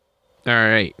All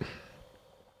right.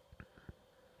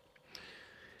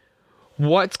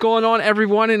 What's going on,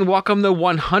 everyone, and welcome to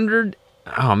 100.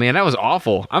 Oh, man, that was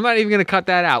awful. I'm not even going to cut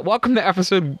that out. Welcome to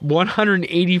episode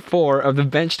 184 of the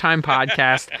Bench Time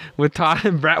Podcast with Todd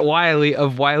and Brett Wiley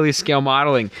of Wiley Scale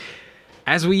Modeling.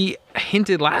 As we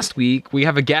hinted last week, we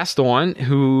have a guest on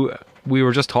who we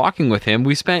were just talking with him.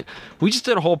 We just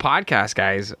did a whole podcast,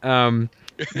 guys,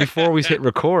 before we hit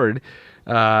record.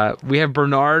 We have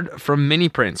Bernard from Mini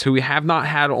Prints, who we have not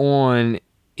had on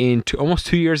in almost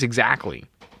 2 years exactly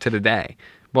to the day.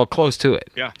 Well, close to it.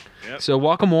 Yeah. Yep. So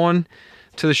welcome on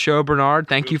to the show, Bernard.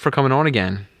 Thank you for coming on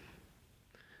again.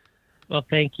 Well,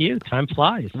 thank you. Time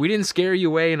flies. We didn't scare you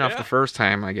away enough the first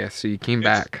time, I guess, so you came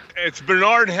back. It's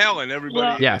Bernard Helen.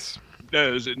 Everybody yes.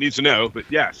 knows it needs to know, but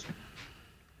yes.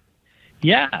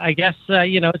 Yeah, I guess,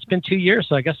 it's been 2 years,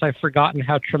 so I guess I've forgotten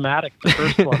how traumatic the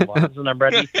first one was, and I'm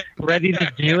ready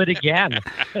to do it again.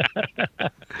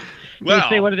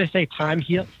 Well, what did they say? Time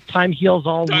heals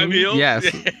all wounds? Time heals?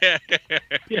 Yes.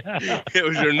 Yeah. It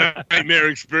was your nightmare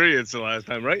experience the last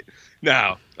time, right?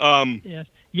 Now,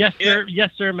 Yes, sir.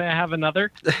 Yes, sir. May I have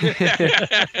another?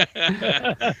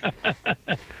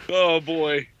 Oh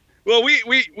boy. Well,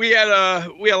 we had a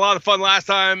lot of fun last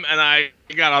time, and I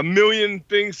got a million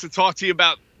things to talk to you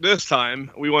about this time.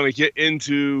 We want to get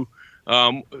into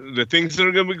the things that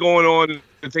are going to be going on,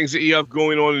 the things that you have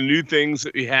going on, the new things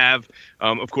that we have.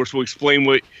 Of course, we'll explain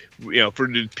what, for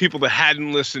the people that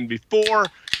hadn't listened before.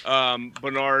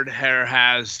 Bernard here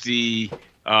has the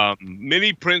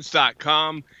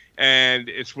miniprints.com, and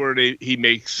it's where he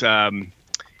makes HO.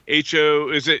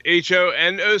 Is it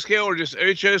HO scale or just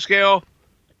HO scale?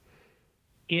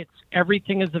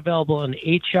 Everything is available in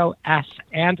HOS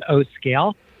and O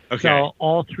scale. Okay. So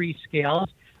all three scales,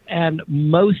 and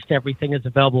most everything is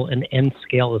available in N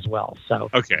scale as well. So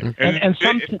okay, and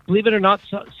some, believe it or not,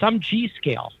 some G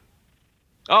scale.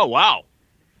 Oh wow,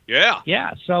 yeah,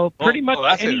 yeah. So pretty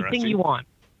much anything you want.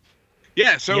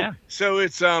 Yeah. So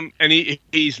it's and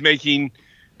he's making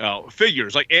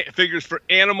figures, like figures for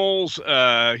animals,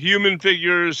 human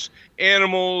figures,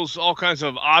 animals, all kinds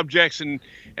of objects and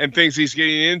things he's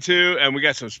getting into, and we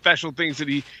got some special things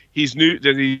that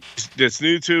that's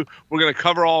new to. We're going to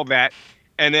cover all that,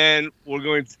 and then we're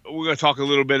going to talk a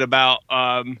little bit about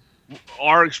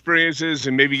our experiences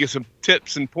and maybe get some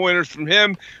tips and pointers from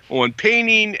him on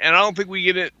painting. And I don't think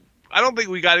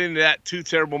we got into that too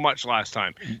terrible much last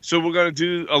time, so we're going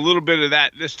to do a little bit of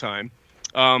that this time.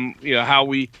 How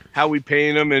we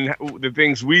paint them and the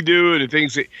things we do and the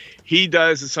things that he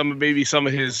does and some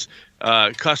of his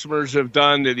customers have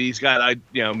done that he's got,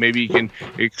 maybe he can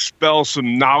expel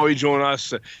some knowledge on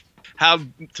us, how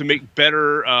to make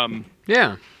better,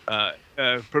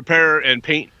 prepare and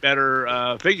paint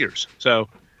better figures. So,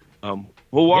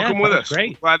 we'll welcome with us.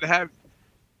 Great. Glad to have you.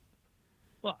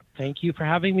 Well, thank you for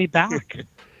having me back.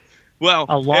 Well,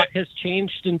 a lot has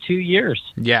changed in 2 years.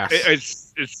 Yes.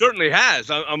 It certainly has.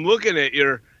 I'm looking at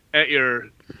your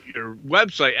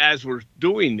website as we're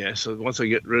doing this. So once I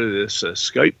get rid of this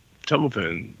Skype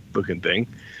telephone looking thing,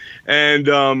 and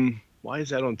why is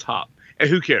that on top? And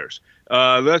who cares?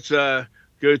 Let's go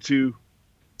to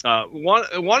one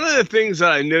of the things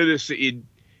that I noticed that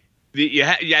you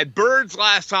had birds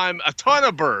last time, a ton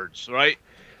of birds, right?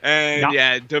 And you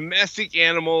had domestic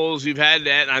animals. You've had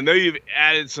that. And I know you've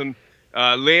added some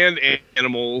land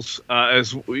animals,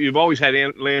 as you've always had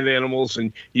land animals,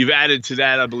 and you've added to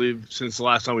that, I believe, since the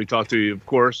last time we talked to you, of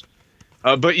course.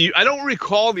 But I don't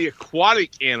recall the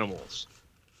aquatic animals.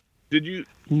 Did you?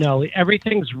 No,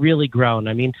 everything's really grown.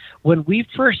 I mean, when we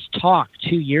first talked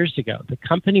 2 years ago, the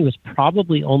company was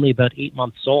probably only about 8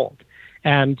 months old,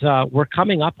 and we're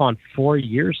coming up on 4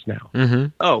 years now. Mm-hmm.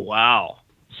 Oh, wow.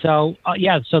 So,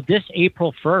 so this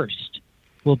April 1st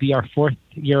will be our 4th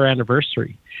year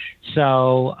anniversary.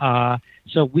 So,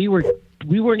 we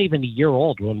weren't even a year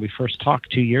old when we first talked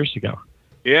 2 years ago.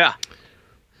 Yeah.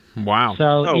 Wow.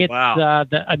 So wow.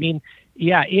 I think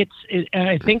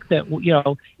that,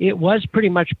 it was pretty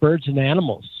much birds and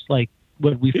animals, like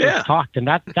when we first talked. And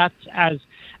that's as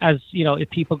if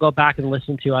people go back and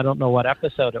listen to, I don't know what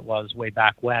episode it was way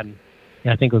back when,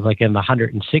 I think it was like in the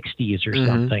 160s or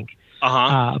something.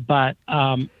 Uh-huh. But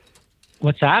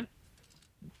what's that?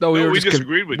 No, we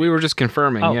disagreed with you. We were just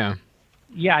confirming, yeah.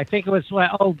 Yeah, I think it was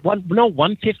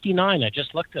 159. I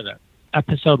just looked at it.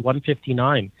 Episode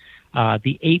 159,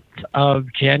 the 8th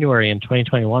of January in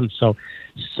 2021. So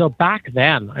back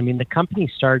then, I mean, the company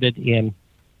started in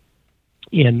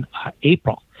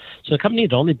April. So the company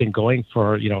had only been going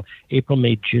for, April,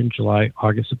 May, June, July,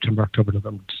 August, September, October,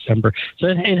 November, December. So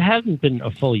it hadn't been a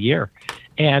full year.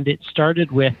 And it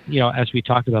started with, as we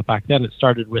talked about back then, it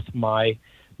started with my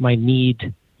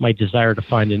my desire to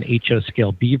find an HO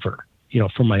scale beaver,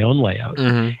 for my own layout.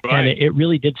 Mm-hmm. Right. And it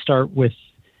really did start with,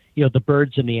 the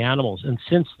birds and the animals. And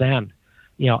since then,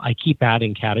 I keep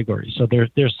adding categories. So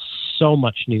there's so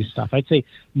much new stuff. I'd say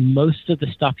most of the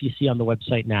stuff you see on the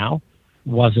website now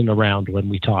wasn't around when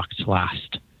we talked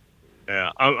last.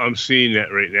 Yeah, I'm seeing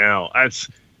that right now. That's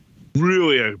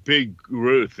really a big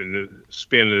growth in the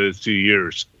span of the 2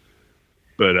 years.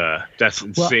 But that's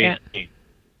insane.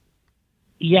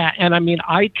 And I mean,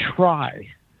 I try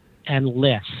and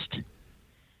list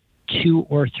 2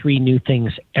 or 3 new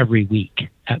things every week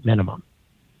at minimum.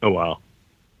 Oh, wow.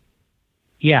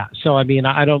 Yeah. So, I mean,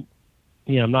 I don't,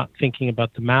 I'm not thinking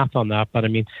about the math on that, but I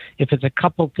mean, if it's a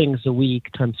couple things a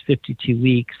week times 52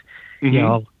 weeks,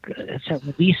 Mm-hmm. It's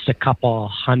at least a couple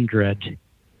hundred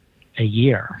a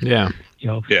year. Yeah.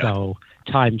 So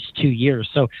times 2 years.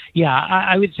 So, yeah,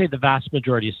 I would say the vast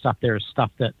majority of stuff there is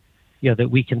stuff that, that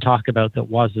we can talk about that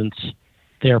wasn't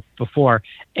there before.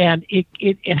 And it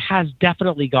has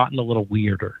definitely gotten a little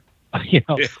weirder. I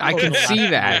can see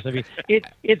that. I mean,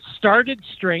 it started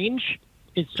strange.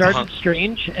 It started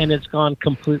strange, and it's gone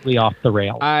completely off the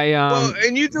rails.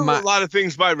 And you do a lot of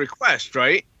things by request,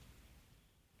 right?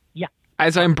 Yeah.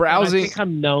 As I'm browsing, I think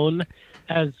I'm known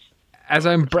as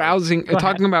I'm browsing,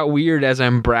 talking about weird as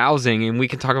I'm browsing, and we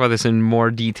can talk about this in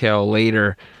more detail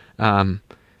later.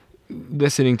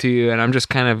 Listening to you, and I'm just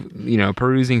kind of,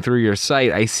 perusing through your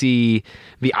site. I see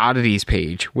the oddities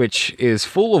page, which is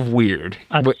full of weird.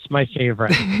 That's my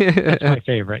favorite. That's my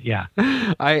favorite. Yeah.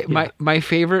 My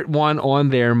favorite one on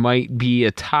there might be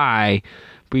a tie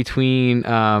between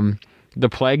the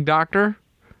Plague Doctor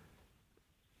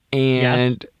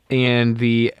and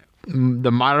the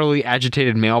moderately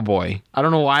agitated mailboy. I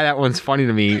don't know why that one's funny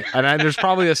to me, and there's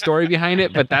probably a story behind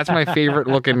it, but that's my favorite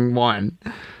looking one.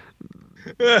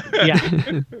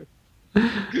 Yeah.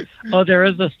 Oh, there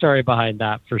is a story behind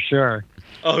that for sure.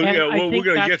 Oh, and yeah. Well, we're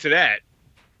going to get to that.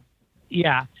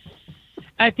 Yeah.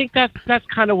 I think that's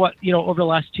kind of what, over the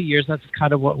last 2 years, that's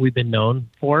kind of what we've been known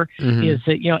for, is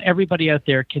that, everybody out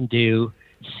there can do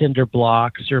cinder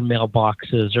blocks or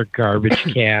mailboxes or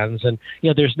garbage cans. And,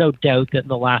 there's no doubt that in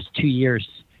the last 2 years,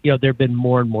 there have been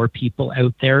more and more people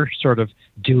out there sort of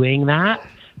doing that.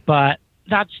 But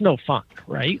that's no fun,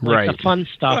 right? Like, right. The fun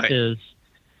stuff is,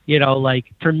 like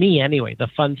for me anyway, the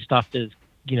fun stuff is,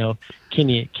 can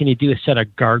you do a set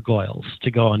of gargoyles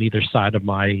to go on either side of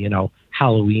my,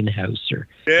 Halloween house or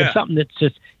something that's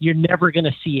just, you're never going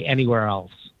to see anywhere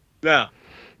else. No.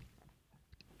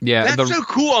 Yeah. That's so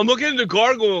cool. I'm looking at the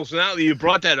gargoyles now that you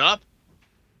brought that up.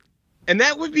 And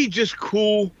that would be just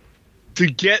cool to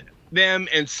get them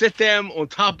and sit them on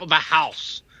top of a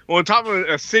house, or on top of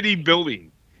a city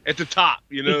building. At the top,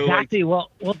 Exactly. Well,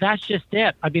 that's just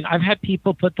it. I mean, I've had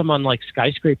people put them on like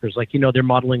skyscrapers, like, they're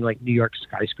modeling like New York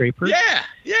skyscrapers. Yeah,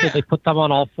 yeah. So they put them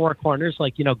on all 4 corners,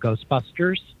 like,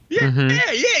 Ghostbusters. Yeah,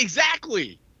 yeah,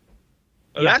 exactly.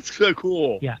 Oh, yeah. That's so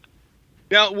cool. Yeah.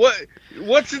 Now,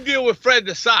 what's the deal with Fred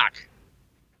the Sock?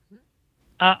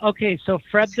 Okay, so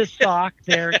Fred the Sock,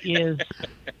 there is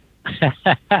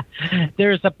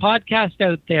there's a podcast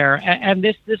out there, and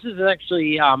this is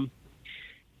actually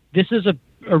this is a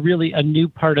really a new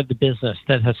part of the business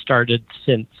that has started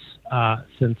since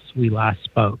we last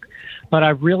spoke. But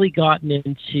I've really gotten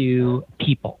into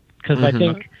people because I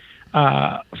think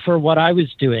for what I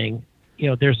was doing,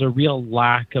 there's a real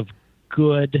lack of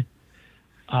good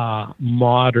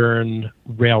modern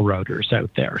railroaders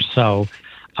out there. So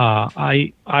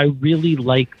I really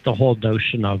like the whole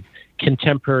notion of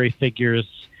contemporary figures.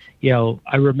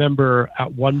 I remember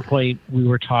at one point we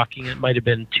were talking, it might have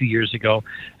been 2 years ago,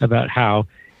 about how,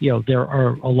 there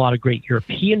are a lot of great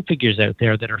European figures out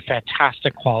there that are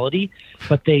fantastic quality,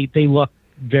 but they look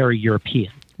very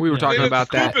European. We were talking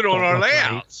about that on our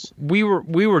layouts. We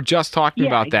were just talking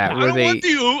about that. I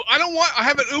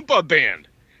have an Oompa band,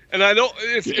 and I don't.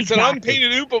 It's an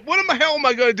unpainted Oompa. What the hell am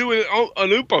I going to do with an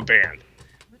Oompa band?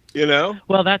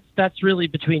 Well, that's really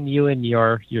between you and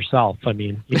yourself. I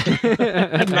mean,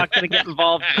 I'm not going to get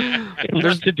involved in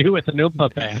what to do with an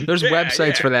Oompa band. There's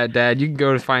websites for that, Dad. You can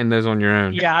go to find those on your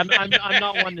own. Yeah, I'm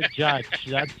not one to judge.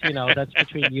 That's that's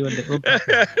between you and the Oompa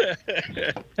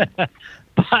band.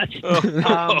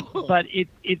 But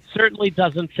it certainly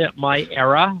doesn't fit my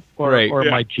era or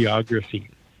my geography.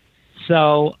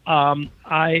 So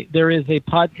there is a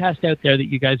podcast out there that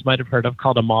you guys might have heard of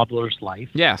called A Modeler's Life.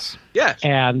 Yes.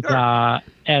 And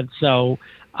so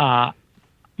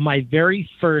my very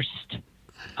first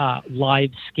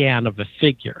live scan of a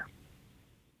figure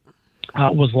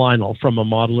was Lionel from A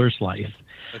Modeler's Life.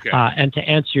 Okay. And to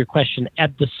answer your question,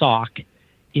 Ed the Sock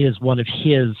is one of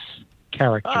his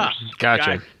characters.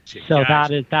 Gotcha. So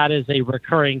that is a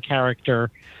recurring character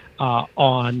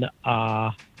on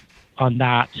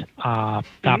that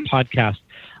podcast.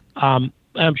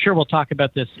 I'm sure we'll talk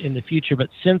about this in the future, but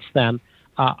since then,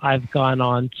 I've gone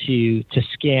on to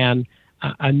scan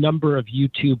a number of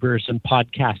YouTubers and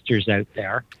podcasters out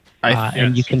there,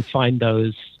 and you can find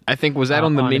those. I think was that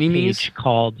on the Mini-Me's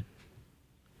called.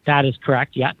 That is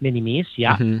correct. Yeah, Mini-Me's.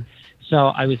 Yeah. Mm-hmm. So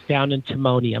I was down in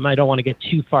Timonium. I don't want to get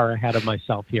too far ahead of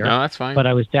myself here. No, that's fine. But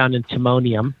I was down in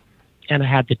Timonium, and I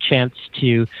had the chance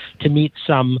to meet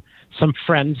some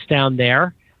friends down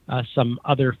there, some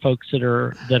other folks that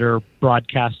are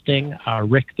broadcasting.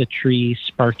 Rick the Tree,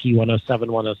 Sparky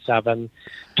 107,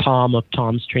 Tom of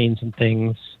Tom's Trains and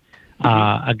Things,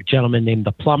 a gentleman named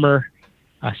the Plumber,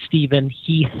 Stephen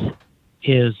Heath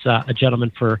is a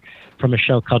gentleman from a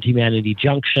show called Humanity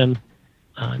Junction.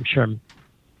 I'm sure I'm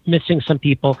missing some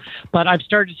people, but I've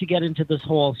started to get into this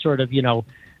whole sort of,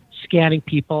 scanning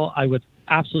people. I would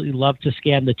absolutely love to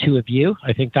scan the two of you.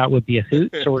 I think that would be a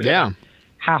hoot. So we're going to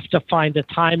have to find a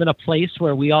time and a place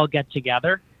where we all get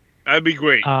together. That'd be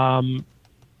great.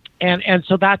 And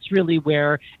so that's really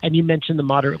where, and you mentioned the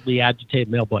moderately agitated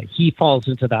mailboy. He falls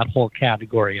into that whole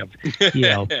category of,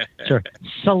 sort of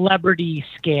celebrity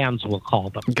scans, we'll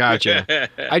call them. Gotcha.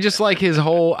 I just like his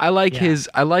whole, I like his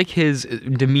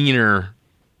demeanor,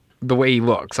 the way he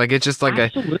looks. Like, it's just like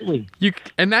absolutely.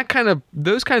 And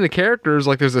those kind of characters,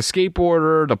 like there's a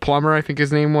skateboarder, the plumber, I think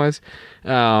his name was.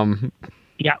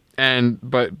 Yeah.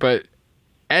 But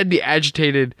Ed the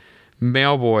agitated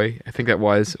mailboy, I think that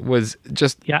was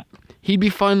just he'd be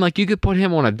fun. Like, you could put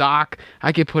him on a dock,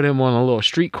 I could put him on a little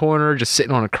street corner just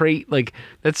sitting on a crate. Like,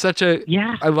 that's such a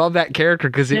I love that character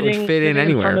because it would fit in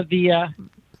anywhere.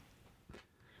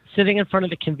 Sitting in front of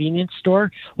the convenience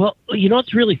store. Well,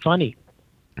 it's really funny.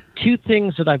 Two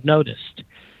things that I've noticed: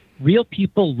 real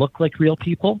people look like real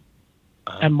people,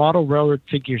 and model railroad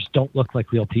figures don't look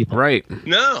like real people. Right.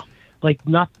 No. Like,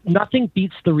 nothing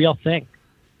beats the real thing.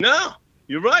 No,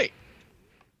 you're right.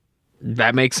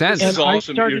 That makes sense. It's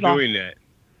awesome you're doing that.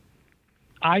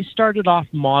 I started off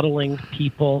modeling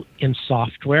people in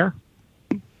software.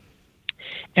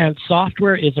 And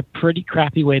software is a pretty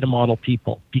crappy way to model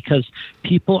people because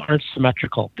people aren't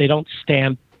symmetrical. They don't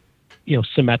stand,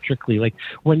 symmetrically. Like,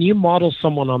 when you model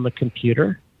someone on the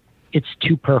computer, it's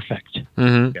too perfect.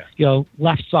 Mm-hmm. Yeah.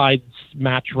 Left sides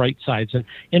match right sides. And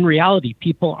in reality,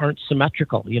 people aren't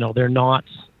symmetrical. They're not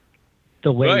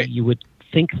the way you would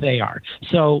think they are.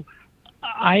 So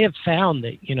I have found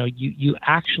that, you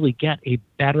actually get a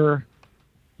better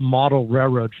model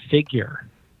railroad figure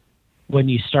when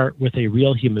you start with a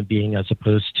real human being as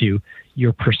opposed to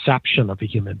your perception of a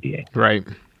human being. Right.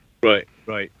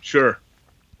 Sure.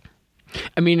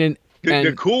 I mean, and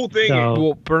the cool thing,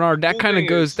 well, Bernard, that kind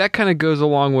of goes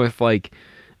along with, like,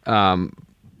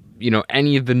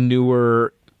 any of the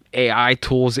newer AI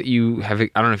tools that you have. I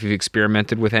don't know if you've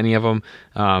experimented with any of them.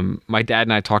 My dad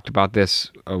and I talked about this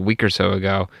a week or so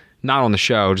ago, not on the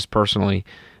show, just personally,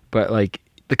 but like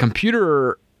the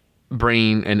computer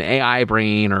brain and AI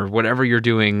brain or whatever you're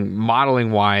doing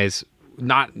modeling wise,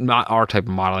 not our type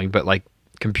of modeling, but like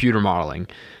computer modeling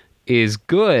is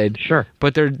good. Sure.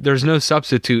 But there's no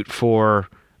substitute for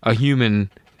a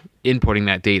human inputting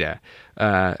that data.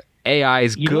 AI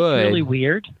is good. Really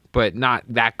weird, but not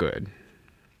that good.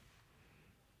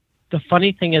 The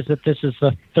funny thing is that this is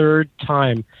the third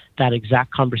time that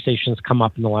exact conversation has come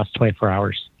up in the last 24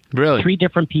 hours. Really? 3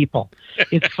 different people.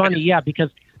 It's funny, because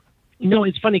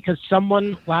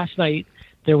someone last night,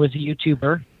 there was a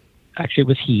YouTuber, actually it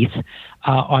was Heath,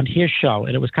 on his show,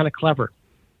 and it was kind of clever.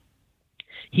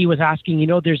 He was asking,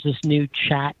 there's this new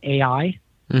chat AI,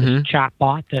 this chat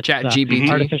bot that's ChatGPT,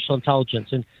 artificial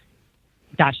intelligence, and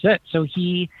that's it. So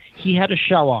he had a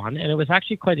show on, and it was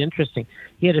actually quite interesting.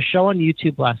 He had a show on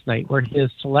YouTube last night where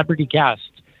his celebrity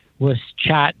guest was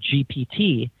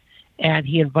ChatGPT, and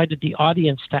he invited the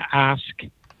audience to ask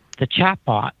the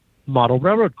chatbot model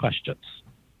railroad questions.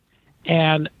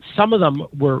 And some of them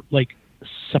were like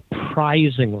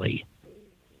surprisingly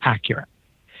accurate.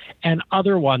 And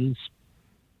other ones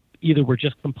either were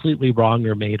just completely wrong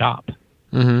or made up.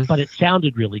 Mm-hmm. But it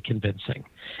sounded really convincing.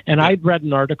 And I'd read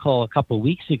an article a couple of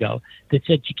weeks ago that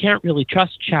said you can't really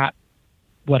trust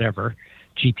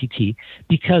GPT,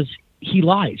 because he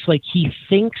lies. Like, he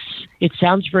thinks it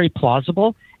sounds very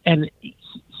plausible, and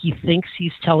he thinks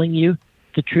he's telling you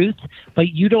the truth,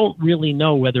 but you don't really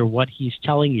know whether what he's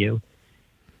telling you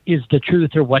is the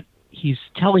truth or what he's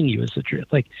telling you is the truth.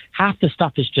 Like, half the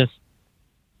stuff is just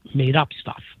made up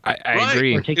stuff. I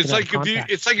agree. It's like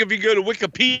if you go to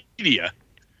Wikipedia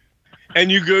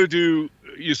and you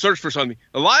search for something.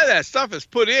 A lot of that stuff is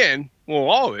put in, well,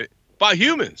 all of it, by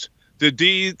humans. The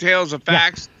details, the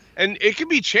facts, and it can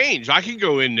be changed. I can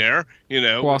go in there,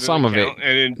 Well, some of it,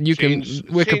 and you change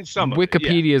some of it.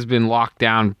 Wikipedia has been locked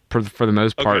down for the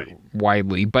most part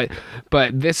widely, but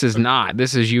this is not.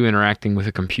 This is you interacting with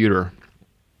a computer.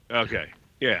 Okay.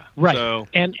 Yeah. Right. So,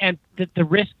 and the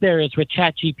risk there is with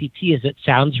ChatGPT is it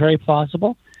sounds very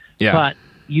plausible, but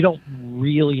you don't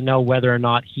really know whether or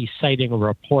not he's citing a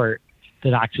report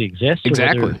that actually exists, or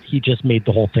whether he just made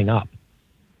the whole thing up.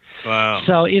 Wow.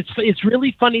 So it's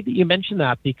really funny that you mentioned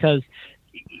that because,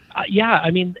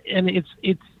 and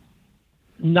it's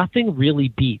nothing really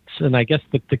beats. And I guess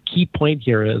the key point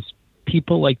here is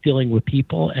people like dealing with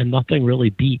people, and nothing really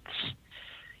beats.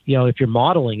 If you're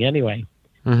modeling anyway,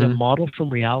 model from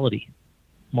reality,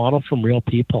 model from real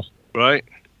people. Right.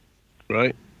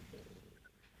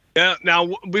 Yeah. Now,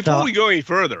 before we go any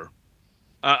further,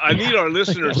 I need our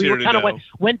listeners here to know.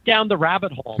 Went down the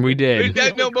rabbit hole. We did.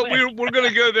 No, but we're going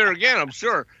to go there again, I'm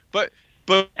sure. But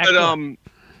before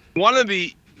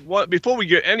we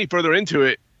get any further into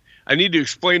it, I need to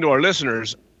explain to our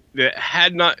listeners that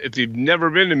if you've never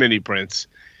been to Mini Prints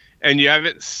and you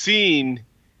haven't seen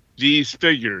these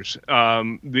figures,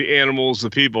 the animals, the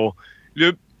people,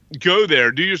 go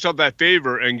there, do yourself that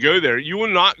favor and go there. You are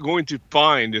not going to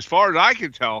find, as far as I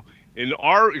can tell, in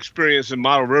our experience in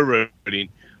model railroading,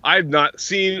 I've not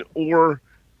seen or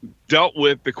dealt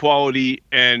with the quality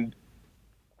and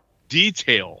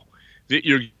detail that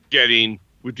you're getting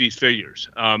with these figures.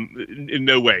 In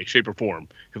no way, shape, or form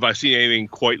have I seen anything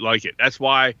quite like it. That's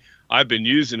why I've been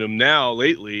using them now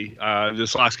lately,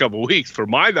 this last couple of weeks for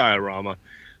my diorama.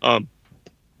 But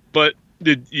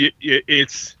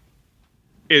it's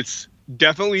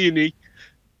definitely unique.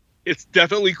 It's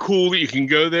definitely cool that you can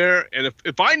go there. And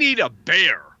if I need a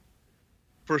bear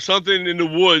for something in the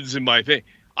woods in my thing,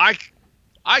 I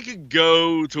could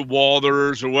go to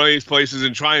Walters or one of these places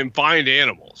and try and find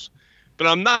animals. But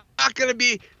I'm not going to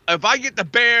be, if I get the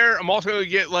bear, I'm also going to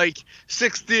get like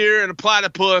 6 deer and a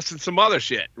platypus and some other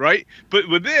shit, right? But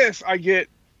with this, I get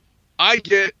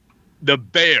the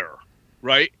bear,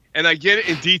 right? And I get it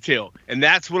in detail. And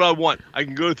that's what I want. I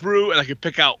can go through and I can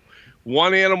pick out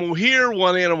one animal here,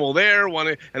 one animal there,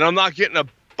 and I'm not getting a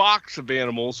box of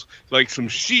animals like some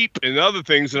sheep and other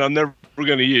things that I'm never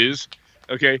going to use.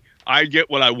 Okay, I get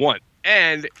what I want,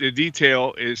 and the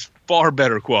detail is far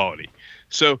better quality.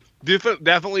 So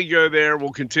definitely go there. We'll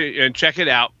continue and check it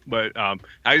out. But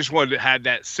I just wanted to have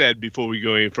that said before we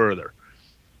go any further.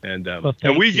 And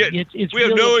we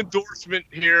have no endorsement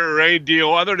here or any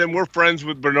deal other than we're friends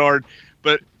with Bernard.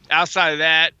 But outside of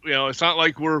that, it's not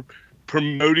like we're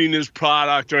promoting his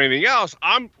product or anything else.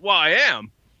 I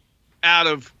am out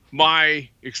of my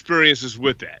experiences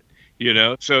with that,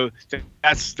 so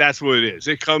that's what it is.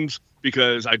 It comes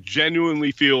because I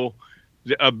genuinely feel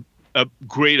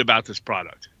great about this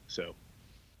product. So,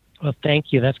 well,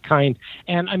 thank you. That's kind.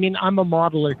 And I mean, I'm a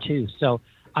modeler too, so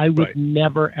I would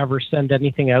never ever send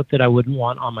anything out that I wouldn't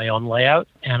want on my own layout.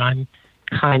 And I'm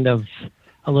kind of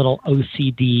a little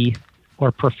OCD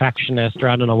or perfectionist, or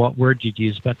I don't know what word you'd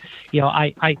use, but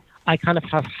I kind of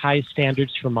have high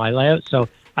standards for my layout, so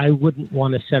I wouldn't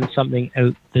want to send something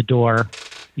out the door,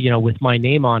 with my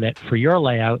name on it for your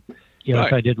layout,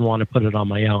 if I didn't want to put it on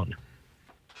my own.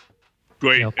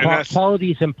 Great, quality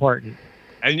is important,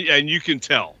 and you can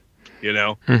tell,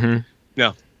 Mm-hmm.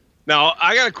 Now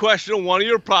I got a question on one of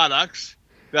your products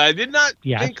that I did not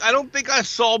think. I don't think I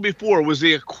saw before. Was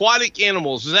the aquatic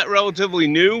animals? Is that relatively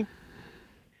new?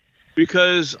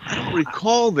 Because I don't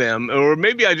recall them, or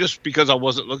maybe because I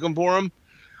wasn't looking for them.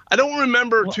 I don't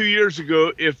remember 2 years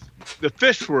ago if the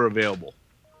fish were available.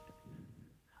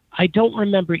 I don't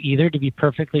remember either, to be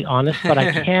perfectly honest, but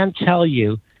I can tell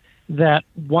you that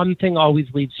one thing always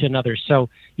leads to another. So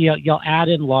you'll add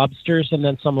in lobsters, and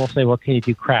then someone will say, well, can you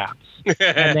do crabs?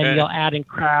 And then you'll add in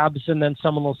crabs, and then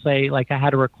someone will say, like, I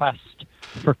had a request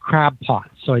for crab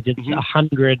pots. So I did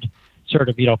 100 sort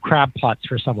of, crab pots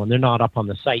for someone. They're not up on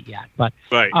the site yet. But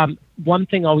one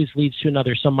thing always leads to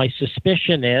another. So my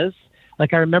suspicion is,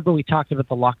 like, I remember we talked about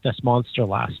the Loch Ness Monster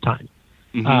last time.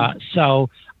 So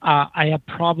I have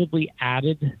probably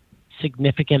added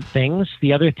significant things.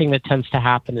 The other thing that tends to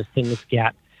happen is things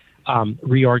get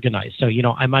reorganized. So,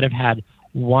 I might have had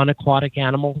one aquatic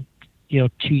animal, 2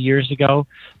 years ago,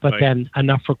 but then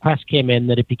enough requests came in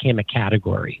that it became a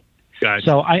category. Gotcha.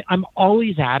 So I'm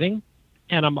always adding.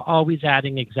 And I'm always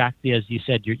adding exactly as you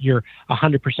said. You're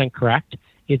 100% correct.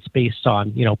 It's based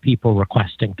on, people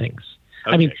requesting things.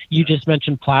 Okay. I mean, you just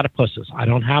mentioned platypuses. I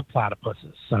don't have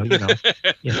platypuses. So,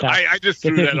 I just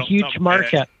threw if there's that a huge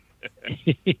market,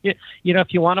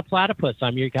 If you want a platypus,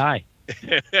 I'm your guy.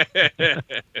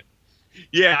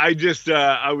 Yeah,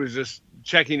 I was just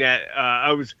checking that.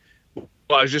 I was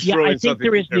just throwing something. I think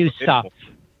there is new stuff.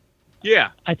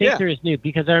 Yeah, I think there is new,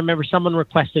 because I remember someone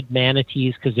requested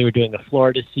manatees because they were doing a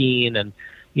Florida scene, and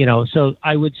so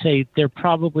I would say they're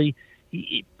probably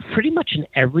pretty much in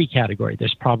every category.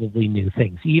 There's probably new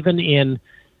things, even in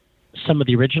some of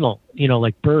the original,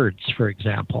 like birds, for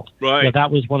example. Right.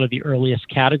 That was one of the earliest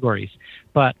categories.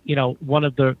 But, one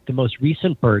of the most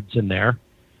recent birds in there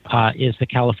is the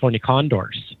California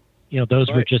condors.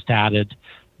 Those were just added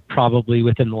probably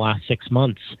within the last 6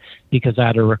 months, because I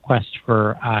had a request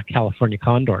for California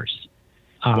condors.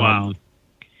 Wow.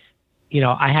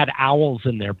 I had owls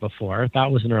in there before.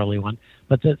 That was an early one.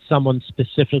 But that someone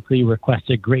specifically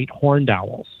requested great horned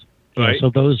owls. Right. So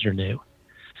those are new.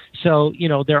 So,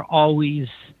 they're always,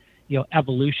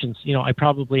 evolutions. I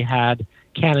probably had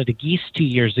Canada geese 2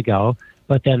 years ago,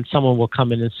 but then someone will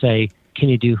come in and say, can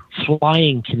you do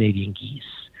flying Canadian geese?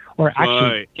 Or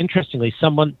actually, interestingly,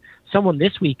 someone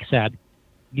this week said,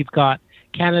 you've got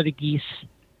Canada geese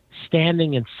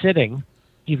standing and sitting,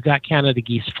 you've got Canada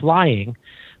geese flying,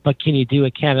 but can you do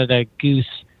a Canada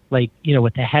goose,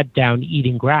 with the head down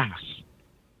eating grass?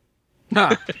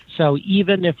 Huh. So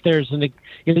even if there's an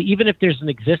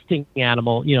existing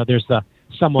animal,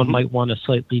 someone might want a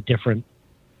slightly different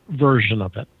version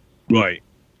of it. Right.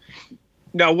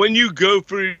 Now, when you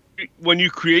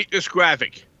create this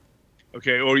graphic,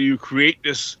 okay, or you create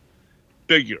this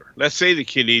figure, let's say the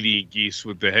Canadian geese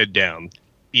with the head down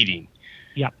eating.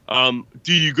 Yeah.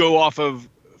 Do you go off of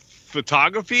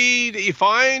photography that you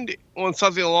find on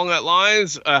something along that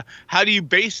lines? How do you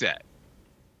base that?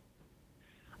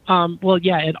 Well,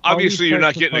 yeah. Obviously, you're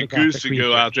not getting a goose to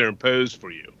go out there and pose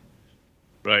for you,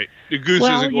 right? The goose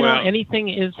isn't going out. Anything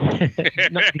is.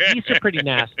 The geese are pretty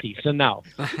nasty, so no.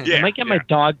 Yeah, I might get my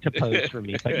dog to pose for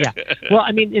me, but yeah. Well,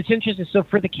 I mean, it's interesting. So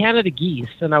for the Canada geese,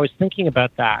 and I was thinking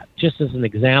about that just as an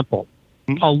example.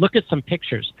 Mm-hmm. I'll look at some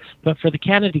pictures, but for the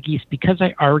Canada geese, because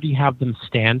I already have them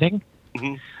standing,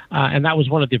 and that was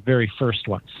one of the very first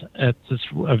ones. It's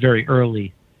a very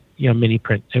early, mini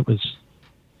print. It was,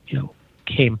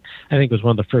 I think it was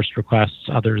one of the first requests,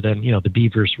 other than, the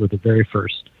beavers were the very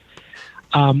first.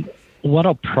 What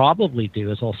I'll probably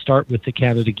do is I'll start with the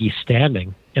Canada geese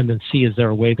standing, and then see, is there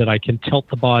a way that I can tilt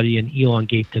the body and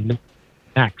elongate the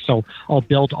neck? So I'll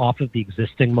build off of the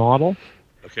existing model.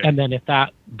 Okay. And then if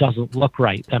that doesn't look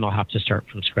right, then I'll have to start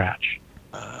from scratch.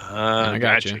 I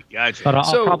gotcha. But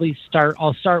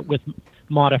I'll start with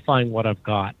modifying what I've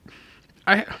got.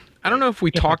 I don't know if we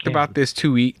talked about this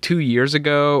 2 years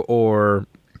ago, or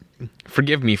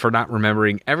forgive me for not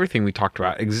remembering everything we talked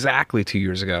about exactly 2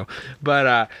 years ago.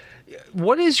 But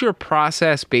what is your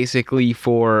process basically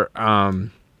for, I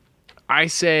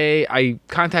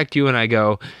contact you and I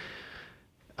go,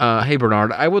 hey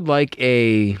Bernard, I would like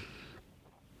a,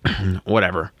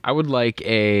 whatever. I would like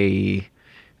a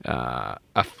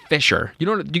fisher.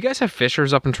 Do you guys have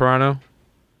fishers up in Toronto?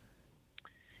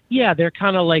 Yeah, they're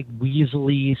kind of like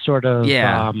weaselly, sort of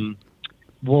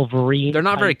Wolverine. They're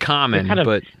not very common,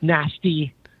 but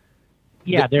nasty.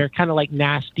 Yeah, they're kind of like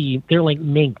nasty. They're like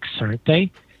minks, aren't they?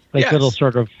 Like little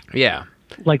sort of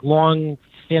like long,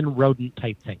 thin rodent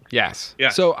type things. Yes. Yeah.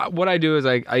 So what I do is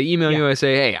I email you and I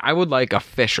say, hey, I would like a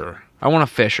fisher. I want a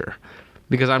fisher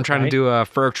because I'm trying to do a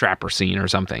fur trapper scene or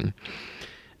something.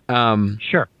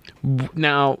 Sure.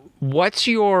 Now, what's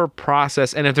your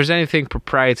process? And if there's anything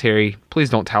proprietary, please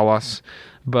don't tell us.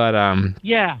 But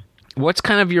what's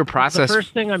kind of your process? The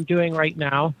first thing I'm doing right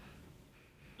now,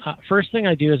 first thing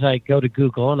I do is I go to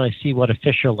Google and I see what a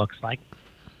fisher looks like.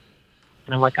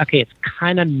 And I'm like, okay, it's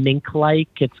kind of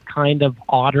mink-like. It's kind of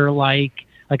otter-like.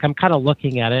 Like, I'm kind of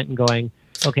looking at it and going,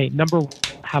 okay, number one,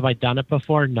 have I done it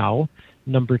before? No.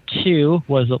 Number two,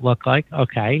 what does it look like?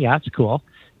 Okay, yeah, it's cool.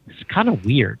 It's kind of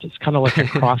weird. It's kind of like a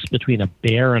cross between a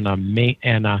bear and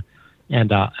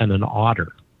an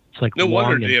otter. It's like no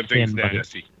wonder the damn thing's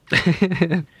nasty.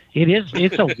 It is.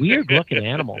 It's a weird looking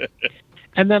animal.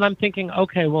 And then I'm thinking,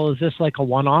 okay, well, is this like a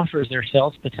one-off, or is there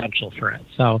sales potential for it?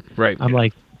 So I'm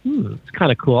like, it's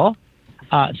kind of cool.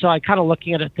 So I kind of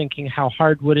looking at it, thinking, how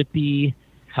hard would it be?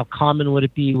 How common would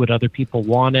it be? Would other people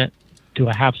want it? Do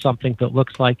I have something that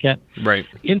looks like it? Right.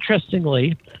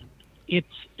 Interestingly, it's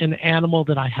an animal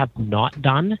that I have not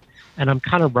done, and I'm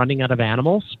kind of running out of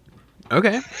animals.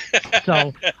 Okay.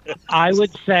 So I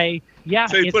would say,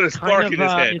 so you put a spark in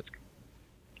his head.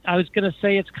 I was going to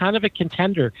say it's kind of a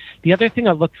contender. The other thing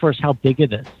I look for is how big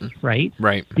it is, right?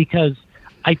 Right. Because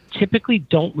I typically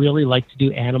don't really like to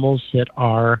do animals that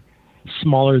are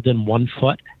smaller than 1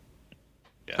 foot.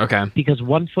 Yeah. Okay. Because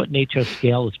 1 foot in HO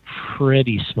scale is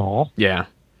pretty small. Yeah.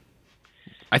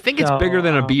 I think it's bigger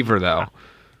than a beaver, though.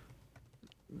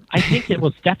 I think it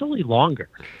was definitely longer.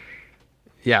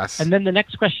 Yes. And then the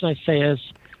next question I say is,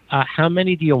 how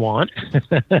many do you want?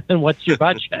 And what's your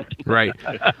budget? Right.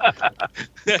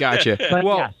 Gotcha. But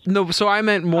well, yes. no, so I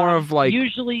meant more of like,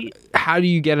 usually, how do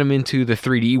you get them into the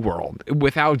 3D world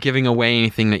without giving away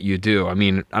anything that you do? I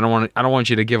mean, I don't want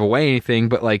you to give away anything,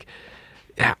 but like,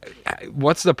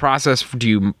 what's the process?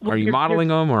 Are you modeling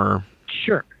them or?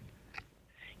 Sure.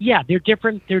 Yeah, they're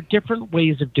different. They're different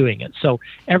ways of doing it. So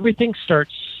everything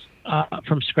starts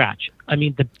from scratch. I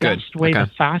mean, the best way,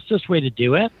 the fastest way to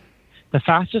do it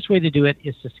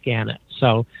is to scan it.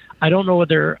 So I don't know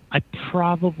whether I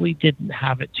probably didn't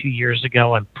have it 2 years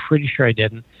ago. I'm pretty sure I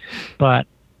didn't, but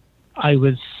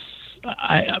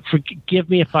forgive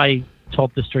me if I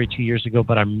told this story 2 years ago,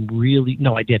 but I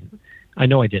didn't. I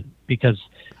know I didn't, because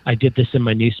I did this in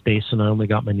my new space and I only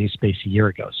got my new space a year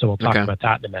ago. So we'll talk about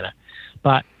that in a minute.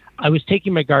 But I was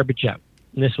taking my garbage out,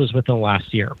 and this was within the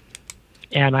last year.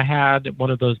 And I had one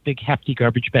of those big hefty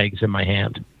garbage bags in my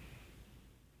hand.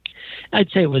 I'd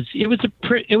say it was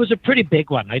a pretty big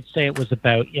one. I'd say it was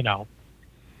about, it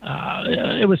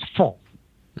was full.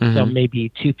 Mm-hmm. So maybe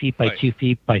 2 feet by 2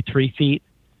 feet by 3 feet,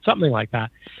 something like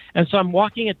that. And so I'm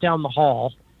walking it down the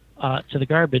hall to the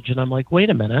garbage, and I'm like, wait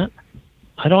a minute,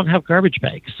 I don't have garbage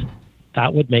bags.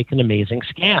 That would make an amazing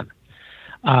scan.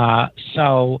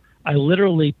 So I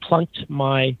literally plunked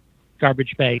my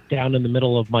garbage bag down in the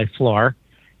middle of my floor,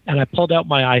 and I pulled out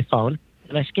my iPhone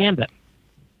and I scanned it.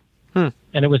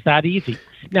 And it was that easy.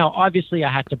 Now, obviously,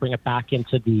 I had to bring it back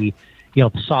into the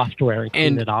software and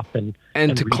clean it up and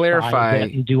to clarify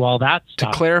and do all that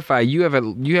stuff. To clarify, you have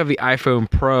the iPhone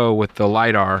Pro with the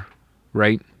LiDAR,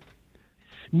 right?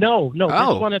 No.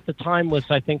 This one at the time was,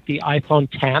 I think, the iPhone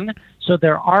 10. So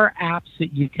there are apps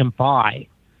that you can buy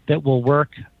that will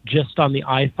work just on the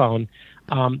iPhone.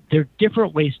 There are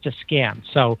different ways to scan.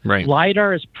 So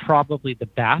LiDAR is probably the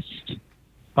best,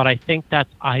 but I think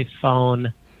that's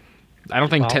iPhone. I don't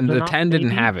think 10. The 10 didn't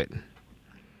have it.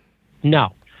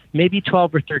 No, maybe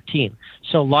 12 or 13.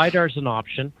 So LiDAR is an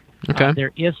option. Okay.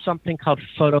 There is something called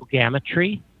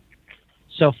photogrammetry.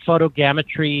 So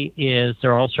photogrammetry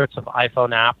there are all sorts of iPhone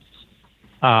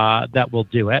apps that will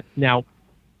do it. Now,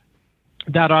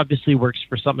 that obviously works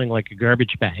for something like a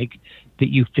garbage bag that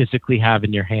you physically have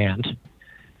in your hand.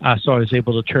 So I was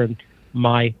able to turn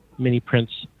my Mini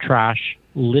Prints trash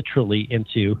literally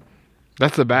into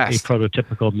that's the best. A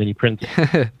prototypical Mini Prints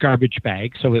garbage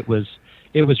bag. So it was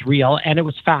real and it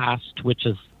was fast, which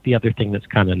is the other thing that's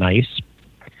kind of nice.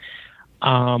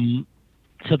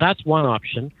 So that's one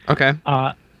option. Okay.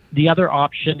 The other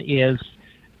option is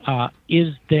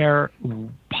there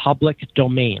public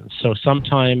domain? So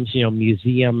sometimes,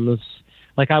 museums,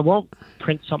 like I won't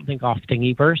print something off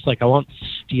Thingiverse. Like I won't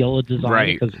steal a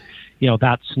design because,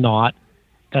 that's not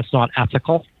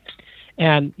ethical.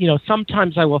 And,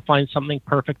 sometimes I will find something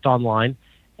perfect online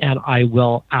and I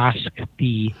will ask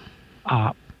the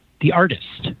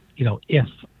artist, if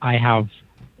I have,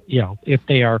 if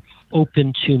they are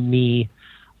open to me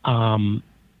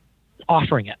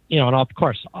offering it, and of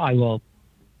course I will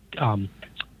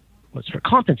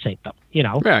compensate them,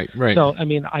 Right. So, I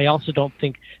mean, I also don't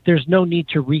think there's no need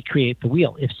to recreate the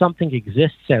wheel. If something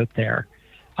exists out there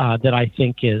that I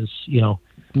think is,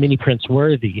 Mini Prints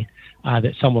worthy,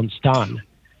 that someone's done,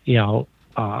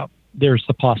 there's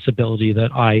the possibility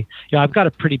that I've got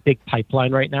a pretty big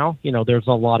pipeline right now. There's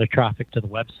a lot of traffic to the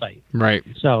website. Right.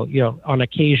 So, on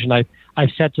occasion,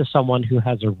 I've said to someone who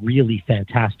has a really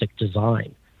fantastic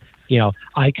design,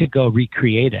 I could go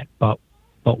recreate it, but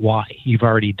why? You've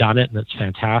already done it and it's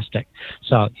fantastic.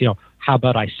 So, how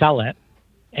about I sell it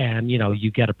and,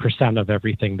 you get a % of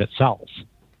everything that sells.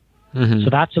 Mm-hmm. So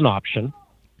that's an option.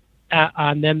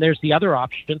 And then there's the other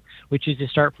option, which is to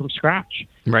start from scratch.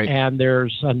 Right. And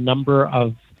there's a number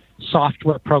of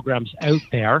software programs out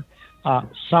there,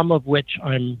 some of which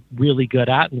I'm really good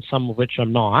at and some of which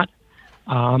I'm not.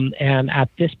 And at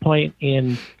this point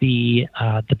in the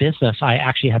business, I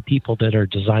actually have people that are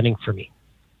designing for me.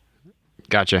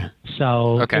 Gotcha.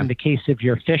 So in the case of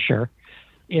your Fisher,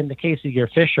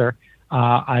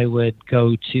 I would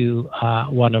go to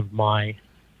one of my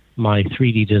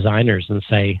 3D designers and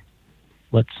say,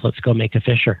 let's go make a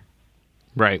Fisher.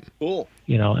 Right. Cool.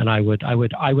 And I would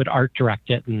art direct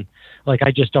it, and like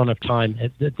I just don't have time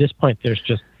at this point. There's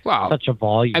just such a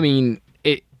volume. I mean,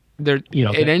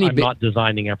 I'm not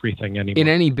designing everything anymore. In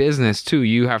any business too,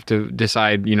 you have to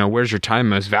decide, where's your time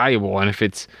most valuable, and if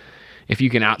it's if you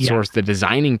can outsource the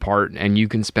designing part and you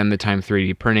can spend the time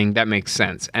 3D printing, that makes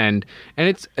sense. And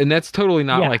that's totally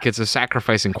not like it's a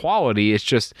sacrifice in quality. It's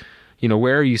just,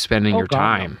 where are you spending your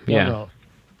time? No.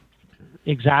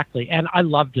 Exactly. And I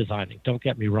love designing, don't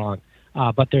get me wrong.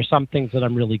 But there's some things that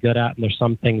I'm really good at, and there's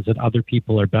some things that other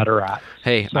people are better at.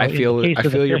 Hey, so I feel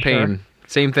your pain.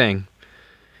 Same thing.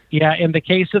 Yeah, in the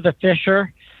case of the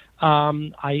Fisher,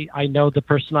 I know the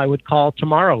person I would call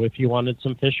tomorrow if you wanted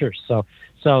some Fishers. So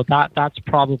that's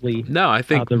probably I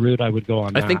think the route I would go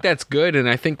on. I think that's good, and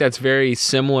I think that's very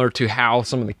similar to how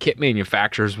some of the kit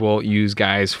manufacturers will use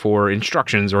guys for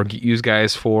instructions or use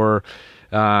guys for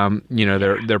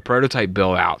their prototype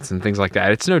build outs and things like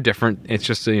that. It's no different. It's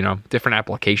just a different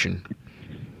application.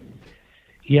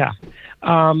 Yeah.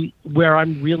 Where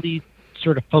I'm really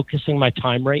sort of focusing my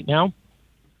time right now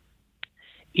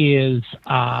is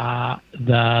the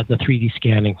 3D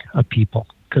scanning of people.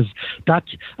 Because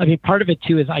part of it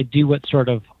too is I do what sort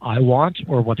of I want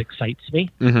or what excites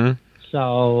me. Mm-hmm.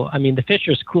 So, the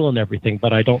Fisher's cool and everything,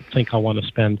 but I don't think I want to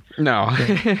spend... No.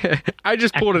 I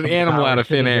just pulled an animal out of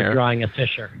thin air. Drawing a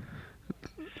Fisher.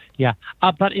 Yeah.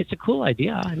 But it's a cool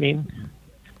idea.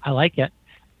 I like it.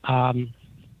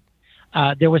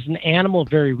 There was an animal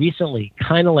very recently,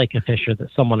 kind of like a Fisher,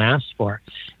 that someone asked for.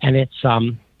 And it's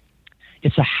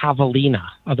a javelina,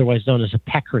 otherwise known as a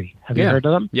peccary. Have you heard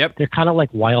of them? Yep. They're kind of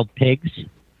like wild pigs.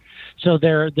 So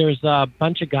there's a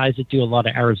bunch of guys that do a lot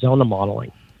of Arizona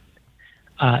modeling.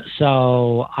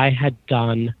 So I had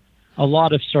done a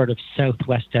lot of sort of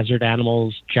Southwest desert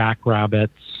animals,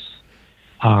 jackrabbits,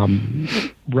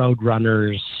 road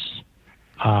runners,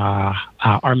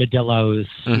 armadillos,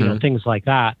 things like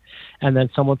that. And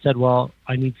then someone said, well,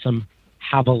 I need some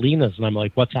javelinas. And I'm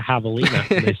like, what's a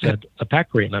javelina? And they said, a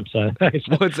peccary. And I said,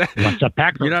 what's that? What's a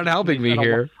peccary? You're not helping me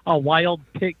here. A wild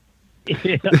pig.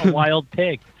 A wild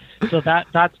pig. So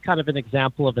that's kind of an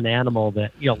example of an animal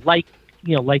that, like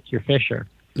your Fisher.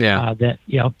 Yeah. That,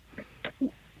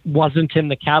 wasn't in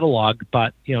the catalog,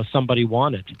 but, somebody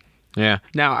wanted. Yeah.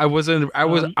 Now I was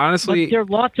honestly, but there are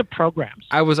lots of programs.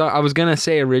 I was going to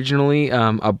say originally,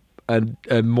 a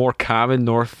more common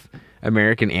North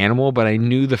American animal, but I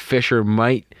knew the Fisher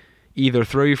might either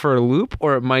throw you for a loop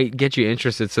or it might get you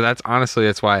interested. So that's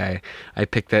why I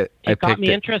picked that. It got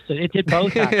me interested. It did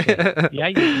both, actually.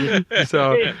 Yeah.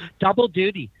 So double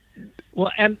duty.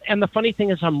 Well, and the funny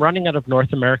thing is I'm running out of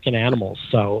North American animals.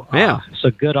 So, so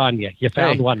good on you. You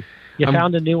found one. You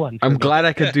found a new one. I'm glad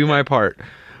I could do my part.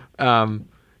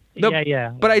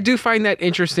 Yeah. But I do find that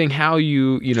interesting how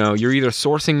you're either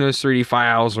sourcing those 3D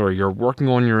files or you're working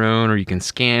on your own or you can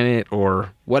scan it or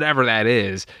whatever that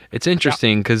is. It's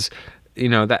interesting because,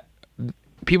 that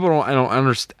people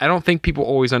I don't think people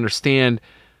always understand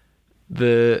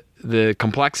the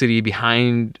complexity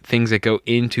behind things that go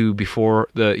into before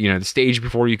the stage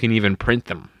before you can even print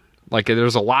them. Like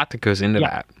there's a lot that goes into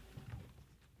that.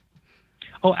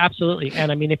 Oh, absolutely.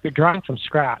 And if you're drawing from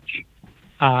scratch,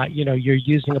 you're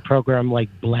using a program like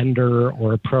Blender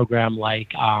or a program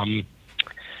like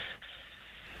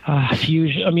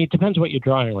Fusion. It depends what you're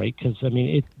drawing, right? Because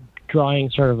drawing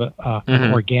sort of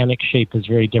an organic shape is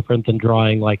very different than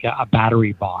drawing like a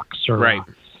battery box or right.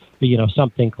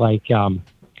 Something like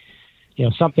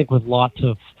something with lots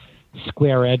of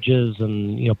square edges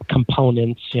and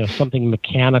components. Something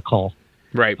mechanical.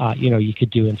 Right. You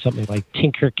could do in something like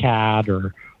Tinkercad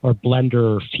or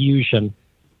Blender or Fusion.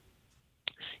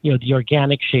 The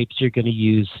organic shapes you're going to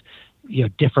use,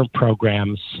 different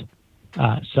programs.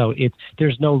 So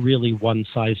there's no really one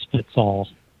size fits all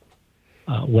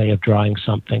way of drawing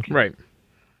something. Right.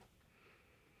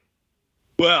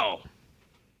 Well,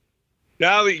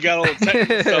 now that you got all the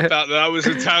technical stuff out that I was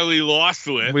entirely lost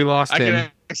with, we lost him.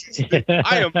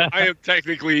 I am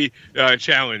technically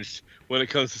challenged when it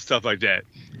comes to stuff like that,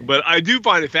 but I do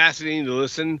find it fascinating to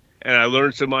listen. And I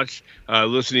learned so much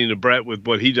listening to Brett with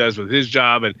what he does with his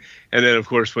job, and then of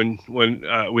course when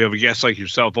we have a guest like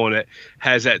yourself on it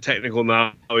has that technical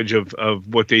knowledge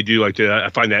of what they do like that, I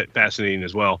find that fascinating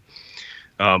as well.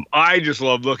 I just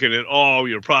love looking at all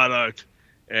your product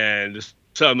and just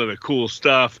some of the cool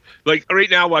stuff. Like right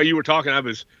now while you were talking, I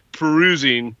was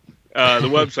perusing the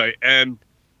website, and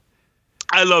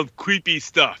I love creepy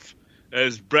stuff,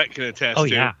 as Brett can attest to.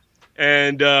 Yeah.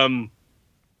 And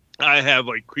I have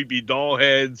like creepy doll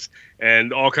heads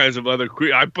and all kinds of other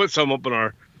I put some up on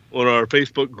our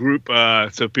Facebook group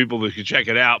so people can check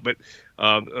it out. But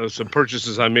some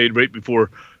purchases I made right before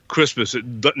Christmas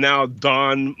now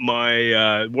don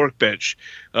my workbench.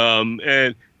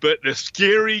 But the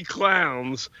scary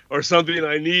clowns are something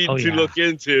I need to look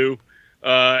into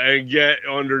and get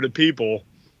under the people.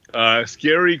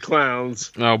 Scary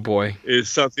clowns. Oh boy, is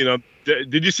something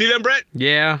Did you see them, Brett?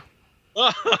 Yeah.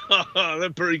 Oh, they're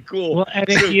pretty cool. Well, and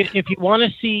if you want to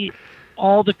see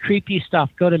all the creepy stuff,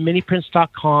 go to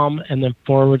miniprints.com and then /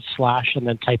 and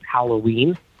then type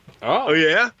Halloween. Oh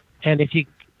yeah. And if you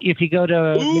go to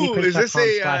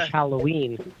miniprints.com /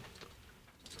 Halloween,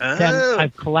 then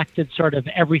I've collected sort of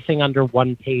everything under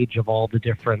one page of all the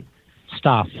different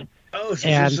stuff. Oh, so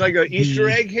it's like an Easter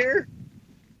egg here?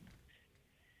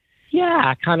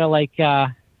 Yeah, kind of like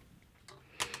I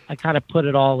kind of put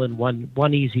it all in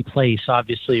one easy place,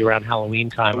 obviously around Halloween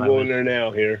time. I'm going there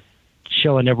now here.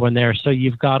 Showing everyone there. So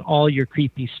you've got all your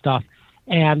creepy stuff.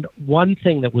 And one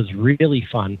thing that was really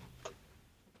fun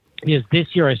is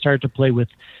this year I started to play with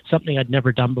something I'd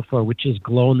never done before, which is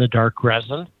glow-in-the-dark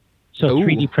resin. So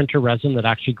 3D printer resin that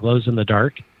actually glows in the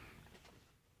dark.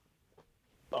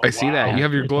 I see that. You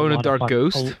have your glow-in-the-dark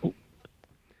ghost?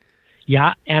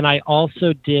 Yeah, and I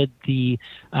also did the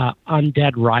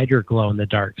Undead Rider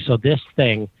glow-in-the-dark. So this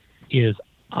thing is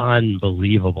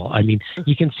unbelievable. I mean,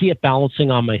 you can see it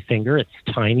balancing on my finger. It's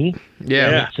tiny.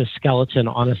 Yeah. It's a skeleton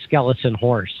on a skeleton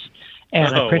horse.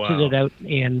 And I printed it out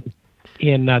in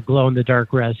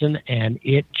glow-in-the-dark resin, and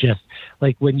it just,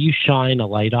 like, when you shine a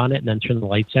light on it and then turn the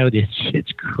lights out,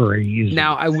 it's crazy.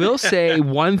 Now, I will say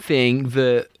one thing.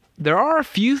 There are a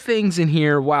few things in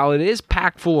here, while it is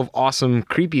packed full of awesome,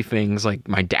 creepy things like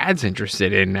my dad's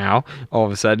interested in now, all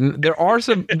of a sudden, there are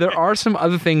some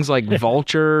other things like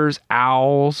vultures,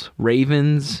 owls,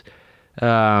 ravens,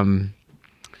 even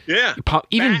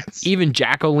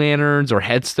jack-o'-lanterns or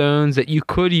headstones that you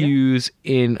could use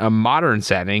in a modern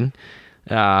setting.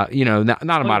 Not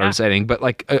a modern setting, but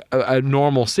like a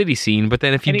normal city scene. But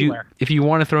then if you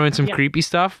want to throw in some creepy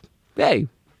stuff, hey,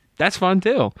 that's fun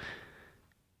too.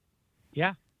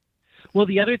 Yeah. Well,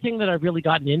 the other thing that I've really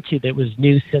gotten into that was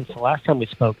new since the last time we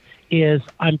spoke is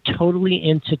I'm totally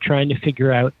into trying to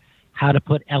figure out how to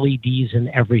put LEDs in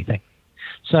everything.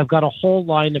 So I've got a whole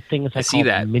line of things I call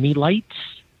mini lights.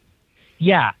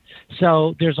 Yeah.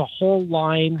 So there's a whole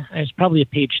line. There's probably a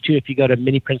page too if you go to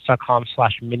miniprints.com /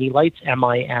 minilights,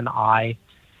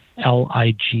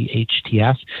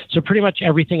 MINILIGHTS. So pretty much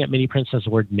everything at Miniprints has the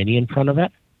word mini in front of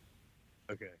it.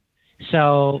 Okay.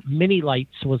 So Mini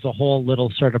Lights was a whole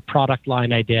little sort of product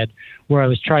line I did where I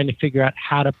was trying to figure out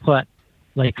how to put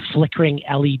like flickering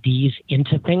LEDs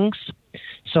into things.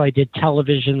 So I did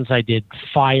televisions, I did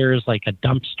fires like a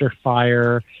dumpster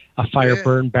fire, a fire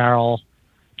burn barrel,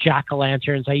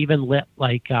 jack-o'-lanterns. I even lit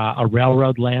like a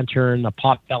railroad lantern, a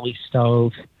pot-belly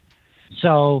stove.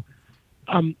 So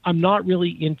I'm not really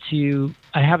into,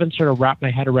 I haven't sort of wrapped my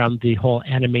head around the whole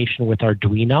animation with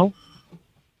Arduino.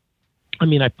 I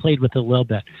mean, I played with it a little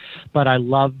bit, but I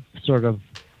love sort of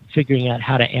figuring out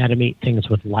how to animate things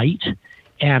with light.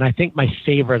 And I think my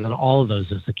favorite in all of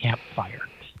those is the campfire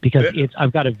because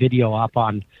I've got a video up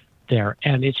on there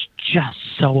and it's just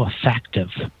so effective.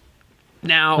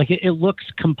 Now, like it looks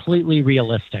completely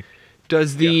realistic.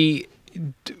 Does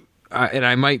and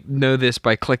I might know this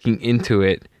by clicking into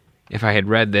it if I had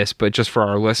read this, but just for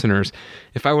our listeners,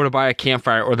 if I were to buy a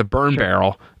campfire or the burn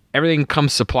barrel, everything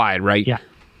comes supplied, right? Yeah.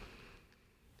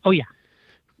 Oh yeah.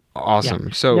 Awesome.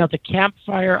 Yeah. So now the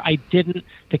campfire I didn't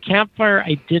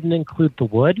include the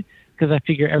wood because I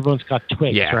figure everyone's got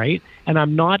twigs, right? And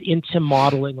I'm not into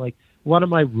modeling. Like one of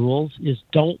my rules is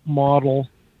don't model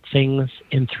things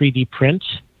in 3D print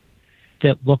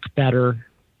that look better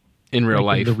in real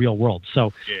life, in the real world.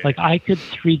 So like I could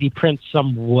 3D print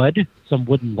some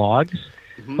wooden logs,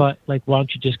 but like why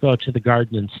don't you just go out to the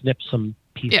garden and snip some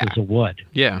pieces of wood?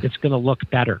 Yeah. It's going to look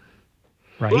better.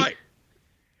 Right.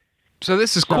 So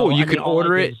this is cool. You can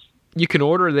order it. You can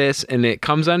order this and it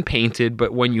comes unpainted,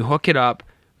 but when you hook it up,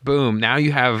 boom, now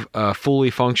you have a fully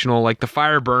functional, like the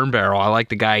fire burn barrel. I like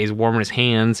the guy, he's warming his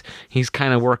hands. He's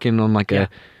kind of working on like a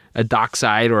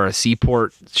dockside or a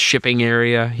seaport shipping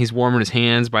area. He's warming his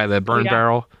hands by the burn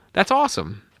barrel. That's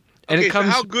awesome. And it comes,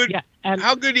 so how good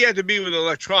do you have to be with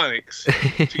electronics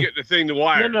to get the thing to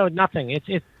wire? No, nothing.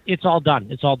 It's all done.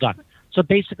 It's all done. So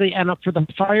basically, and for the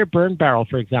fire burn barrel,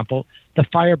 for example, the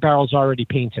fire barrel's already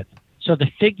painted. So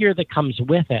the figure that comes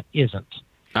with it isn't.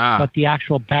 But the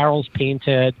actual barrel's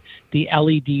painted, the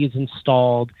LED's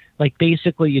installed. Like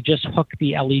basically, you just hook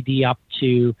the LED up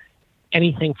to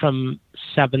anything from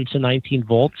 7 to 19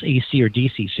 volts, AC or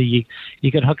DC. So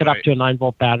you could hook it up to a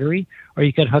 9-volt battery, or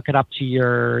you could hook it up to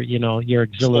your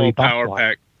auxiliary bus power line.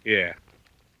 pack. Yeah.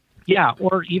 Yeah,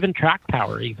 or even track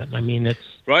power. Even I mean, it's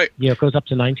it goes up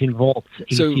to 19 volts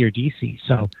AC or DC.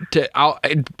 So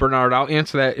Bernard, I'll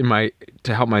answer that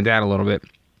to help my dad a little bit.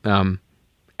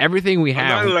 Everything we have, I'm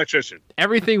not an electrician.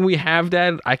 Everything we have,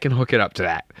 Dad, I can hook it up to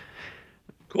that.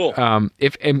 Cool.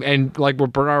 If and like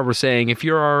what Bernard was saying, if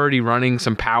you're already running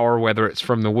some power, whether it's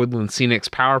from the Woodland Scenics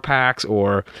power packs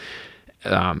or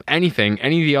anything,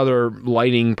 any of the other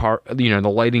lighting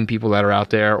the lighting people that are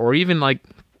out there, or even like,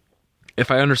 if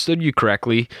I understood you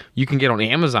correctly, you can get on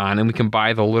Amazon and we can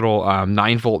buy the little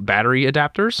 9-volt battery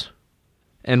adapters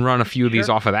and run a few of these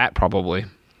off of that probably.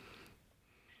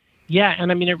 Yeah,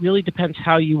 and I mean, it really depends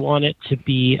how you want it to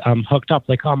be hooked up.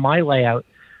 Like on my layout,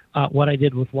 what I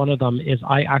did with one of them is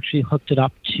I actually hooked it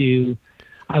up to,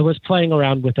 I was playing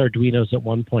around with Arduinos at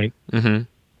one point, and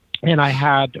I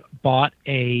had bought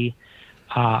I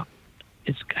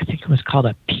think it was called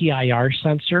a PIR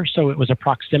sensor. So it was a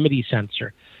proximity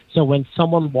sensor. So when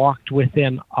someone walked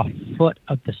within a foot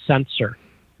of the sensor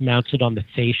mounted on the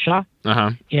fascia,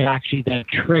 it actually then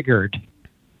triggered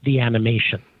the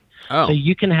animation. Oh. So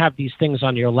you can have these things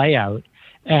on your layout,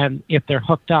 and if they're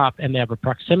hooked up and they have a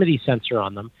proximity sensor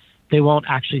on them, they won't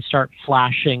actually start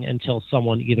flashing until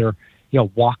someone either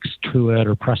walks to it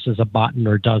or presses a button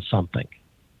or does something.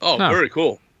 Oh, very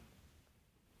cool.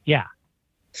 Yeah.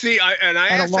 See, I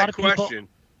asked that question.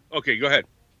 Okay, go ahead.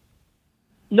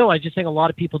 No, I just think a lot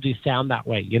of people do sound that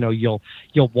way. You'll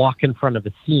walk in front of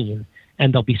a scene,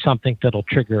 and there'll be something that'll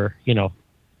trigger,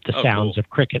 the sounds of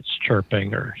crickets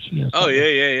chirping or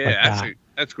yeah.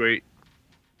 That's great.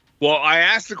 Well, I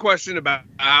asked the question about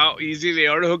how easy they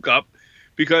are to hook up,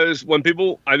 because I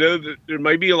know that there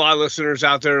might be a lot of listeners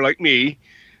out there like me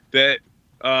that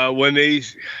when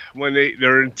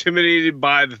they're intimidated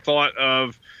by the thought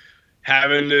of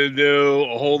having to do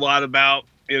a whole lot about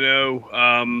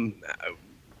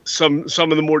some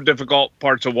of the more difficult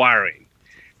parts of wiring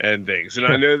and things. And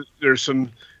I know there's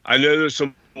some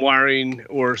wiring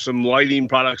or some lighting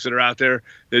products that are out there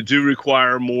that do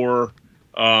require more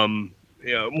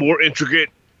more intricate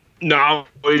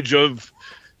knowledge of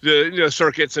the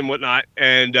circuits and whatnot.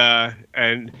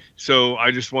 And so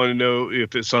I just want to know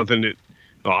if it's something that,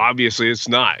 well, obviously it's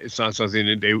not something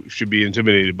that they should be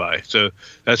intimidated by. So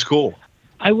that's cool.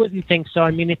 I wouldn't think so.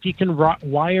 I mean, if you can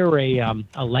wire a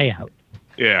layout,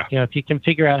 if you can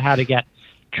figure out how to get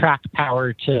track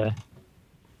power to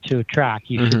a track,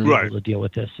 you should be able to deal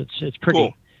with this. It's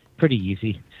pretty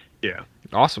easy. Yeah.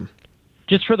 Awesome.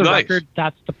 Just for the record,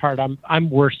 that's the part I'm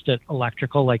worst at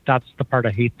electrical. Like, that's the part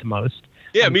I hate the most.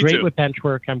 Yeah, I'm me great too. with bench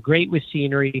work. I'm great with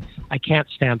scenery. I can't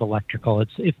stand electrical.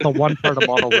 It's the one part of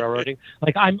model railroading.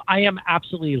 Like, I am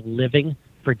absolutely living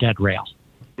for dead rail.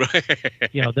 Right.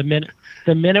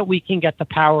 The minute we can get the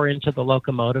power into the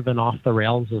locomotive and off the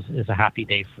rails is a happy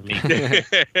day for me.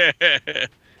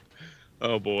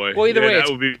 Oh boy. Well, either way, that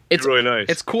would be really nice.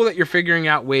 It's cool that you're figuring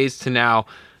out ways to now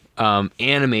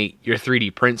animate your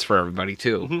 3D prints for everybody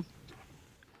too. Mm-hmm.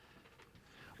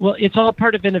 Well, it's all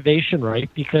part of innovation, right?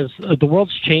 Because the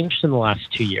world's changed in the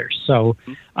last 2 years. So,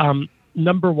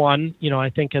 number one,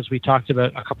 I think as we talked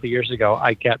about a couple of years ago,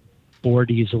 I get bored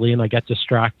easily and I get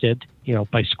distracted,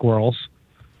 by squirrels,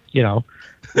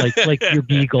 like your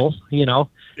beagle, Yep.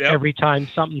 Every time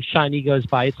something shiny goes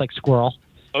by, it's like squirrel.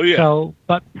 Oh, yeah. So,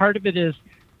 but part of it is,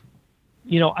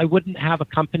 I wouldn't have a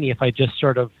company if I just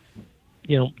sort of,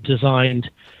 designed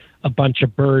a bunch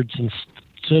of birds and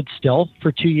stood still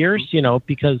for 2 years,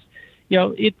 because,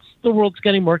 it's the world's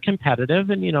getting more competitive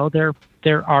and,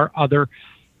 there are other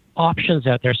options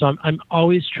out there. So I'm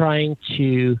always trying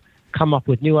to come up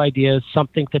with new ideas,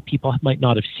 something that people might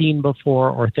not have seen before,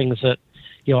 or things that,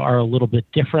 are a little bit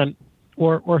different,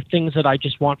 or things that I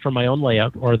just want for my own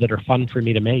layout or that are fun for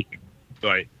me to make.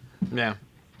 Right. Yeah.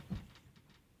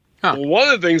 Huh. Well, one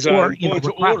of the things I'm going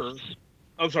to order.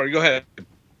 I'm sorry, go ahead.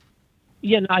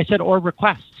 Yeah, no, I said, or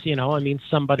requests, I mean,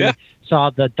 somebody saw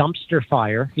the dumpster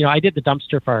fire. I did the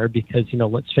dumpster fire because,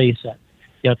 let's face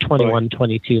it, 21,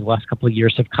 22, the last couple of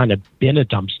years have kind of been a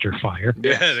dumpster fire.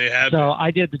 Yeah, they have. So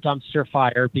I did the dumpster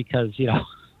fire because,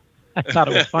 I thought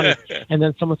it was funny. And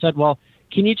then someone said, well,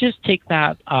 can you just take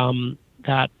that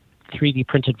 3D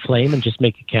printed flame and just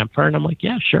make a campfire? And I'm like,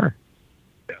 yeah, sure.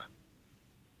 Yeah.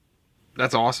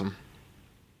 That's awesome.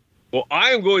 Well, I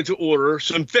am going to order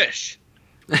some fish.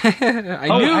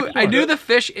 I knew the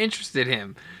fish interested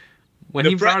him when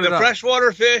he brought it up. The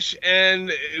freshwater fish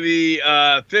and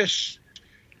the fish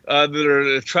that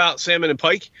are the trout, salmon, and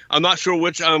pike. I'm not sure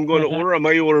which I'm going to order. I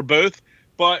might order both.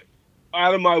 But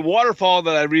out of my waterfall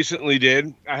that I recently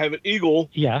did, I have an eagle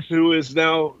who is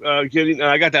now getting.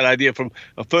 I got that idea from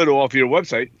a photo off your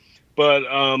website. But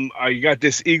I got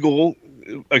this eagle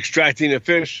extracting a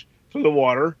fish from the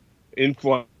water in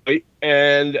flight,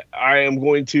 and I am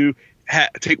going to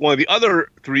take one of the other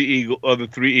three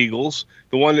eagles,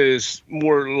 the one that is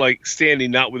more like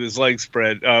standing, not with his legs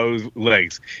spread,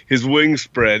 his wings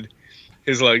spread,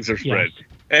 his legs are spread,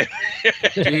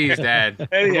 Jeez, Dad.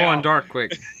 We're going dark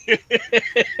quick.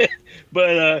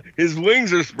 But his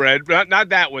wings are spread. Not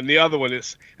that one. The other one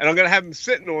is. And I'm going to have him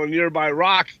sitting on a nearby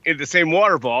rock in the same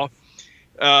waterfall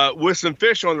with some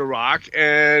fish on the rock,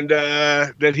 and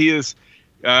that he is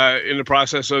in the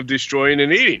process of destroying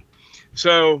and eating.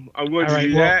 So I'm going to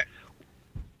do that.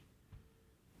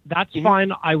 That's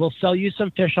fine. I will sell you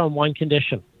some fish on one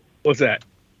condition. What's that?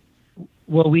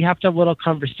 Well, we have to have a little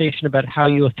conversation about how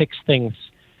you affix things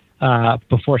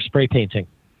before spray painting.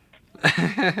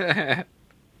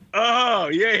 Oh,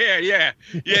 yeah,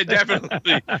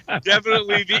 definitely.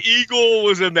 Definitely. The eagle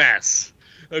was a mess.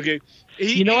 Okay.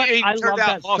 You know what? I love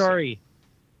that story.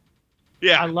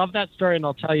 Yeah. I love that story, and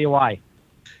I'll tell you why.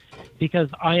 Because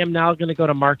I am now going to go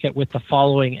to market with the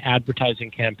following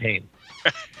advertising campaign.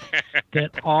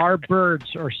 That our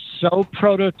birds are so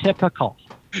prototypical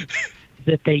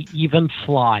that they even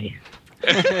fly.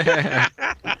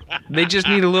 They just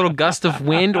need a little gust of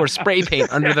wind or spray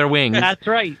paint under their wings. That's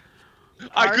right.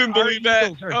 I couldn't believe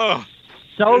that. Oh.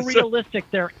 So realistic,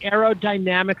 they're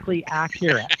aerodynamically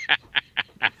accurate.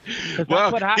 That's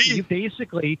what happened. You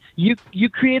basically you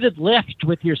created lift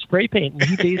with your spray paint, and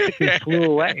he basically flew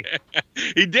away.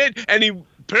 He did, and he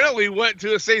apparently went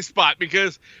to a safe spot,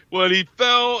 because when he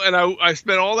fell, and I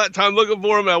spent all that time looking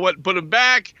for him, and I went and put him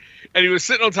back, and he was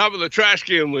sitting on top of the trash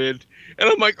can lid, and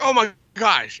I'm like, oh my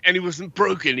gosh, and he wasn't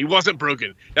broken. He wasn't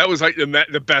broken. That was like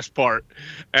the best part,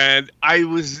 and I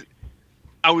was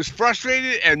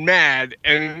frustrated and mad,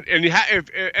 and if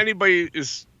anybody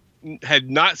had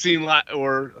not seen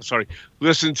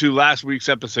listened to last week's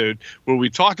episode where we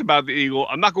talked about the eagle,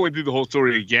 I'm not going through the whole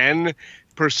story again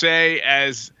per se,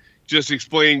 as just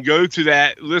explain. Go to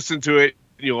that, listen to it,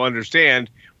 you'll understand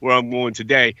where I'm going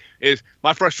today. Is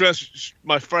my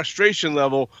frustration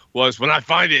level was, when I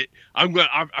find it, I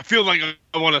feel like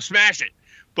I want to smash it,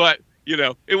 but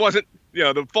it wasn't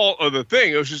the fault of the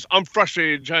thing. It was just I'm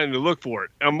frustrated trying to look for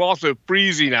it. I'm also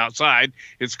freezing outside.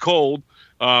 It's cold.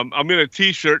 I'm in a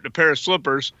t-shirt and a pair of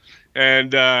slippers,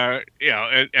 and and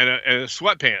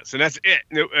sweatpants, and that's it.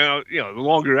 The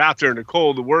longer you're out there in the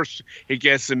cold, the worse it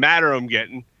gets. The madder I'm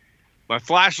getting. My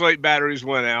flashlight batteries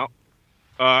went out.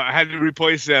 I had to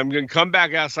replace them. I'm going to come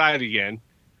back outside again,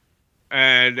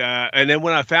 and then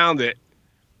when I found it,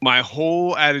 my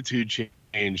whole attitude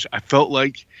changed. I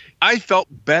felt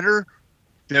better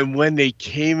than when they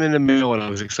came in the mail, and I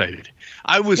was excited.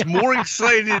 I was more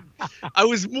excited. I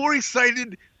was more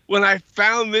excited when I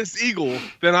found this eagle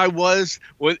than I was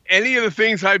when any of the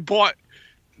things I bought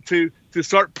to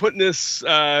start putting this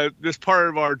part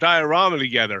of our diorama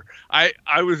together. I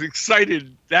was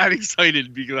that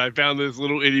excited because I found this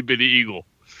little itty bitty eagle.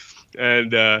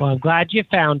 And well, I'm glad you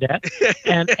found it.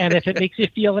 and if it makes you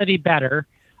feel any better,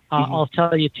 I'll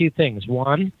tell you two things.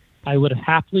 One, I would have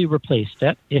happily replaced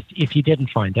it if you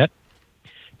didn't find it,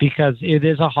 because it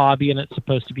is a hobby and it's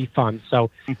supposed to be fun. So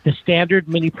the standard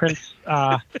mini prints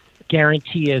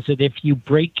guarantee is that if you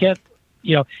break it,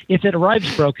 if it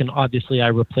arrives broken, obviously I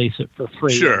replace it for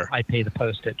free. Sure. I pay the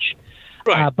postage.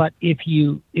 Right. But if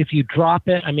you drop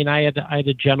it, I mean, I had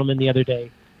a gentleman the other day,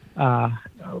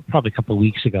 probably a couple of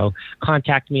weeks ago,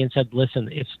 contact me and said, listen,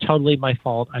 it's totally my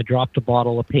fault. I dropped a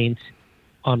bottle of paint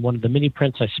on one of the mini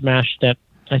prints. I smashed it.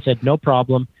 I said, no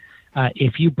problem.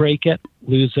 If you break it,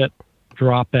 lose it,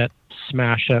 drop it,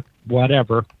 smash it,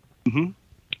 whatever,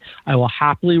 I will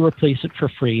happily replace it for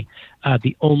free.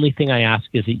 The only thing I ask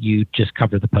is that you just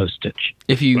cover the postage.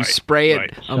 If you spray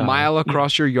it a mile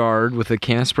across your yard with a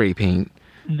can of spray paint,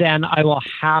 then I will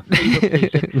happily replace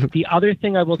it. The other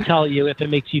thing I will tell you, if it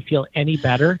makes you feel any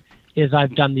better, is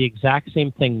I've done the exact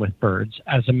same thing with birds.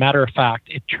 As a matter of fact,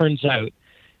 it turns out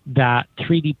that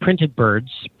 3D printed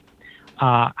birds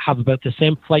have about the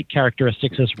same flight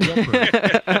characteristics as real birds.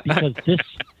 Because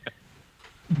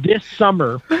this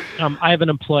summer, I have an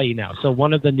employee now. So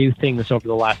one of the new things over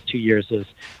the last 2 years is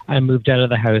I moved out of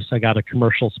the house. I got a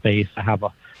commercial space. I have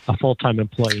a full-time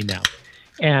employee now.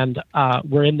 And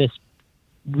we're in this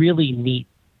really neat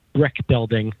brick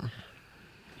building.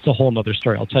 It's a whole other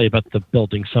story. I'll tell you about the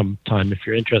building sometime if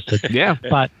you're interested. Yeah.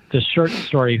 But the short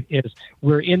story is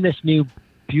we're in this new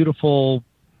beautiful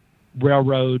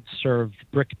railroad served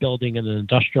brick building in an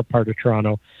industrial part of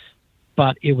Toronto,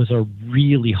 but it was a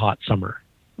really hot summer,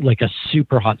 like a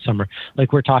super hot summer.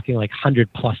 Like we're talking like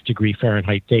 100+ degree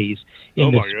Fahrenheit days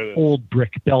in this old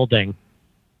brick building.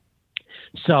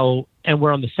 So, and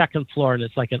we're on the second floor and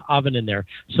it's like an oven in there.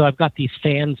 So I've got these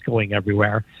fans going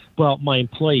everywhere. Well, my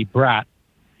employee, Brett,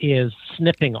 is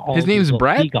snipping all his name's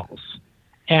Brett? seagulls.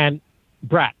 And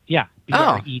Brett, yeah.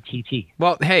 B-R-E-T-T.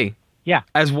 Well, hey. Yeah.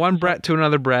 As one Brett to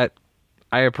another Brett,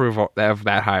 I approve of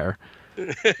that hire.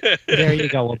 There you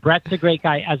go. Well, Brett's a great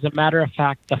guy. As a matter of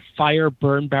fact, the fire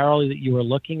burn barrel that you were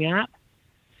looking at,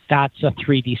 that's a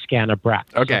 3D scan of Brett.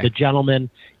 Okay. So the gentleman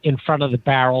in front of the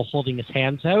barrel holding his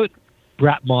hands out,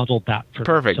 Brett modeled that for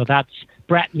Perfect. me. So that's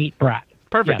Brett meet Brett.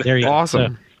 Perfect. Yeah, there you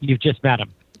awesome. go. So you've just met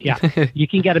him. Yeah. You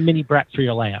can get a mini Brett for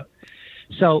your layout.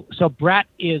 So Brett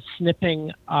is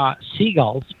snipping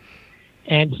seagulls,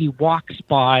 and he walks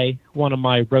by one of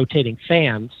my rotating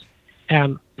fans,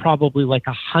 and probably like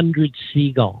 100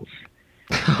 seagulls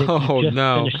that he just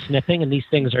finished snipping, and these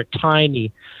things are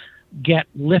tiny, get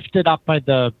lifted up by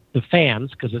the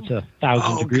fans because it's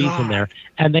 1,000 degrees in there,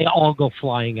 and they all go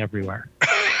flying everywhere.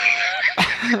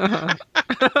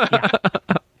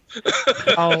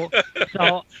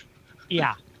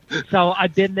 So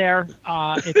I've been there.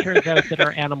 It turns out that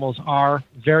our animals are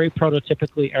very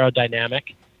prototypically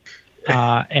aerodynamic,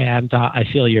 and I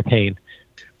feel your pain.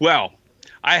 Well,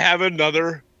 I have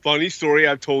another funny story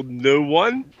I've told no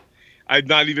one. I've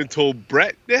not even told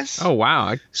Brett this. Oh, wow.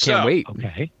 I can't wait.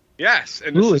 Okay. Yes,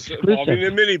 and this is involving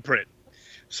a mini print.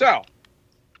 So,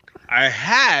 I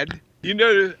had,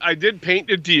 I did paint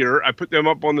the deer. I put them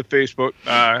up on the Facebook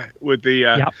with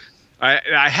the,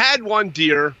 I had one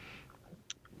deer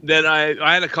that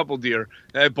I had a couple deer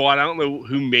that I bought. I don't know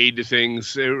who made the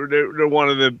things. They're one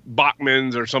of the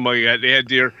Bachmans or something like that. They had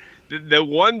deer. The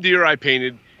one deer I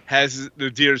painted has the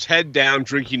deer's head down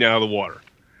drinking out of the water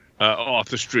off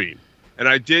the stream. And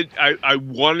I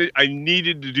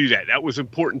needed to do that. That was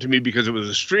important to me because it was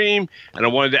a stream and I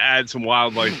wanted to add some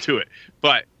wildlife to it.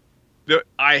 But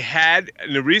and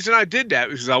the reason I did that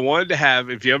was because I wanted to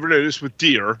have, if you ever notice with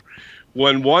deer,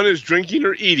 when one is drinking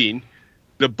or eating,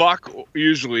 the buck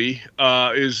usually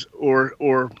is,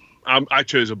 I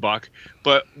chose a buck,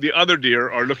 but the other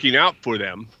deer are looking out for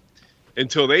them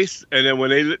until and then when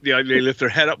they lift their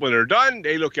head up when they're done,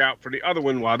 they look out for the other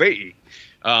one while they eat.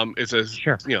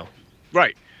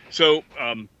 Right. So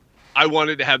I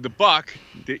wanted to have the buck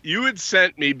that you had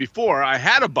sent me before. I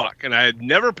had a buck and I had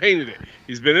never painted it.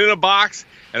 He's been in a box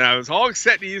and I was all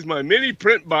excited to use my mini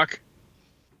print buck.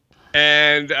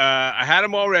 And I had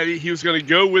him already. He was going to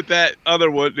go with that other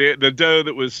one, the doe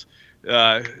that was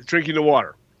drinking the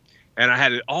water. And I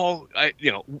had it all,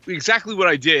 exactly what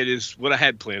I did is what I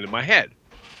had planned in my head.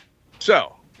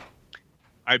 So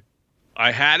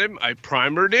I had him. I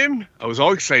primered him. I was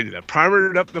all excited. I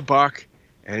primered up the buck.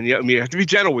 And you have to be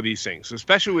gentle with these things,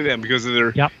 especially with them because of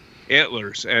their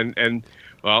antlers. And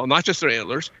well, not just their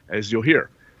antlers, as you'll hear.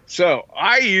 So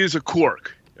I use a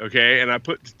cork. Okay, and I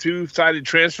put the two-sided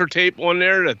transfer tape on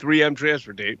there, the 3M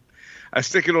transfer tape. I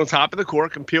stick it on top of the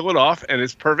cork and peel it off, and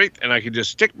it's perfect. And I can just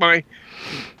stick my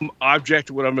object,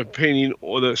 what I'm painting,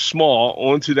 or the small,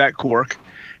 onto that cork,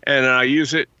 and I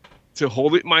use it to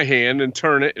hold it in my hand and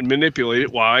turn it and manipulate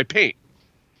it while I paint.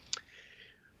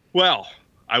 Well,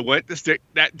 I went to stick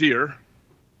that deer,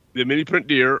 the mini print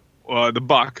deer, the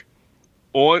buck,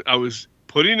 on. I was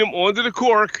putting him onto the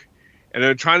cork, and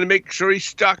then trying to make sure he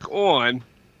stuck on.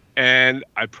 And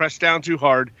I pressed down too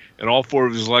hard, and all four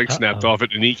of his legs snapped off at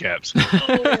the kneecaps. You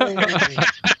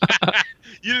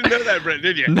didn't know that, Brett,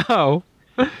 did you? No.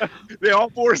 All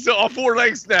four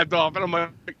legs snapped off, and I'm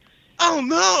like, oh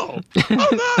no,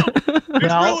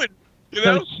 it's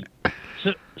ruined.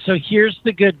 So here's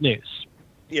the good news.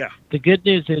 Yeah. The good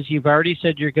news is you've already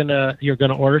said you're gonna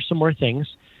order some more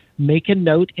things. Make a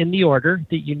note in the order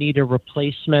that you need a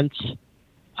replacement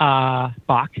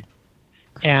buck.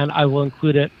 And I will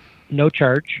include it, no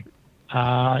charge,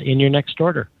 in your next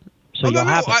order. So you'll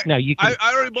have it. Now, you can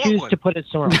choose to put it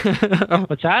somewhere.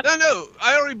 What's that? No,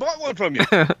 I already bought one from you.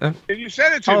 And you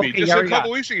sent it to me just a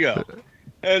couple weeks ago.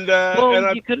 And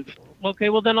you could. Okay,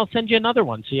 well then I'll send you another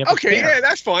one. So you have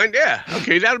that's fine. Yeah,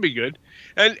 okay, that'll be good.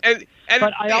 And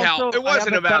but it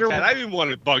wasn't about that. I didn't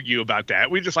want to bug you about that.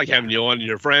 We just like having you on,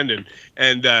 your friend,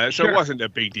 and so it wasn't a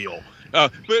big deal.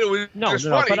 But it was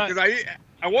funny because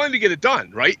I wanted to get it done,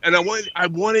 right? And I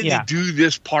wanted to do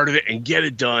this part of it and get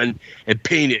it done and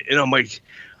paint it. And I'm like,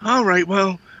 all right,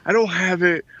 well, I don't have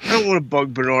it. I don't want to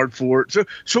bug Bernard for it.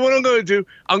 So what I'm going to do,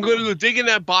 I'm going to go dig in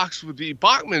that box with the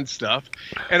Bachman stuff,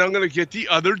 and I'm going to get the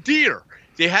other deer.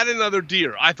 They had another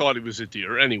deer. I thought it was a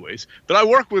deer anyways. But I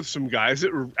work with some guys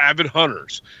that were avid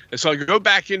hunters. And so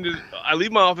I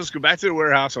leave my office, go back to the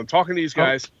warehouse. I'm talking to these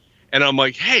guys, and I'm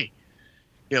like, hey,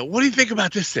 what do you think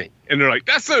about this thing? And they're like,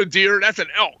 that's not a deer, that's an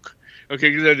elk. Okay,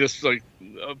 because they're just like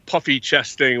a puffy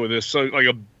chest thing with this, like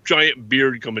a giant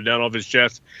beard coming down off his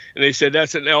chest. And they said,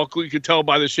 that's an elk. You could tell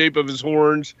by the shape of his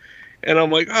horns. And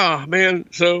I'm like, oh, man.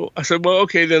 So I said, well,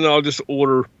 okay, then I'll just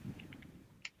order.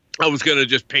 I was going to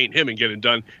just paint him and get it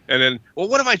done. And then, well,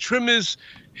 what if I trim his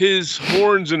his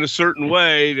horns in a certain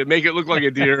way to make it look like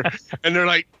a deer. And they're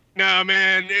like, no,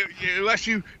 man, unless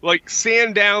you like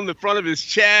sand down the front of his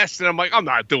chest. And I'm like, I'm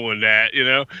not doing that, you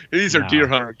know. And these are deer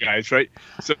hunter guys, right?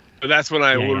 So that's when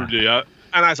I ordered it up.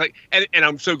 And I was like, and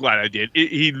I'm so glad I did.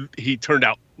 He turned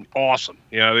out awesome.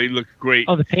 You know, they look great.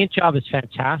 Oh, the paint job is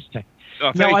fantastic.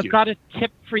 Oh, now I've got a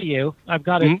tip for you. I've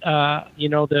got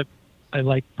I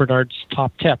like Bernard's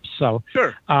top tips. So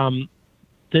sure.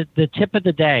 The tip of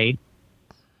the day,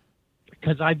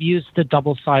 because I've used the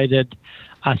double-sided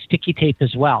sticky tape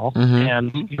as well,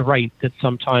 and you're right that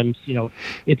sometimes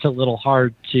it's a little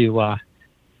hard to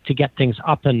get things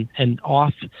up and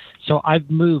off. So I've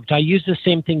moved. I use the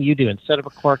same thing you do. Instead of a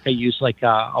cork, I use like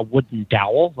a wooden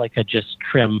dowel, like a just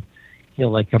trim,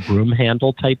 like a broom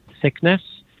handle type thickness.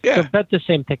 Yeah. So about the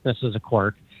same thickness as a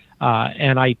cork.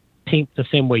 And I paint the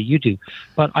same way you do.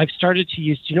 But I've started to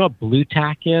use, do you know what blue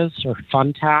tack is, or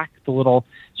fun tack, the little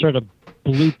sort of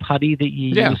blue putty that you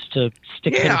use to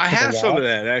stick into the wall? Yeah, I have some of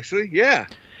that, actually. Yeah.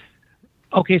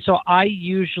 Okay, so I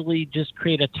usually just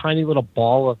create a tiny little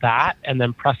ball of that and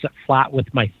then press it flat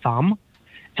with my thumb.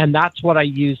 And that's what I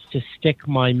use to stick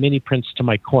my mini prints to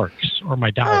my corks or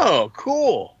my dowels. Oh,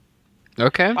 cool.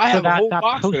 Okay. I have a whole that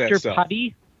box of that poster stuff.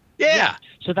 putty. Yeah.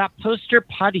 So that poster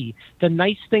putty, the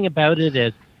nice thing about it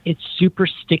is it's super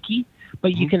sticky,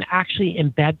 but you can actually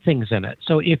embed things in it.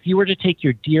 So if you were to take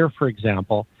your deer, for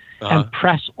example, and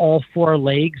press all four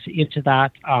legs into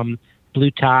that blue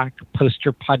tack,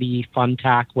 poster putty, fun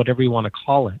tack, whatever you want to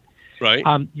call it, right?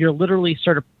 You're literally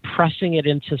sort of pressing it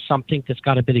into something that's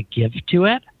got a bit of give to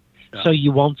it, so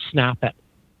you won't snap it.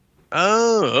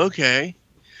 Oh, okay.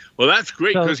 Well, that's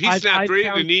great because So he snapped right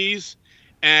at the knees.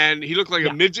 And he looked like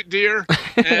a midget deer,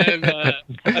 and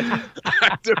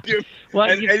I took him. Well,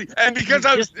 and because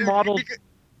I was modeled,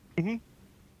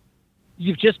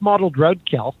 you've just modeled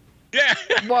roadkill. Yeah.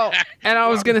 Well, and I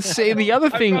was gonna say the other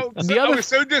thing. I was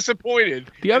so disappointed.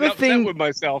 The other thing with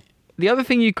myself. The other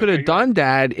thing you could have done,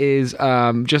 Dad, is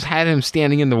just had him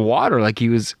standing in the water like he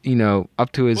was,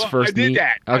 up to his first knee. I did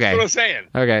that. Okay. That's what I'm saying.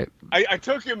 Okay. I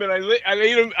took him and I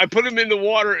laid him. I put him in the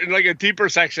water in like a deeper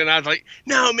section. I was like,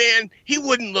 no, man, he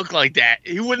wouldn't look like that.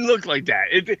 He wouldn't look like that.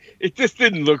 It just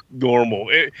didn't look normal.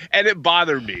 And it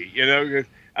bothered me,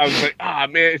 I was like,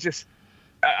 man,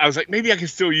 I was like, maybe I can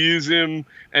still use him.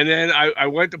 And then I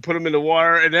went to put him in the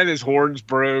water, and then his horns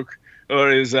broke or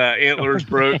his antlers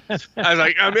broke. I was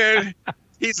like, oh man,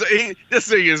 this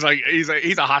thing is like he's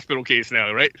a hospital case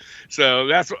now, right? So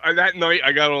that night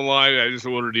I got online. I just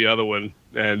ordered the other one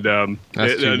and a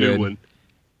new one.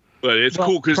 But it's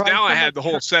cool because now I had the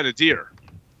whole set of deer.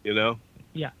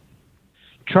 Yeah.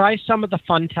 Try some of the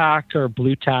fun tack or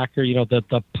blue tack or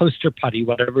the poster putty,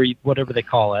 whatever they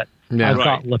call it. Yeah, I've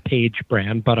got LePage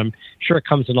brand, but I'm sure it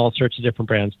comes in all sorts of different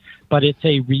brands. But it's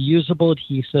a reusable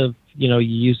adhesive.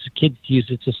 Kids use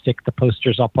it to stick the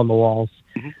posters up on the walls.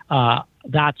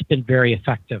 That's been very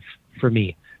effective for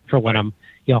me for when I'm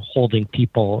holding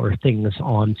people or things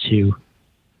onto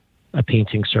a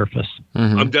painting surface.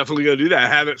 I'm definitely going to do that. I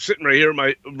have it sitting right here,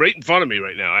 right in front of me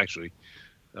right now, actually.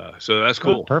 So that's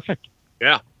cool. Oh, perfect.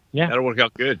 Yeah. That'll work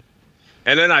out good.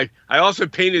 And then I also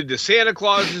painted the Santa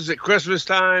Clauses at Christmas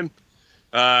time.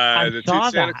 The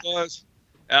two Santa Claus.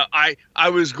 I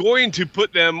was going to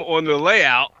put them on the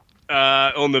layout,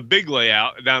 on the big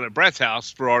layout down at Brett's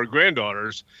house for our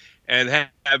granddaughters, and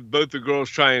have both the girls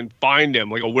try and find them,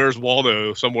 like a Where's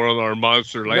Waldo somewhere on our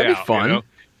monster layout. That'd be fun.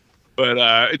 But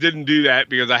it didn't do that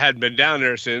because I hadn't been down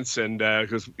there since, and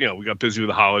because we got busy with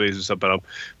the holidays and stuff. But I'm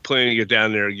planning to get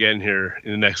down there again here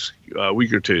in the next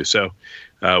week or two. So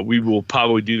we will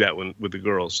probably do that one with the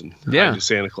girls and the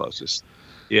Santa Clauses.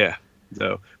 Yeah.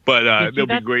 So, but they'll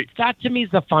be great. That to me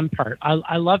is the fun part.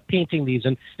 I love painting these,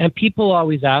 and people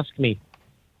always ask me,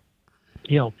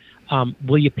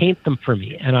 will you paint them for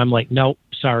me? And I'm like, no,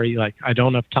 sorry, like I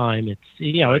don't have time. It's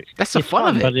that's the fun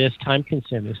of it, but it is time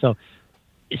consuming.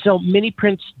 So mini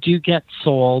prints do get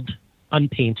sold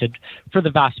unpainted for the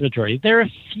vast majority. There are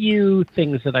a few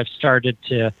things that I've started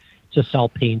to sell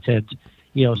painted.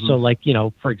 So like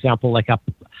for example, like a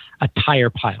tire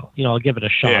pile. I'll give it a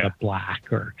shot of black,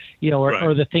 or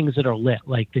or the things that are lit,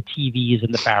 like the TVs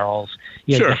and the barrels.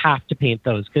 You have to paint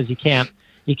those because you can't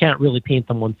really paint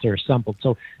them once they're assembled.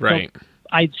 So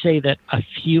I'd say that a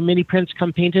few mini prints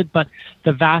come painted, but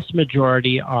the vast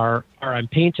majority are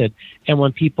unpainted. And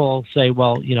when people say,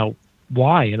 well,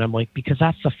 why? And I'm like, because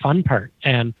that's the fun part.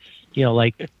 And,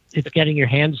 it's getting your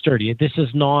hands dirty. This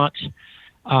is not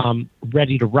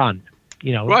ready to run.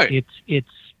 It's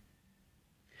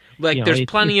like there's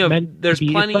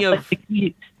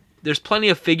plenty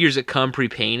of figures that come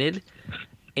pre-painted,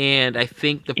 And I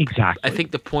think exactly. I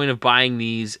think the point of buying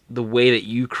these, the way that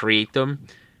you create them,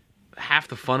 half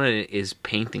the fun of it is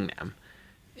painting them.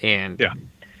 And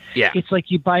yeah. It's like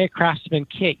you buy a Craftsman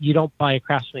kit. You don't buy a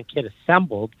Craftsman kit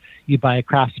assembled. You buy a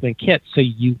Craftsman kit so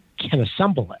you can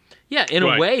assemble it. Yeah, in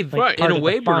a way,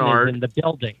 Bernard, in the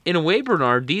building. In a way,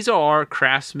 Bernard, these are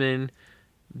Craftsman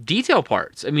detail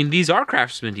parts. I mean, these are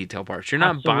Craftsman detail parts. You're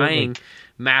not buying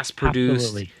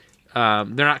mass-produced. They're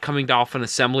not coming off an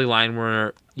assembly line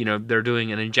where they're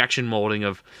doing an injection molding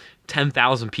of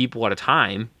 10,000 people at a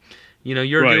time.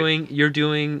 You're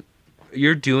doing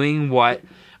what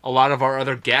a lot of our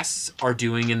other guests are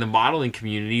doing in the modeling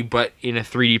community, but in a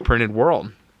 3D printed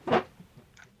world.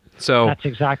 So that's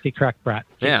exactly correct, Brett.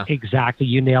 Yeah, exactly.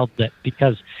 You nailed it,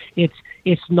 because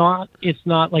it's not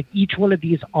like each one of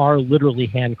these are literally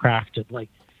handcrafted. Like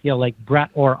Brett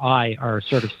or I are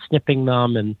sort of snipping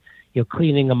them and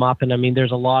cleaning them up. And I mean,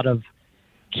 there's a lot of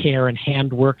care and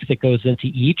handwork that goes into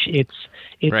each. It's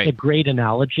a great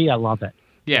analogy. I love it.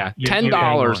 Yeah,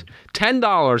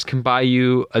 $10 can buy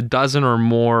you a dozen or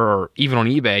more, or even on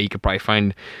eBay, you could probably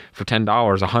find for $10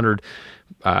 100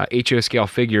 HO scale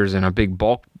figures in a big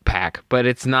bulk pack. But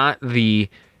it's not they're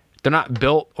not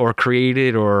built or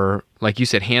created or, like you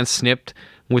said, hand snipped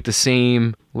with the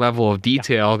same level of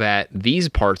detail that these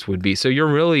parts would be. So you're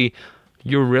really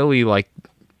like,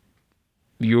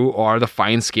 you are the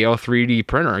fine scale 3D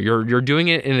printer. You're doing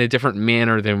it in a different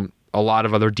manner than a lot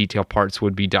of other detail parts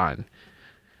would be done.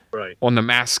 Right. On the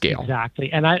mass scale.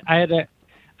 Exactly. And I had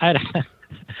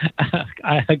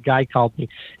a guy called me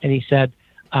and he said,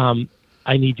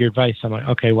 I need your advice. I'm like,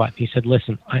 okay, what? He said,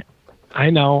 listen, I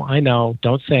know,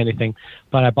 don't say anything,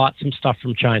 but I bought some stuff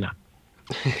from China.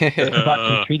 I bought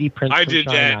some 3D prints from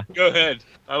China. That. Go ahead.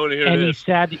 I want to hear and this.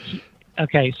 And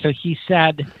he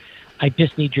said, I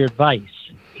just need your advice.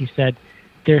 He said,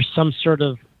 there's some sort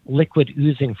of liquid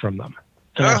oozing from them.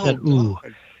 And I said, ooh.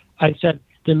 God. I said,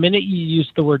 the minute you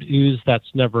use the word ooze,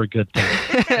 that's never a good thing.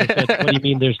 I said, what do you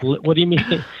mean what do you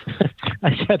mean?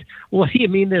 I said, what do you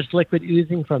mean there's liquid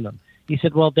oozing from them? He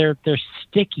said, well, they're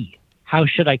sticky. How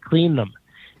should I clean them?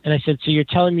 And I said, so you're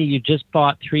telling me you just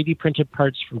bought 3D printed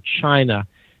parts from China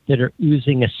that are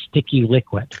oozing a sticky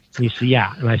liquid? And he said,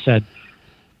 yeah. And I said,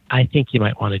 I think you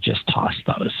might want to just toss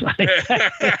those.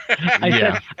 I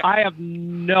said, I have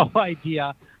no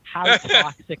idea how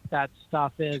toxic that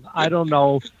stuff is. I don't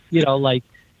know, I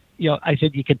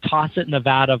said, you could toss it in a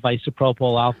vat of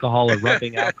isopropyl alcohol or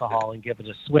rubbing alcohol and give it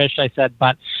a swish. I said,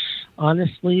 but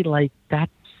honestly,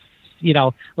 that's,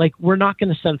 we're not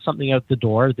going to send something out the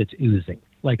door that's oozing.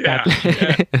 That's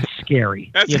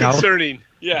scary. That's concerning.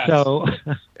 Yeah. So,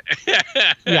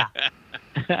 yeah.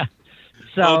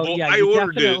 So, I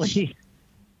ordered this.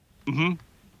 Mm-hmm.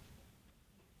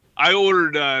 I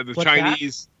ordered the What's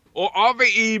Chinese off of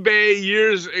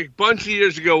eBay a bunch of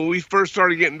years ago when we first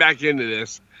started getting back into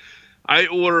this. I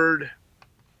ordered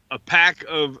a pack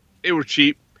of, they were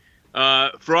cheap,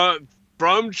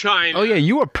 from China. Oh yeah,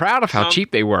 you were proud of how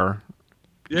cheap they were.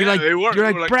 Yeah, they were.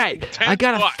 You're like, Brett, I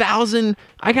got 1,000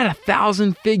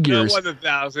 figures. No, it wasn't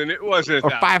 1,000. It wasn't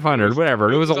 1,000. Or 500,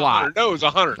 whatever. It was a lot. No, it was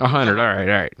 100. 100. All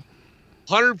right.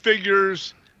 100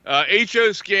 figures,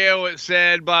 HO scale. It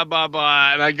said blah blah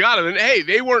blah, and I got them. And hey,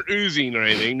 they weren't oozing or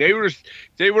anything. They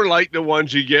were like the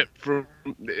ones you get from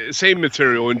same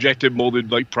material, injected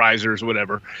molded like prizers,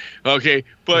 whatever. Okay,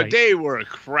 but They were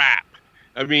crap.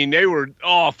 I mean, they were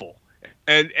awful.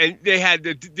 And they had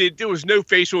there was no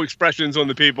facial expressions on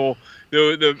the people.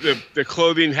 The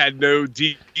clothing had no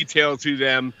detail to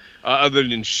them other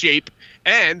than shape.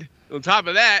 And on top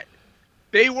of that,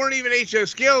 they weren't even HO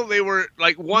scale. They were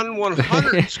like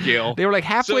 1/100 scale. They were like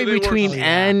halfway between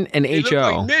N and HO. They looked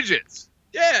like midgets.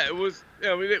 Yeah, it was.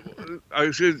 I mean, I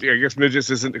guess midgets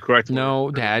isn't the correct word.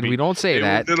 No, Dad, we don't say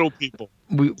that. Little people.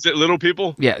 Is it little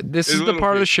people? Yeah, this is the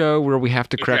part of the show where we have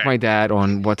to correct my dad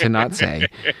on what to not say.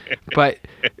 But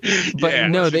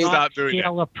no, they not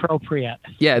scale appropriate.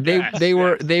 Yeah,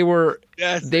 they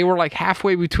were like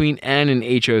halfway between N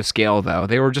and HO scale though.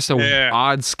 They were just a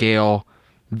odd scale.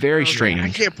 Very strange. I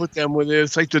can't put them with it.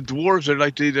 It's like the dwarves. They're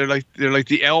like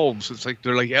the elves. It's like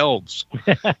they're like elves.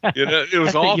 It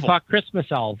was awful. You bought Christmas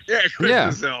elves. Yeah,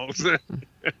 Christmas elves.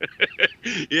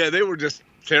 Yeah, they were just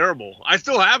terrible. I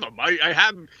still have them. I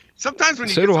have them. Sometimes when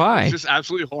you get something that's just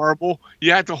absolutely horrible,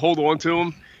 you have to hold on to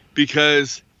them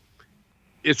because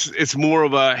it's more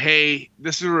of a, hey,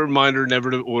 this is a reminder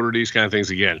never to order these kind of things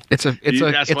again. It's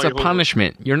a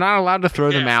punishment. You're not allowed to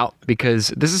throw them out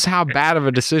because this is how bad of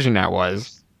a decision that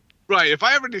was. Right. If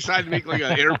I ever decide to make like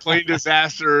an airplane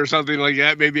disaster or something like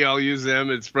that, maybe I'll use them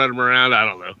and spread them around. I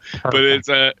don't know. Perfect. But it's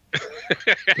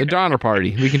the Donner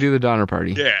Party. We can do the Donner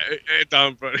Party. Yeah,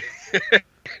 Donner Party.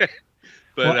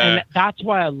 But and that's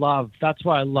why I love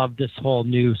this whole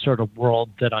new sort of world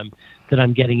that I'm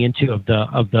getting into of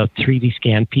the 3D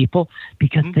scan people,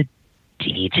 because the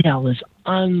detail is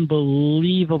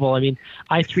unbelievable. I mean,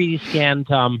 I 3D scanned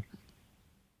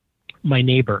my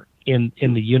neighbor in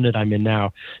the unit I'm in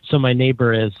now. So my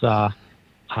neighbor is a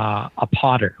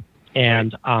potter,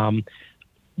 and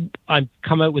I've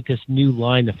come out with this new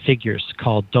line of figures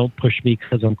called "Don't Push Me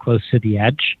Because I'm Close to the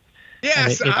Edge."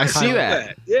 Yes, I see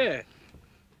that.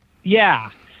 Yeah.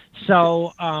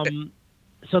 So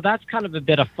so that's kind of a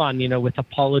bit of fun, with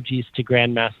apologies to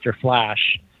Grandmaster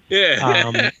Flash.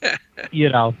 Yeah.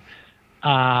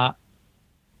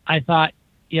 I thought,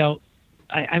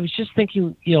 I was just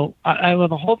thinking,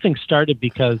 the whole thing started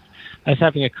because I was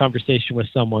having a conversation with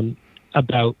someone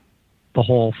about the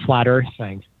whole flat Earth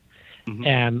thing. Mm-hmm.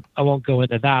 And I won't go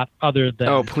into that other than...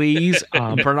 Oh, please,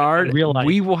 Bernard, we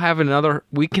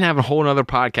can have a whole other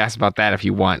podcast about that if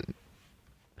you want.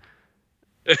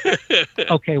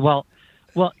 Okay, well,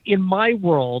 in my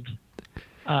world,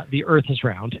 the Earth is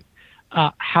round.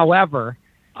 However,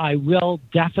 I will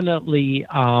definitely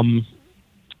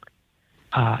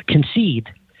concede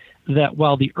that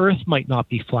while the Earth might not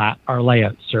be flat, our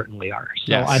layouts certainly are.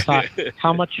 So yes. I thought,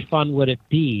 how much fun would it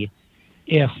be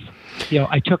if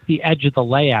I took the edge of the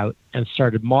layout and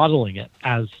started modeling it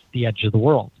as the edge of the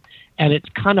world? And it's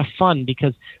kind of fun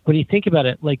because when you think about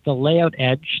it, like the layout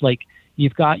edge, like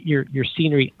you've got your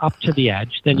scenery up to the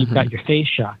edge, then you've got your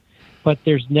fascia, but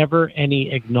there's never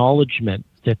any acknowledgement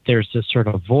that there's this sort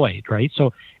of void, right?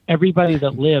 So everybody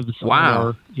that lives on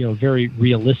our, very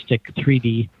realistic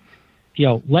 3D,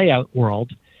 layout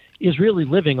world is really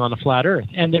living on a flat Earth.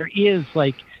 And there is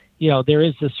there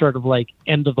is this sort of like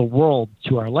end of the world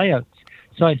to our layouts.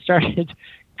 So I started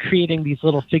creating these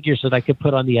little figures that I could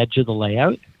put on the edge of the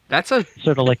layout. That's a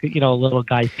sort of like, a little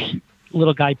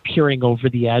guy peering over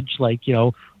the edge, like,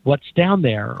 what's down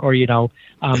there? Or,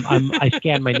 I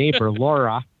scan my neighbor,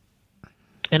 Laura,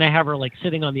 and I have her like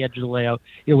sitting on the edge of the layout,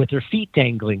 with her feet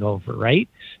dangling over, right?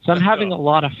 So I'm having a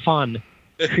lot of fun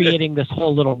creating this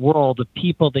whole little world of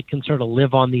people that can sort of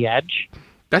live on the edge.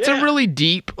 That's a really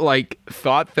deep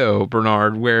thought though,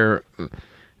 Bernard, where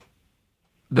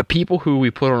the people who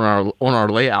we put on our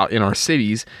layout in our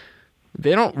cities,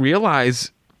 they don't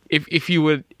realize if you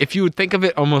would think of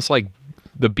it almost like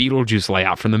the Beetlejuice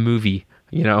layout from the movie,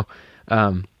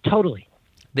 totally.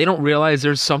 They don't realize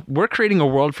we're creating a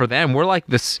world for them. We're like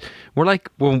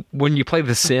when you play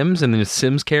The Sims and the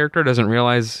Sims character doesn't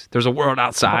realize there's a world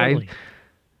outside. Totally.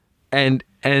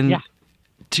 And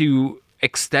to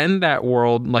extend that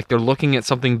world, like they're looking at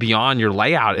something beyond your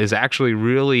layout, is actually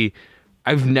really,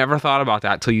 I've never thought about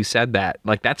that till you said that.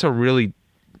 Like that's a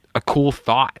cool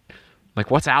thought. Like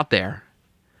what's out there?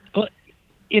 Well,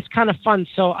 it's kind of fun.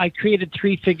 So I created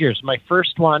 3 figures. My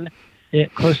first one,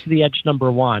 close to the edge,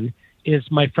 number 1,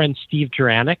 is my friend Steve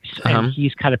Duranix, and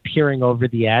he's kind of peering over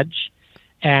the edge,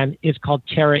 and it's called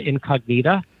Terra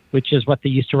Incognita, which is what they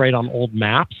used to write on old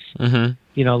maps. Mm-hmm.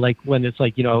 Like when it's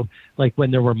like when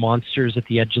there were monsters at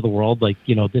the edge of the world, like,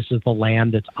 this is the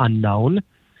land that's unknown.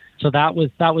 So that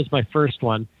was my first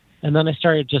one. And then I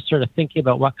started just sort of thinking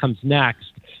about what comes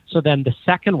next. So then the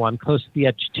second one, Close to the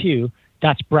Edge 2,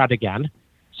 that's Brett again.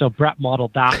 So Brett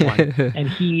modeled that one. And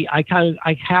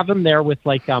I have him there with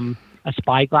like a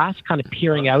spyglass kind of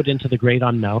peering out into the great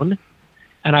unknown.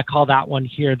 And I call that one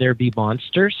Here There Be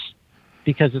Monsters,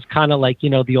 because it's kind of like,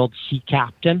 the old sea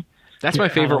captain. That's my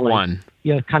favorite one.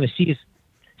 Kind of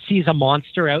sees a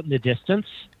monster out in the distance.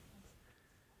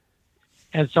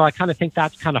 And so I kind of think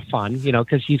that's kind of fun,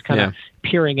 because he's kind of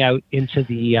peering out into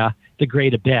the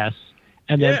great abyss.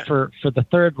 And then for the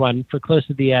third one, for Close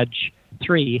to the Edge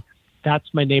 3,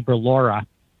 that's my neighbor Laura.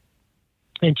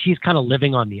 And she's kind of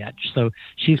living on the edge. So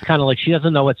she's kind of like, she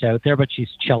doesn't know what's out there, but she's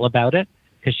chill about it,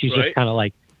 because she's just kind of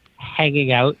like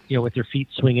hanging out, with her feet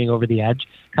swinging over the edge,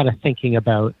 kind of thinking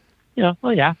about,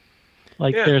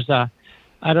 there's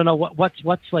I don't know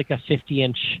what's like a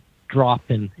 50-inch drop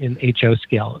in HO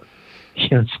scale.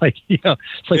 It's like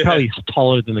probably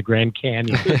taller than the Grand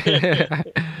Canyon.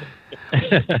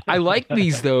 I like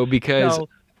these though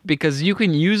because you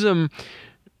can use them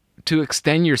to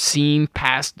extend your scene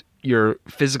past your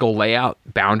physical layout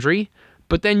boundary,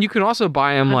 but then you can also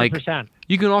buy them 100%.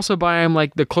 You can also buy him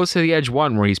like the Close to the Edge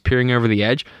one where he's peering over the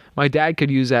edge. My dad could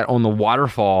use that on the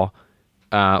waterfall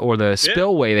or the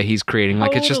spillway that he's creating.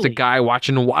 Like it's just a guy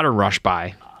watching the water rush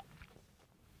by.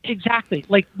 Exactly.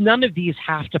 Like none of these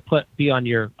have to be on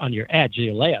your edge of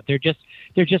your layout. They're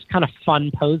just kind of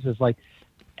fun poses. Like,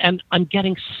 and I'm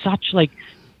getting such like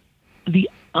the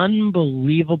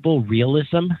unbelievable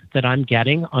realism that I'm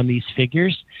getting on these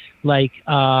figures. Like,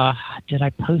 did I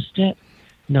post it?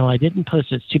 No, I didn't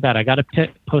post it. It's too bad. I got to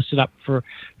post it up for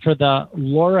the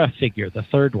Laura figure, the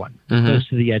third one, Close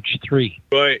to the Edge 3.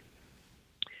 Right.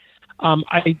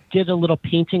 I did a little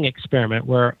painting experiment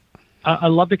where I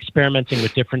love experimenting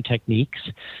with different techniques.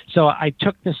 So I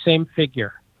took the same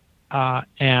figure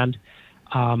and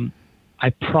I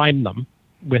primed them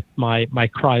with my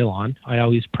Krylon. I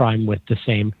always prime with the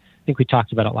same. I think we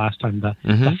talked about it last time, the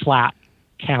flat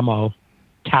camo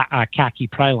khaki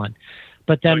Krylon.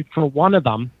 But then for one of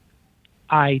them,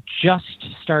 I just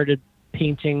started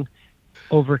painting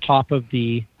over top of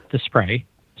the spray,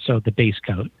 so the base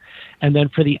coat. And then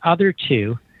for the other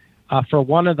two, for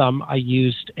one of them, I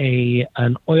used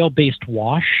an oil-based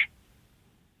wash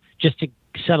just to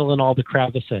settle in all the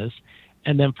crevices.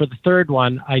 And then for the third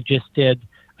one, I just did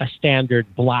a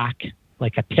standard black,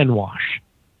 like a pin wash,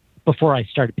 before I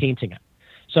started painting it.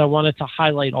 So I wanted to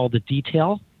highlight all the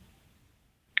detail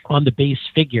on the base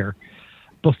figure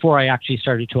before I actually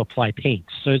started to apply paint.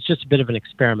 So it's just a bit of an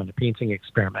experiment, a painting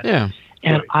experiment. Yeah.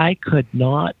 And I could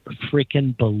not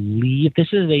freaking believe,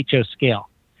 this is HO scale.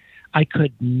 I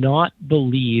could not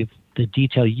believe the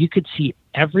detail. You could see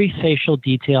every facial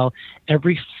detail,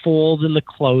 every fold in the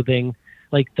clothing,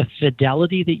 like the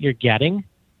fidelity that you're getting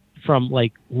from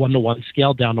like 1:1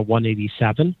 scale down to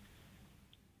 187.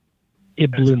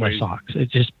 It blew my socks. It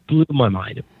just blew my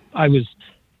mind. I was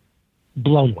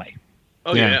blown away.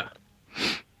 Oh, yeah.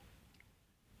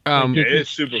 It's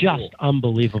super just cool.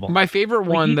 Unbelievable. My favorite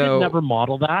one, though. Never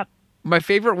model that. My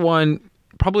favorite one,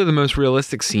 probably the most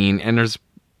realistic scene, and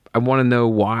I want to know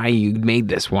why you made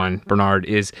this one, Bernard,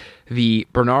 is the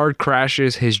Bernard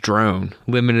crashes his drone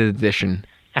limited edition.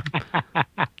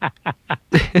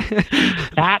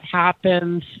 That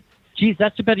happened. Geez,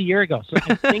 that's about a year ago. So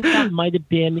I think that might have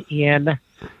been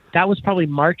that was probably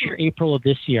March or April of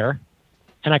this year.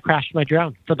 And I crashed my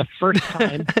drone for the first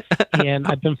time. And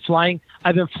I've been flying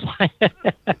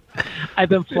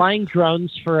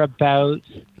drones for about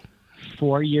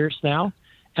 4 years now.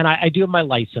 And I do have my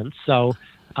license. So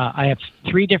I have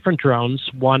 3 different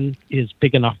drones. One is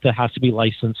big enough that has to be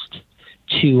licensed.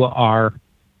 2 are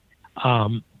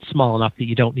small enough that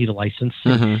you don't need a license.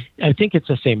 I think it's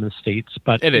the same in the States,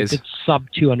 but it's sub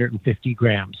 250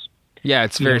 grams. Yeah,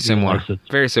 it's very similar.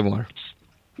 Very similar.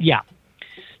 Yeah.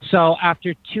 So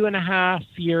after 2.5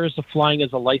 years of flying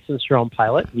as a licensed drone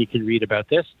pilot, you can read about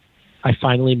this, I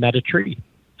finally met a tree.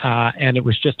 And it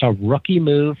was just a rookie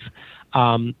move.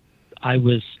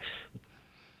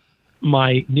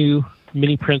 My new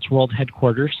Mini Prince World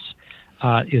headquarters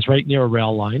is right near a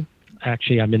rail line.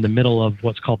 Actually, I'm in the middle of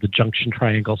what's called the junction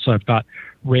triangle. So I've got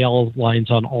rail lines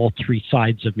on all 3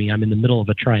 sides of me. I'm in the middle of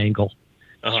a triangle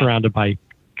surrounded by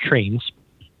trains.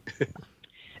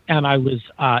 And I was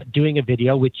doing a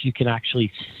video, which you can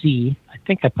actually see. I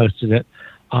think I posted it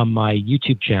on my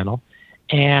YouTube channel.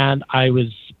 And I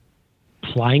was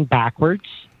flying backwards,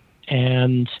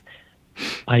 and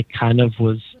I kind of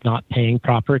was not paying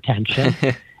proper attention.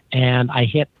 And I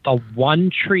hit the one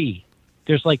tree.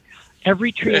 There's like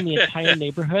every tree in the entire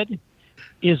neighborhood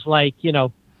is like,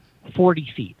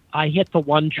 40 feet. I hit the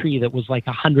one tree that was like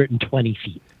 120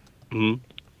 feet. Mm-hmm.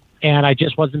 And I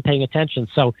just wasn't paying attention.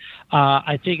 So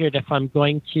I figured if I'm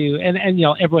going to, and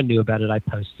everyone knew about it. I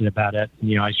posted about it.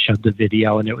 And, I showed the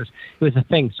video, and it was a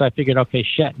thing. So I figured, okay,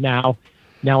 shit, now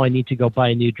I need to go buy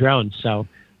a new drone. So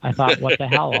I thought, what the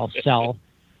hell? I'll sell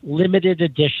limited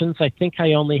editions. I think I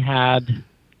did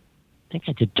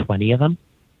 20 of them,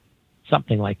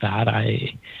 something like that.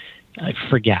 I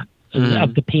forget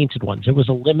of the painted ones. It was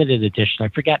a limited edition. I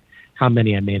forget how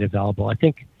many I made available. I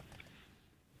think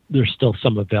there's still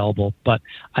some available, but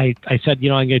I said, I'm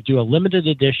going to do a limited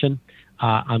edition.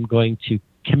 I'm going to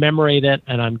commemorate it,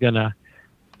 and I'm going to,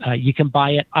 you can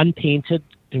buy it unpainted,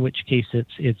 in which case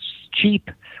it's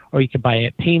cheap, or you can buy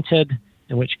it painted,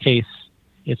 in which case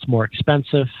it's more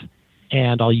expensive,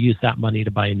 and I'll use that money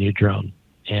to buy a new drone.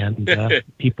 And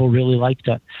people really liked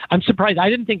it. I'm surprised. I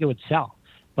didn't think it would sell,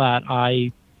 but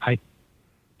I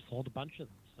sold a bunch of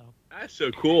them. That's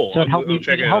so cool. So it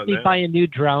helped me buy a new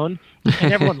drone,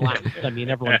 and everyone laughed. I mean,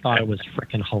 everyone thought it was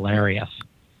freaking hilarious.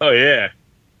 Oh yeah,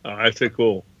 that's so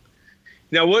cool.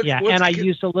 Now what? Yeah, and I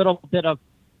used a little bit of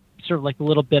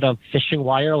fishing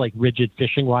wire, like rigid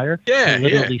fishing wire, to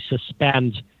literally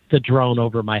suspend the drone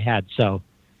over my head. So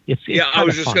it's I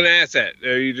was just going to ask that.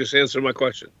 You just answered my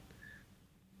question.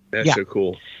 That's so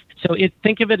cool. So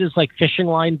think of it as like fishing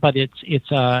line, but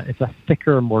it's a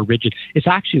thicker, more rigid. It's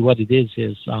actually what it is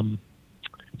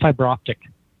fiber optic.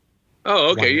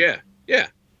 Oh, okay, wire. yeah.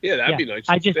 That'd be nice.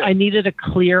 I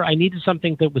needed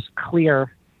something that was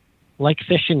clear, like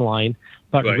fishing line,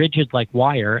 but rigid like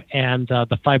wire, and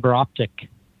the fiber optic.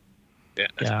 Yeah,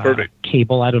 that's perfect.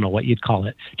 Cable, I don't know what you'd call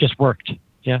it, just worked.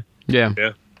 Yeah.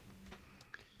 That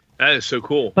is so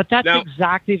cool. But that's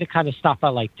exactly the kind of stuff I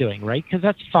like doing, right? Because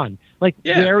that's fun. Like,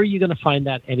 where are you going to find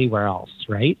that anywhere else,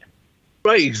 right?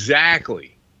 Right,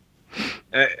 exactly.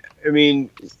 I mean,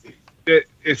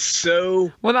 it's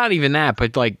so... Well, not even that,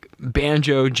 but like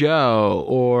Banjo Joe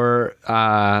or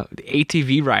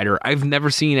ATV Rider. I've never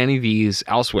seen any of these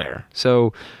elsewhere.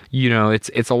 So,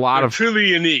 it's a lot of... truly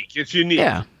unique. It's unique.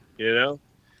 Yeah.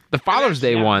 The Father's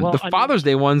Day one. Well, Father's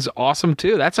Day one's awesome,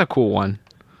 too. That's a cool one.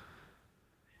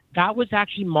 That was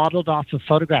actually modeled off a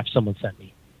photograph someone sent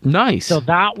me. Nice. So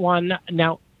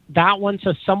so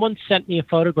someone sent me a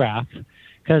photograph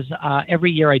because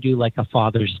every year I do like a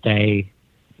Father's Day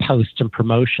post and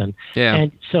promotion. Yeah.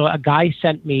 And so a guy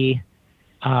sent me,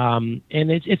 and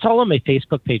it's all on my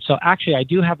Facebook page. So actually I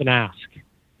do have an ask.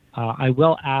 I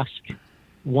will ask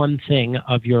one thing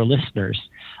of your listeners.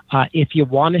 If you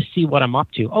want to see what I'm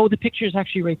up to. Oh, the picture is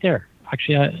actually right there.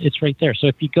 Actually, it's right there. So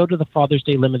if you go to the Father's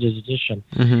Day Limited Edition,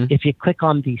 if you click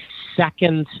on the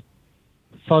second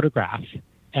photograph,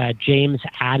 James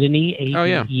Adeney,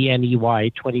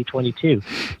 Adeney 2022.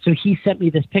 So he sent me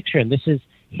this picture, and this is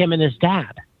him and his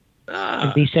dad.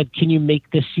 And he said, can you make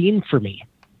this scene for me?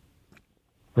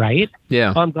 Right?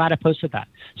 Yeah. Oh, I'm glad I posted that.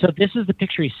 So this is the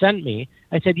picture he sent me.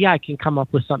 I said, I can come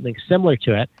up with something similar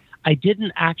to it. I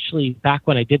didn't actually, back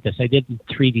when I did this, I didn't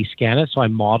 3D scan it, so I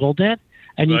modeled it.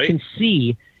 And you can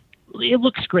see, it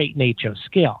looks great in HO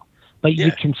scale, but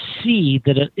you can see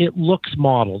that it looks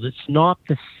modeled. It's not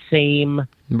the same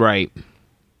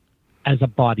as a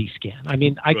body scan. I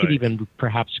mean, I could even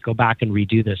perhaps go back and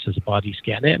redo this as a body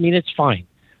scan. I mean, it's fine.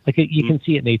 Like you can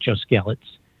see it in HO scale.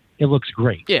 It looks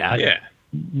great.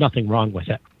 Nothing wrong with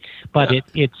it. But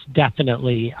it's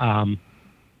definitely...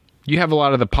 you have a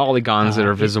lot of the polygons that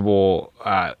are visible.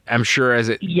 I'm sure as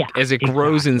it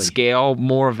grows in scale,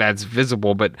 more of that's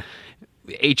visible. But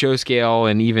HO scale,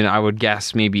 and even I would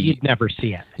guess maybe you'd never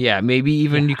see it. Yeah, maybe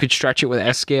even you could stretch it with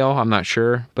S scale. I'm not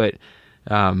sure, but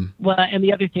well, and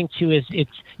the other thing too is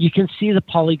you can see the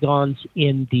polygons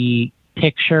in the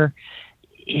picture.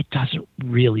 It doesn't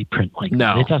really print like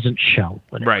that. It doesn't show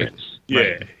when it prints.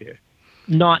 Yeah.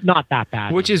 Not that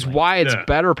bad. Which is why it's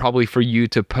better probably for you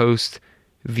to post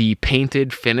the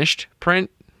painted finished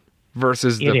print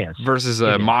versus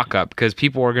a mock-up, because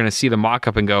people are going to see the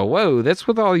mock-up and go, whoa, that's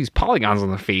with all these polygons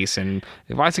on the face, and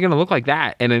why is it going to look like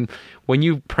that? And then when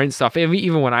you print stuff,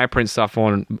 even when I print stuff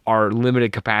on our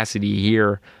limited capacity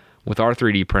here with our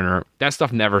 3D printer, that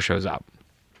stuff never shows up.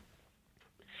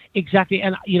 Exactly.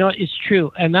 And it's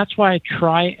true, and that's why I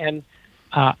try and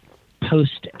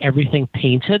post everything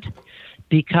painted,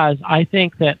 because I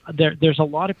think that there's a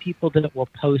lot of people that will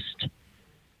post.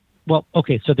 Well,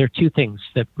 okay, so there are two things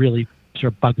that really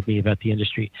sort of bug me about the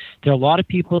industry. There are a lot of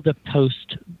people that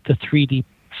post the 3D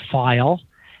file,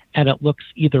 and it looks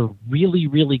either really,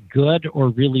 really good or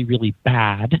really, really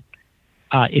bad.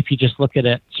 If you just look at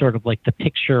it sort of like the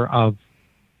picture of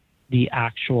the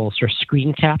actual sort of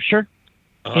screen capture,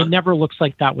 it never looks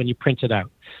like that when you print it out.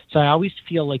 So I always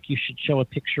feel like you should show a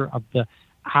picture of the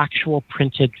actual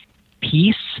printed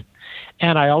piece.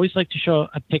 And I always like to show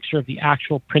a picture of the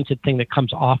actual printed thing that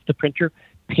comes off the printer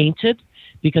painted,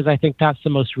 because I think that's the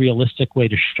most realistic way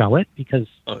to show it, because,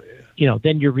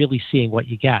 then you're really seeing what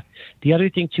you get. The other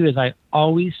thing, too, is I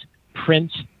always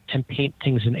print and paint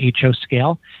things in HO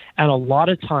scale. And a lot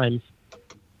of times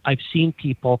I've seen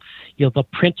people, they'll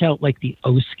print out like the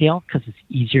O scale because it's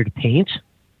easier to paint.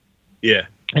 Yeah.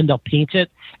 And they'll paint it,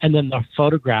 and then they'll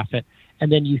photograph it.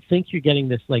 And then you think you're getting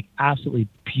this like absolutely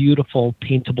beautiful,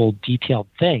 paintable, detailed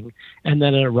thing, and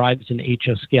then it arrives in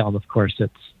HO scale, and of course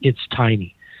it's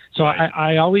tiny. So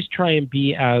I always try and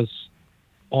be as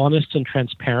honest and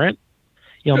transparent.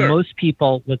 Most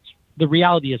people, the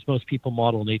reality is most people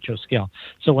model in HO scale.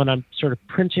 So when I'm sort of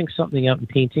printing something out and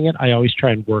painting it, I always try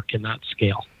and work in that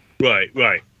scale. Right.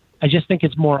 I just think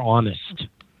it's more honest.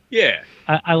 Yeah.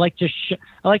 I like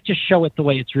to show it the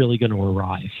way it's really going to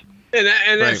arrive. And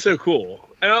that's so cool.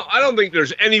 And I don't think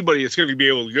there's anybody that's going to be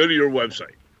able to go to your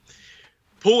website,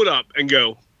 pull it up, and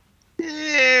go,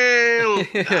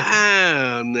 I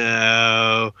don't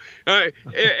know,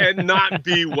 and not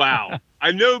be wow.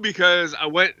 I know, because I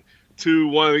went to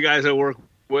one of the guys I work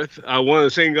with, one of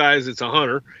the same guys that's a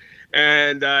hunter,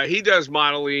 And he does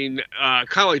modeling, kind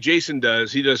of like Jason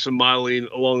does. He does some modeling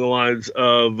along the lines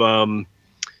of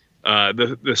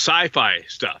the sci-fi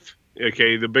stuff.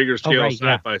 Okay, the bigger scale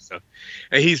sci-fi stuff,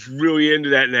 and he's really into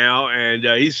that now. And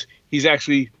he's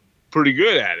actually pretty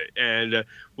good at it. And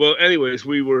well, anyways,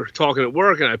 we were talking at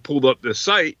work, and I pulled up this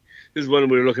site. This is when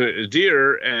we were looking at the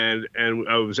deer, and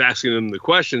I was asking him the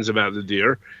questions about the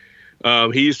deer.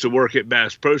 He used to work at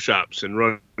Bass Pro Shops and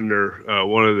run their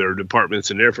one of their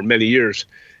departments in there for many years,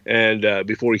 and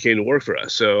before he came to work for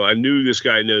us. So I knew this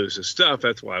guy knows his stuff.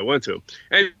 That's why I went to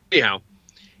him. Anyhow,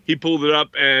 he pulled it up,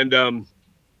 and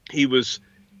he was,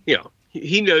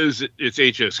 he knows that it's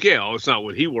HO scale. It's not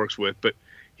what he works with, but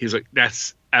he's like,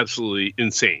 that's absolutely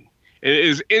insane. And it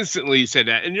is instantly said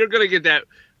that. And you're going to get that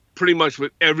pretty much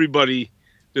with everybody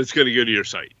that's going to go to your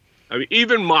site. I mean,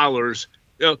 even modelers,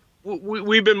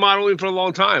 we've been modeling for a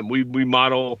long time. We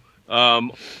model, all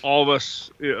of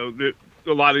us, a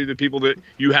lot of the people that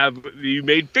you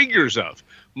made figures of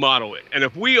model it. And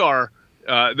if we are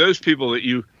those people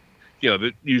that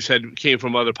that you said came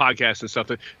from other podcasts and stuff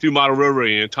that do model road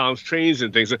racing and Tom's Trains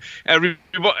and things, every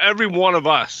one of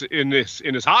us in this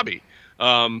hobby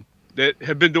that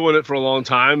have been doing it for a long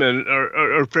time and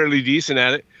are fairly decent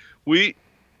at it, we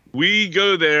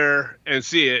go there and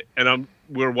see it, and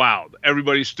we're wowed.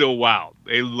 Everybody's still wowed.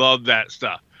 They love that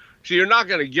stuff. So you're not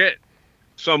going to get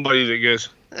somebody that goes,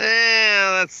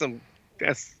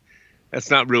 that's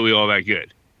not really all that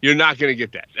good. You're not going to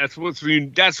get that. That's what's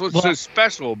so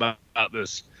special about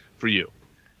this for you.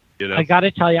 I got to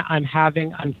tell you, I'm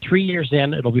 3 years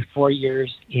in. It'll be 4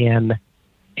 years in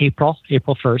April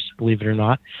 1st, believe it or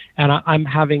not. And I'm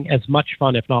having as much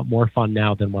fun, if not more fun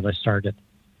now than when I started.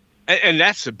 And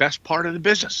that's the best part of the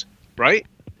business, right?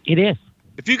 It is.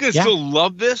 If you can still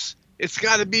love this, it's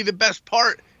got to be the best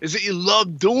part is that you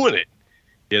love doing it,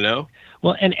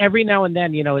 Well, and every now and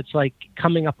then, it's like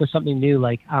coming up with something new.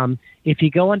 Like if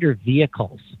you go under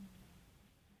vehicles,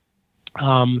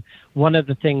 one of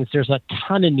the things, there's a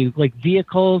ton of new, like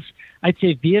vehicles. I'd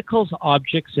say vehicles,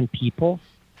 objects, and people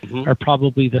are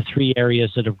probably the three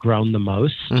areas that have grown the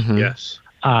most. Yes.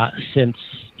 Since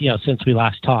we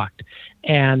last talked.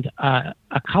 And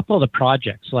a couple of the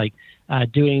projects, like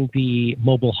doing the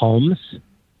mobile homes,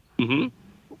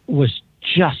 was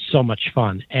just so much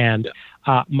fun. And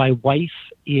my wife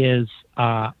is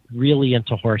really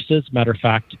into horses. Matter of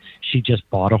fact, she just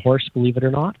bought a horse, believe it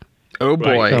or not. Oh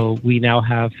boy! So we now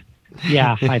have.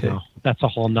 Yeah, I know. That's a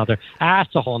whole nother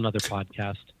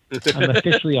podcast. I'm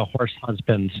officially a horse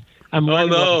husband. I'm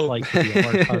learning what it's like to be a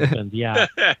horse husband. Yeah,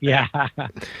 yeah.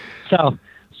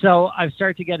 So I've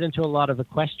started to get into a lot of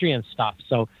equestrian stuff.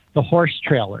 So the horse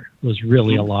trailer was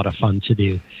really a lot of fun to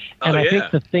do. And I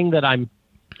think the thing that I'm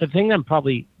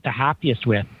probably the happiest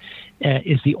with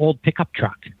is the old pickup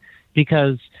truck,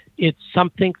 because it's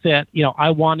something that, I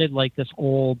wanted, like this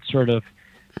old sort of,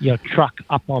 truck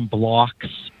up on blocks.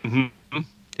 It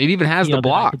even has the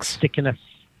blocks. Stick in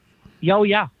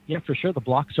yeah, for sure. The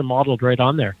blocks are modeled right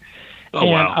on there. Oh,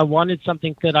 wow. I wanted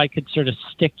something that I could sort of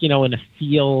stick, in a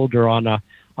field or on a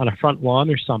front lawn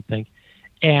or something.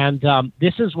 And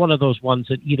this is one of those ones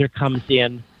that either comes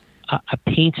in a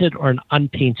painted or an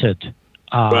unpainted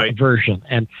version.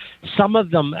 And some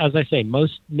of them, as I say,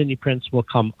 most mini prints will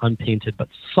come unpainted, but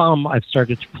some I've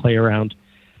started to play around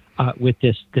with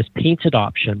this painted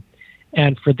option.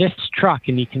 And for this truck,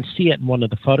 and you can see it in one of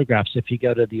the photographs if you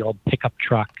go to the old pickup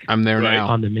truck. I'm there now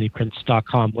on the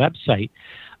miniprints.com website.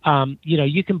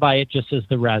 You can buy it just as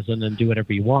the resin and do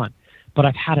whatever you want. But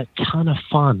I've had a ton of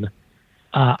fun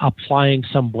applying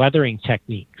some weathering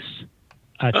techniques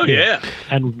to it,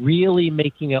 and really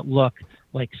making it look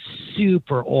like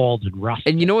super old and rusty.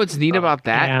 And you know what's neat about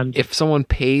that? And if someone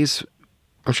pays,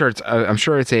 I'm sure it's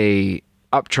a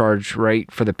upcharge,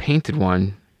 right, for the painted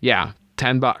one. Yeah,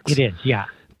 $10. It is, yeah.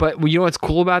 But you know what's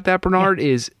cool about that, Bernard,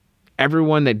 is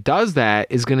everyone that does that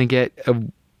is going to get a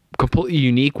completely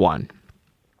unique one.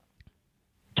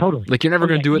 Totally. Like you're never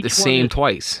going to do it the same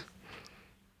twice.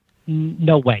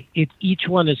 No way. Each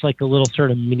one is like a little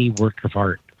sort of mini work of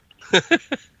art.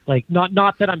 Like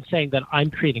not that I'm saying that I'm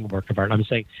creating a work of art. I'm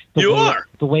saying the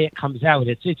way it comes out,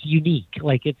 it's unique.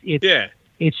 Like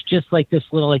it's just like this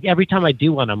little, like every time I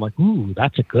do one, I'm like, ooh,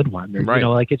 that's a good one. Or,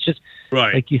 like it's just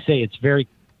like you say, it's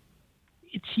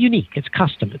unique. It's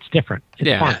custom. It's different.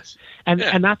 It's fun.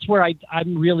 And that's where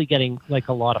I'm really getting like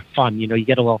a lot of fun. You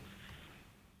get a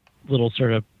little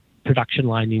sort of production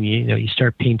line, and you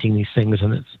start painting these things,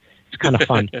 and it's kind of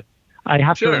fun. I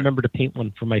have to remember to paint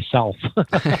one for myself.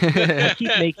 I keep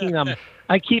making them,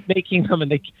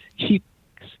 and they keep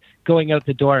going out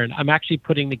the door. And I'm actually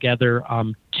putting together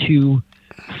 2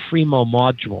 Fremo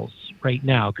modules right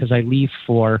now because I leave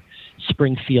for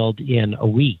Springfield in a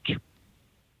week.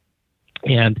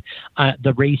 And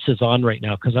the race is on right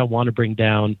now because I want to bring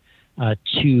down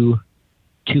 2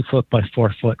 2-foot by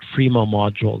 4-foot Fremo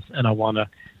modules, and I want to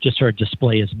just sort of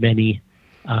display as many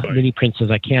mini prints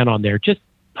as I can on there.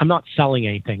 I'm not selling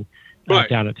anything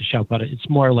down at the show, but it's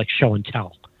more like show and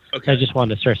tell. Okay. I just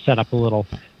want to sort of set up a little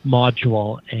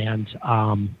module, and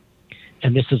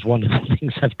this is one of the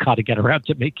things I've got to get around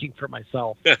to making for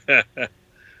myself.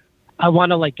 I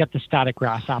want to like get the static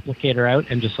grass applicator out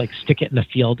and just like stick it in the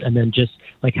field, and then just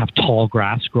like have tall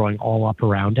grass growing all up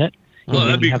around it. Well,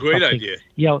 that'd be a great idea.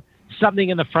 You know, something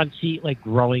in the front seat like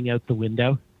growing out the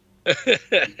window.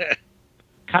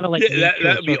 Kind of like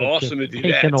that'd be awesome to do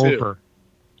that too. Over.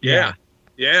 Yeah.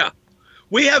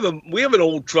 We have an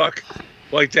old truck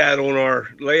like that on our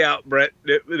layout, Brett.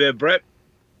 That Brett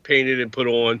painted and put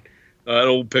on an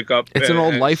old pickup. It's an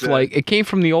old Lifelike. It came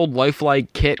from the old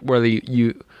Lifelike kit where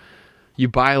you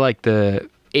buy like the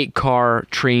 8-car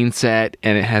train set,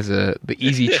 and it has the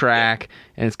easy track,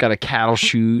 and it's got a cattle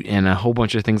chute and a whole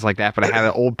bunch of things like that. But I had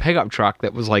an old pickup truck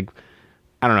that was like,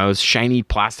 I don't know, it was shiny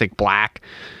plastic black,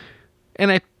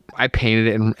 and I painted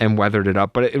it and weathered it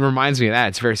up. But it reminds me of that.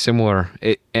 It's very similar.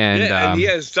 And he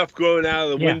has stuff growing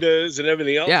out of the windows and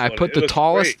everything else. Yeah, I put the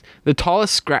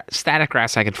tallest static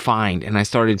grass I could find, and I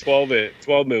started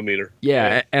 12 millimeter.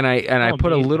 Yeah, and I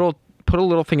put a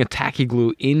little thing of tacky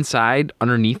glue inside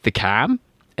underneath the cab,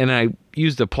 and I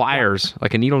used the pliers,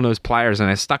 like a needle nose pliers, and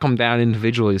I stuck them down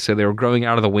individually so they were growing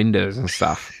out of the windows and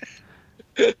stuff.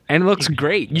 And it looks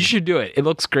great. You should do it. It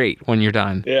looks great when you're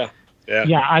done. Yeah.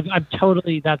 I'm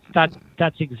totally. That's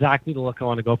exactly the look I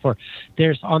want to go for.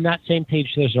 There's on that same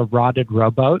page. There's a rotted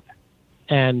rowboat,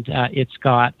 and it's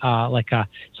got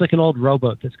it's like an old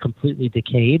rowboat that's completely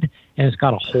decayed, and it's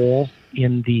got a hole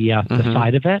in the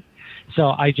side of it.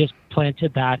 So I just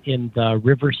planted that in the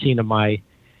river scene of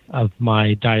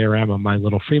my diorama, my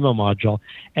little Fremo module,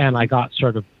 and I got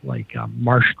sort of like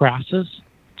marsh grasses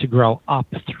to grow up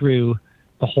through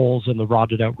the holes in the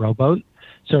rotted out rowboat.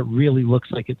 So it really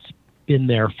looks like it's been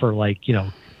there for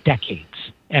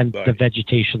decades, and the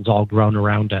vegetation's all grown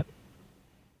around it.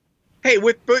 Hey,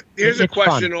 but here's a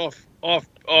question off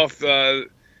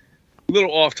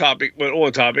little off topic, but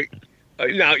on topic.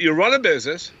 Now you run a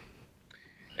business,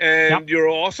 and you're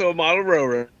also a model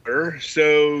railroader.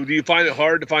 So do you find it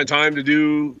hard to find time to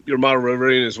do your model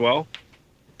railroading as well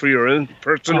for your own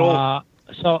personal?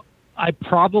 So I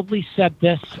probably said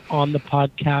this on the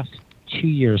podcast 2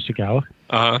 years ago.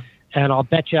 And I'll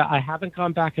bet you I haven't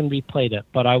gone back and replayed it,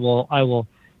 but I will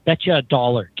bet you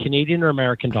 $1, Canadian or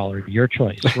American dollar, your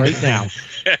choice, right now,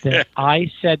 that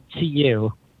I said to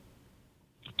you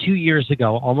 2 years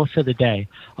ago, almost to the day,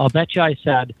 I'll bet you I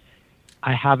said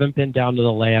I haven't been down to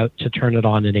the layout to turn it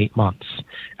on in 8 months.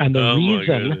 And the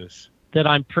reason that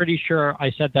I'm pretty sure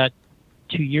I said that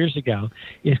 2 years ago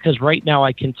is because right now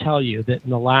I can tell you that in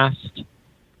the last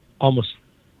almost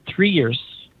 3 years,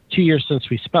 2 years since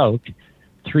we spoke,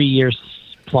 3 years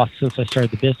plus since I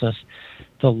started the business,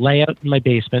 the layout in my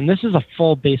basement, and this is a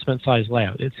full basement size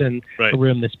layout. It's in a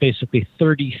room that's basically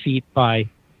 30 feet by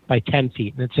 10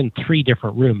 feet, and it's in 3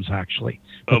 different rooms actually.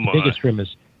 But the biggest room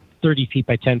is 30 feet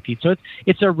by 10 feet. So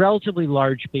it's a relatively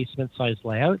large basement size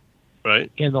layout.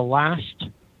 Right. In the last,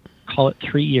 call it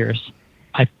 3 years,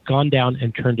 I've gone down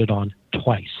and turned it on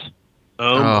twice.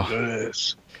 Oh.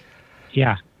 Goodness.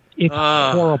 Yeah. It's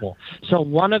horrible. So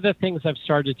one of the things I've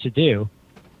started to do,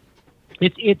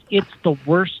 it's the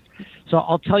worst. So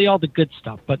I'll tell you all the good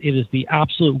stuff, but it is the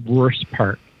absolute worst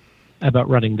part about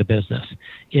running the business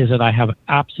is that I have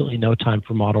absolutely no time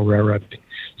for model railroading.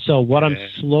 So what I'm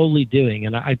slowly doing,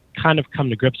 and I kind of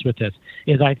come to grips with this,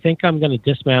 is I think I'm going to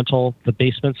dismantle the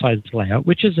basement size layout,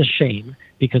 which is a shame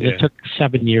because it took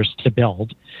 7 years to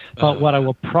build. But what I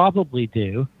will probably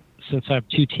do, since I have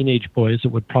 2 teenage boys that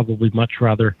would probably much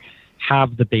rather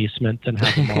have the basement than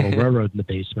have a model railroad in the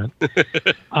basement,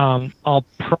 I'll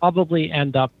probably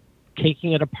end up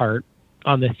taking it apart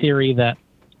on the theory that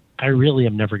I really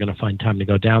am never going to find time to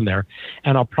go down there.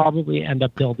 And I'll probably end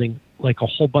up building like a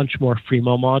whole bunch more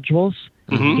Fremo modules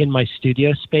in my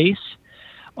studio space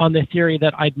on the theory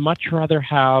that I'd much rather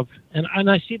have, and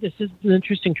I see this is an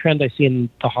interesting trend I see in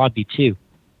the hobby too.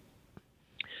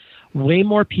 Way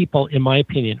more people, in my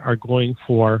opinion, are going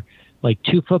for like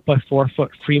 2-foot by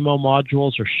 4-foot Fremo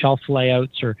modules or shelf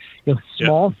layouts or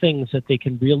small things that they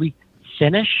can really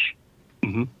finish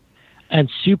and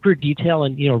super detail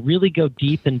and really go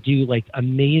deep and do like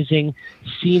amazing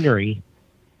scenery.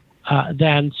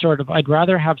 Than sort of, I'd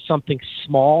rather have something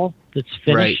small that's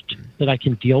finished that I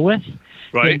can deal with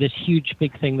than this huge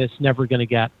big thing that's never going to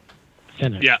get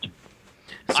finished. Yeah.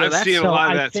 So I've seen a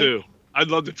lot of that too. I'd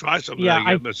love to try something like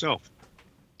that myself.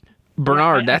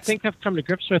 Bernard, I think I've come to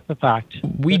grips with the fact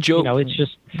we joke. You know, it's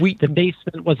just the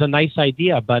basement was a nice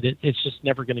idea, but it's just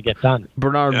never going to get done.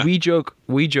 Bernard, we joke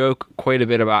quite a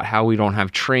bit about how we don't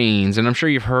have trains, and I'm sure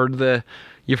you've heard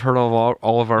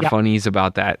all of our funnies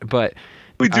about that. But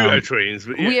we do have trains.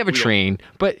 But we have a train,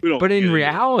 but in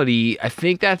reality, I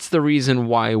think that's the reason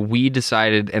why we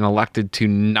decided and elected to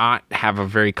not have a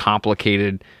very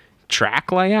complicated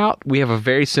track layout. We have a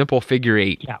very simple figure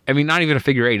eight. Yeah. I mean, not even a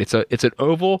figure eight. It's an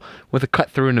oval with a cut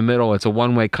through in the middle. It's a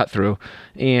one-way cut through,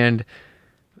 and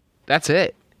that's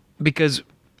it. Because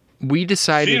we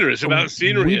decided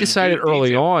scenery. We decided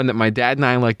early on that my dad and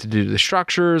I like to do the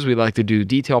structures. We like to do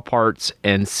detail parts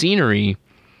and scenery.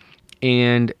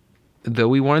 And though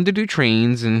we wanted to do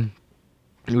trains and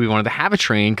we wanted to have a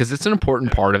train because it's an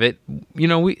important part of it, you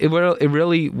know, it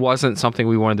really wasn't something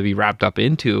we wanted to be wrapped up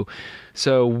into.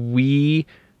 So we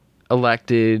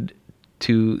elected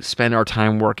to spend our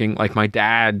time working like my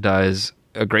dad does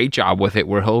a great job with it,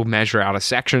 where he'll measure out a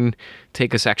section,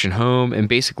 take a section home, and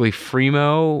basically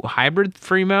hybrid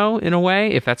Freemo in a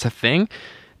way, if that's a thing,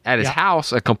 at his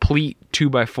house, a complete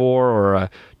 2x4 or a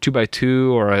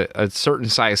 2x2 or a certain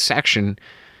size section,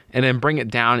 and then bring it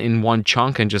down in one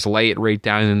chunk and just lay it right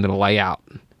down into the layout.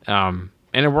 And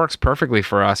it works perfectly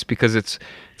for us because it's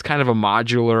kind of a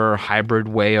modular hybrid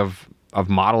way of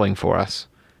modeling for us.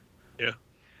 Yeah.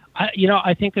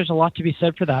 I think there's a lot to be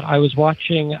said for that. I was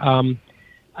watching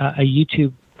a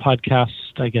YouTube podcast,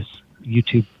 I guess,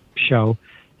 YouTube show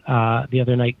the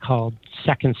other night called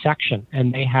Second Section,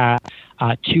 and they had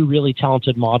two really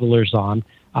talented modelers on,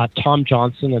 Tom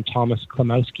Johnson and Thomas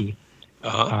Klimowski.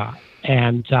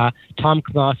 And Tom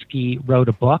Klimowski wrote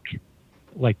a book,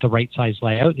 like The Right Size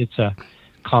Layout. It's a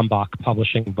Kalmbach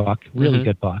publishing book, really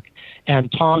good book.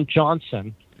 And Tom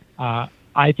Johnson,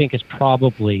 I think, is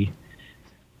probably...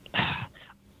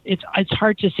 It's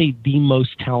hard to say the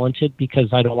most talented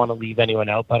because I don't want to leave anyone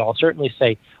out, but I'll certainly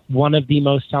say one of the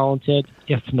most Talented,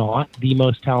 if not the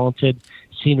most talented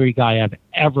scenery guy I've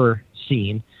ever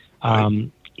seen.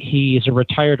 He is a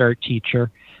retired art teacher.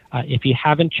 If you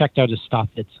haven't checked out his stuff,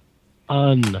 it's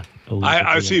unbelievable.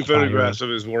 I've seen photographs of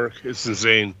his work. It's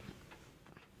insane.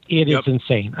 It is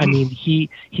insane. I mean, he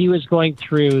was going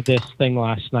through this thing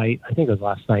last night, I think it was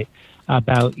last night,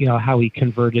 about, you know, how he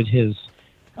converted his...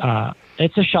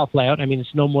 it's a shelf layout. I mean,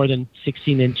 it's no more than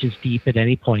 16 inches deep at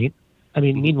any point. I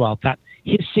mean, meanwhile,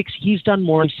 he's done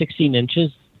more in 16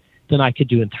 inches than I could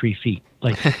do in 3 feet.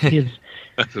 Like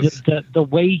the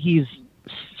way he's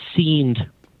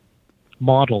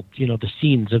modeled, you know, the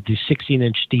scenes of the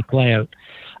 16-inch deep layout,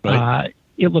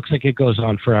 it looks like it goes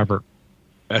on forever.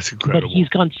 That's incredible. But he's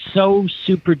gone so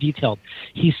super detailed.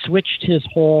 He switched his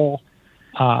whole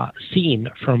scene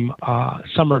from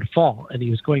summer to fall, and he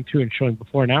was going through and showing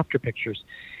before and after pictures,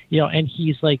 you know, and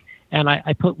he's like, and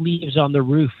I put leaves on the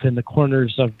roof in the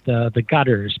corners of the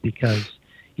gutters because,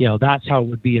 you know, that's how it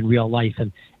would be in real life,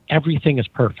 and everything is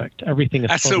perfect. Everything is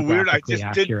that's so weird. I just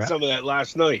accurate. Did some of that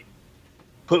last night.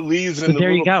 Put leaves in the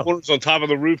little corners on top of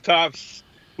the rooftops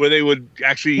where they would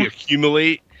actually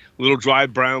accumulate little dry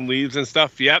brown leaves and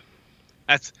stuff. Yep.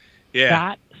 That's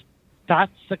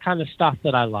the kind of stuff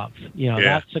that I love. You know,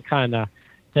 that's the kind of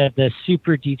the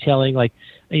super detailing. Like,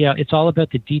 you know, it's all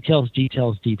about the details.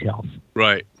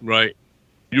 Right.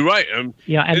 You're right.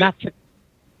 Yeah, and that's.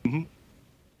 No,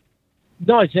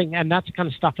 I was saying, and that's the kind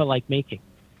of stuff I like making.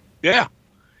 Yeah,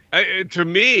 to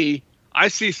me, I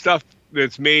see stuff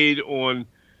that's made on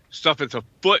stuff that's a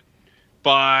foot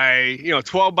by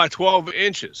 12 by 12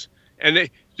 inches, and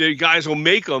the guys will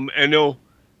make them and they'll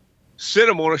sit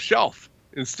them on a shelf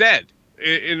instead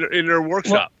in their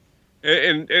workshop,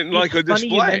 and like a display.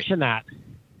 Funny you mention that.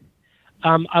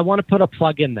 I want to put a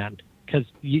plug in then because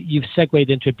you've segued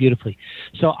into it beautifully.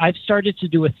 So I've started to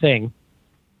do a thing,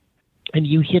 and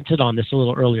you hinted on this a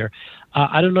little earlier.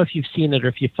 I don't know if you've seen it or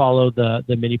if you follow the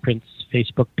Mini Prints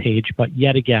Facebook page, but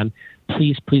yet again,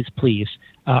 please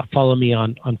follow me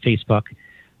on Facebook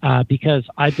because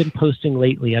I've been posting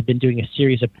lately. I've been doing a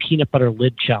series of peanut butter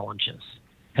lid challenges.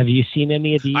 Have you seen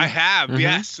any of these? I have,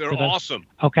 yes. They're awesome.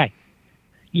 Okay.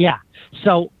 Yeah.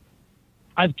 So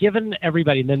I've given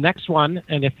everybody the next one,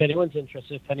 and if anyone's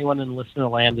interested, if anyone in listener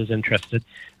land is interested,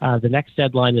 the next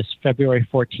deadline is February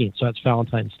 14th, so that's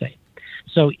Valentine's Day.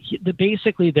 So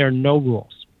basically, there are no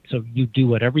rules. So you do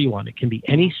whatever you want. It can be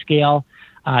any scale.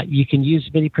 You can use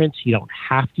mini prints. You don't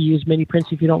have to use mini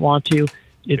prints if you don't want to.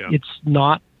 It's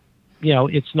not,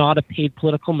 it's not a paid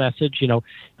political message.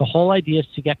 The whole idea is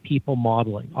to get people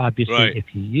modeling. Obviously,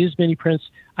 if you use mini prints,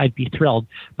 I'd be thrilled.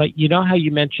 But you know how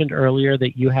you mentioned earlier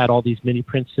that you had all these mini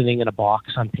prints sitting in a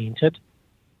box unpainted?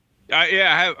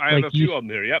 I have a few of them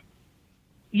there. Yep.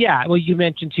 Yeah, well, you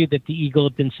mentioned too that the eagle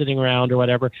had been sitting around or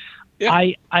whatever.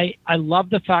 Yeah. I love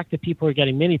the fact that people are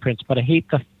getting mini prints, but I hate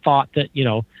the thought that,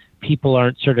 people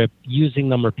aren't sort of using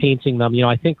them or painting them.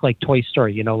 I think like Toy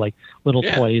Story, like little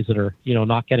toys that are,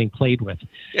 not getting played with.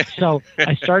 So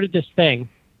I started this thing,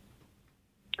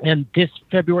 and this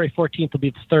February 14th will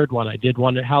be the third one. I did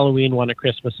one at Halloween, one at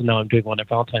Christmas, and now I'm doing one at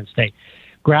Valentine's Day.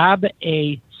 Grab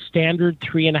a standard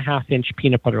 3.5-inch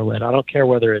peanut butter lid. I don't care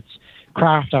whether it's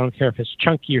craft. I don't care if it's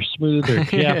chunky or smooth or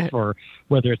Jif or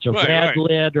whether it's a red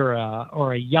lid or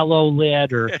a yellow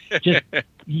lid, or just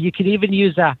you can even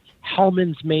use a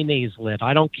Hellmann's mayonnaise lid.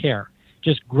 I don't care.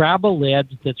 Just grab a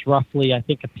lid that's roughly, I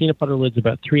think a peanut butter lid's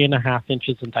about 3.5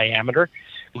 inches in diameter.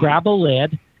 Grab a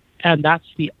lid, and that's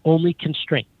the only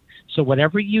constraint. So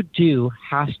whatever you do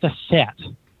has to set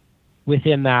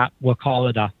within that, we'll call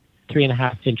it a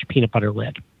 3.5-inch peanut butter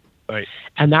lid. Right.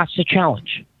 And that's the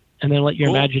challenge. And then let your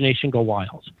imagination go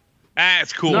wild.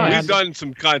 That's cool. We've done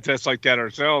some contests like that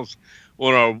ourselves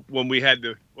when we had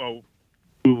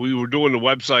we were doing the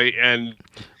website and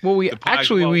we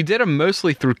did them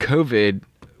mostly through COVID.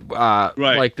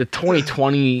 Like the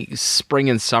 2020 spring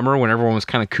and summer when everyone was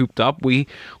kind of cooped up, we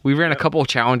ran a couple of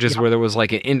challenges where there was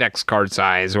like an index card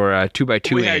size or a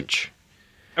 2x2 inch.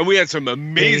 And we had some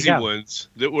amazing ones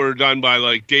that were done by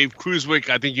like Dave Kruzwick.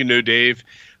 I think you know Dave.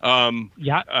 And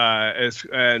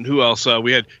who else?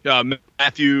 We had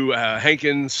Matthew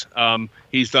Hankins.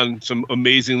 He's done some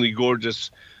amazingly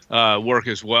gorgeous work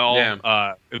as well.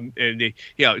 Yeah. And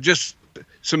just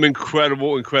some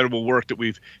incredible work that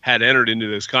we've had entered into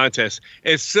this contest.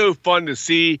 It's so fun to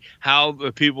see how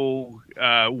the people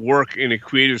work in a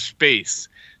creative space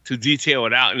to detail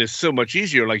it out, and it's so much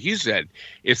easier. Like you said,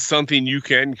 it's something you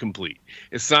can complete.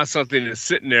 It's not something that's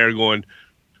sitting there going,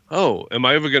 oh, am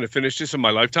I ever going to finish this in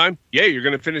my lifetime? Yeah, you're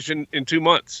going to finish in 2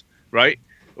 months, right?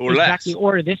 Or exactly, less.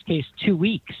 Or in this case, 2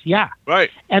 weeks. Yeah.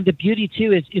 Right. And the beauty,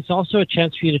 too, is it's also a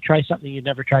chance for you to try something you've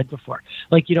never tried before.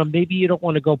 Like, maybe you don't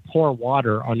want to go pour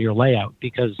water on your layout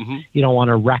because you don't want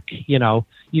to wreck, you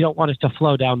don't want it to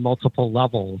flow down multiple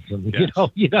levels. And,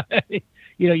 you don't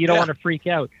want to freak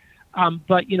out.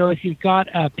 But, if you've got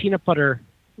a peanut butter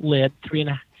lid,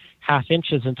 3.5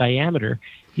 inches in diameter,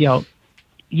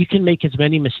 you can make as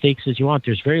many mistakes as you want.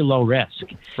 There's very low risk.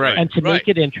 Right. And to make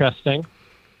it interesting,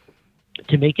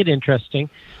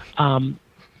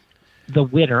 the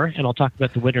winner, and I'll talk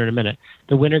about the winner in a minute,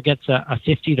 the winner gets a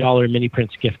 $50 Mini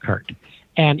Prints gift card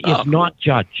and is not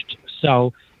judged.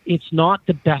 So it's not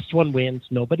the best one wins.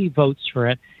 Nobody votes for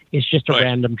it. It's just a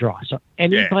random draw. So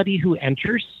anybody who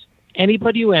enters,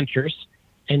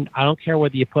 and I don't care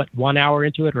whether you put 1 hour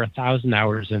into it or 1,000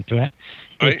 hours into it,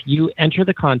 if you enter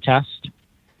the contest,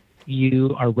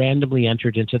 you are randomly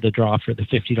entered into the draw for the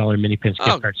 $50 Mini Prints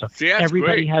gift card. So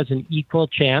everybody has an equal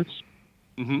chance.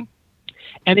 Mm-hmm.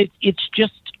 And it's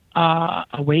just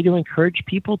a way to encourage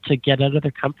people to get out of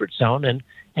their comfort zone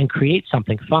and create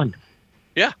something fun.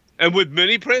 Yeah. And with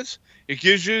Mini Prints, it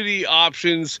gives you the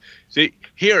options.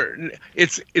 Here,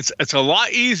 it's a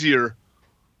lot easier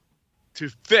to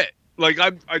fit. Like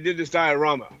I did this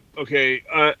diorama, okay,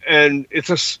 and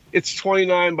it's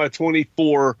 29 by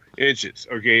 24 inches,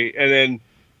 okay, and then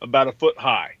about a foot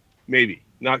high, maybe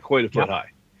not quite a foot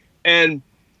high, and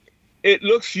it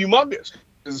looks humongous.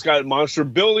 It's got monster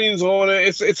buildings on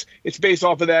it. It's based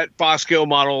off of that Foscale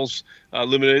Models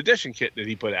limited edition kit that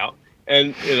he put out,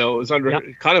 and it's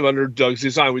kind of under Doug's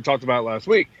design. We talked about it last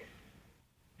week.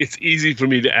 It's easy for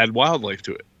me to add wildlife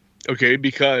to it. Okay,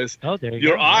 because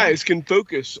your eyes can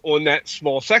focus on that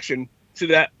small section to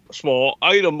that small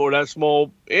item or that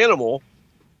small animal.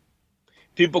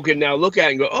 People can now look at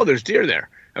it and go, oh, there's deer there.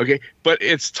 Okay, but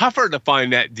it's tougher to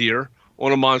find that deer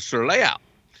on a monster layout.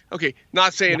 Okay,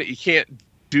 not saying that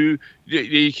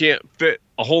you can't fit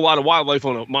a whole lot of wildlife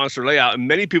on a monster layout, and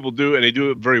many people do, and they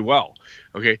do it very well.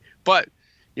 Okay, but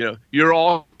you're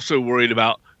also worried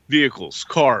about vehicles,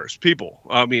 cars, people.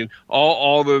 I mean,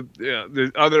 all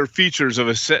the other features of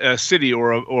a city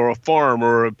or a farm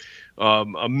or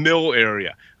a mill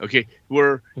area. Okay,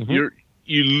 where you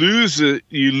lose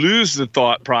the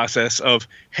thought process of,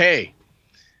 hey,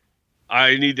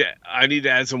 I need to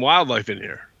add some wildlife in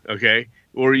here. Okay,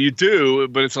 or you do,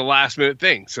 but it's a last minute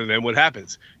thing. So then what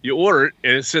happens? You order it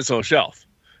and it sits on a shelf.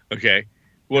 Okay,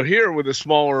 well here with a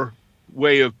smaller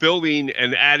way of building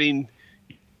and adding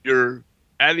your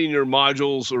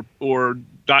modules or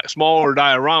smaller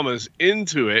dioramas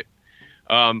into it,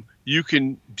 you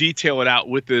can detail it out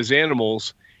with those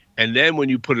animals, and then when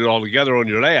you put it all together on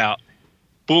your layout,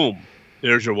 boom,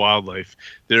 there's your wildlife.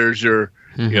 There's your,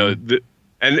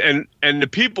 And the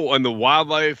people and the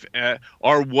wildlife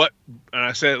are what, and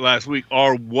I said it last week,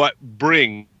 are what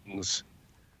brings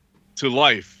to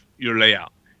life your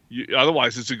layout.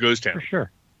 Otherwise, it's a ghost town. For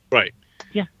sure. Right.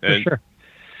 Yeah, for sure.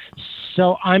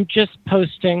 So I'm just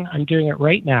posting. I'm doing it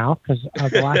right now because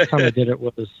the last time I did it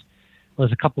was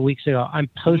a couple weeks ago. I'm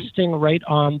posting right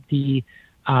on the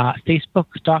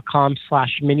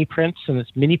facebook.com/miniprints, and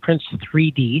it's miniprints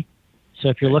 3D. So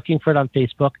if you're looking for it on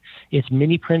Facebook, it's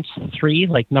miniprints 3,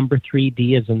 like number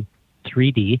 3D as in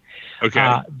 3D.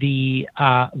 Okay. The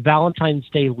Valentine's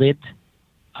Day lid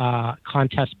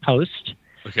contest post.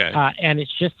 Okay. And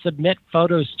it's just submit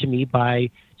photos to me by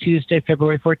Tuesday,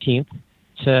 February 14th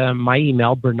to my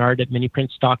email,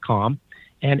 bernard@miniprints.com.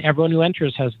 And everyone who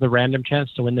enters has the random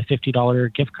chance to win the $50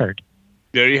 gift card.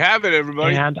 There you have it,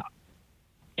 everybody. And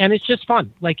it's just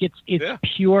fun. Like it's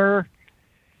pure,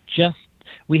 just,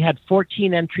 we had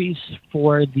 14 entries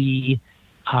for the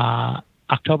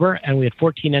October, and we had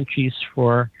 14 entries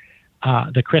for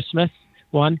the Christmas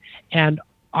one. And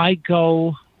I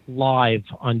go live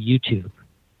on YouTube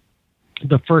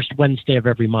the first Wednesday of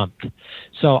every month.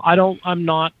 So I'm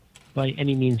not by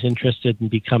any means interested in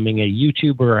becoming a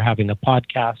YouTuber or having a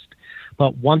podcast,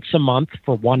 but once a month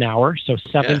for 1 hour, so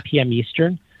 7 p.m.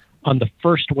 Eastern, on the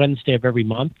first Wednesday of every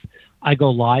month, I go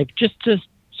live just to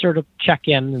sort of check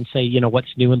in and say,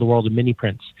 what's new in the world of mini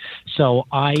prints. So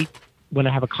when I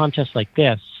have a contest like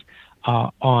this,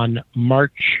 on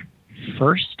March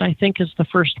 1st, I think is the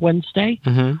first Wednesday,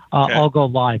 I'll go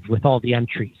live with all the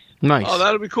entries. Nice. Oh,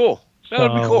 that'll be cool.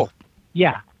 That'll be cool.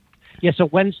 Yeah. Yeah, so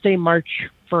Wednesday, March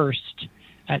 1st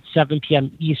at 7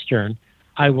 p.m. Eastern,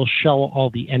 I will show all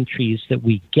the entries that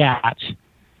we get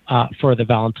for the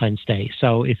Valentine's Day.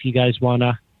 So if you guys want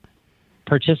to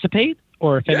participate,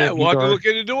 or if any of you we'll have to look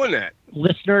into doing that.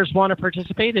 Listeners want to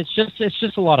participate, it's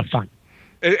just a lot of fun.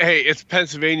 Hey, it's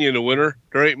Pennsylvania in the winter.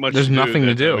 There ain't much. There's nothing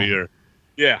to do. Here.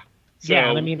 Yeah. So yeah,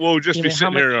 and I mean, we'll just be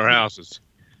sitting here in our houses.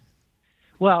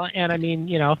 Well, and I mean,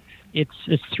 it's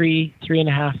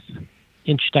 3.5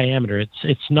 inch diameter.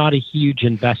 It's not a huge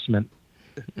investment.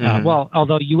 Well,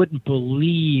 although you wouldn't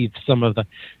believe some of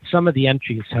the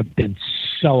entries have been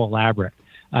so elaborate.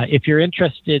 If you're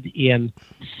interested in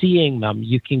seeing them,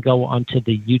 you can go onto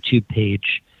the YouTube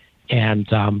page and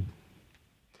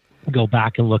go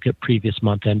back and look at previous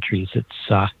month entries.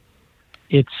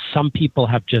 It's some people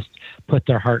have just put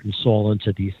their heart and soul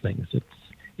into these things.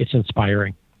 It's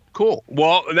inspiring. Cool.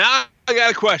 Well, now I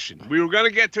got a question. We were going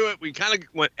to get to it. We kind of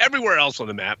went everywhere else on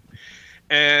the map.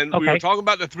 And we were talking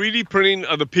about the 3D printing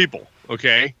of the people,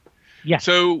 okay? Yeah.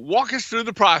 So walk us through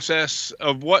the process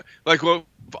of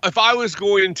if I was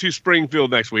going to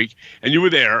Springfield next week and you were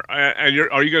there, and you're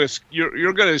going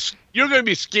to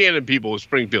be scanning people in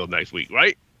Springfield next week,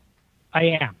 right?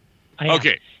 I am.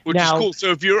 Okay, which is cool.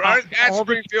 So if you're at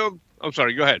Springfield, I'm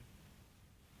sorry, go ahead.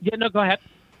 Yeah, no, go ahead.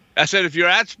 I said if you're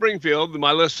at Springfield,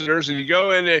 my listeners, and you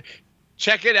go in and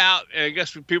check it out, and I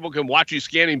guess people can watch you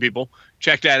scanning people.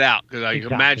 Check that out because I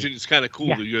imagine it's kind of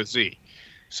cool to go see.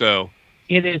 So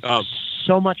it is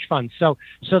so much fun. So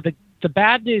the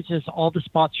bad news is all the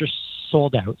spots are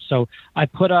sold out. So I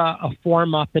put a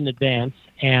form up in advance,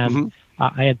 and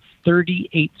I had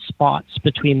 38 spots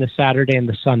between the Saturday and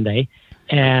the Sunday,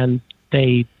 and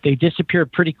they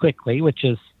disappeared pretty quickly, which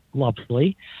is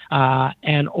lovely.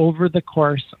 And over the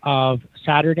course of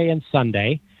Saturday and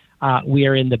Sunday, we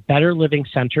are in the Better Living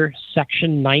Center,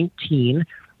 Section 19,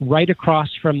 right across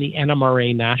from the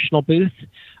NMRA National booth,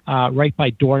 right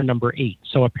by door number 8.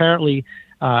 So apparently,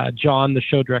 John, the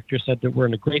show director, said that we're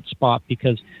in a great spot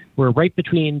because we're right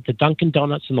between the Dunkin'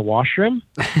 Donuts and the washroom,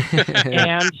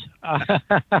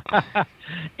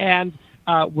 and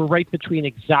we're right between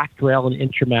Exact Rail and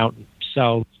Intermountain.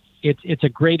 So it's a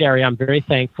great area. I'm very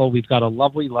thankful. We've got a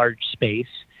lovely large space.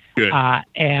 Good.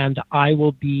 And I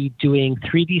will be doing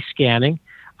 3D scanning.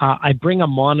 I bring a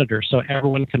monitor so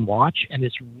everyone can watch, and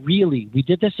it's really, we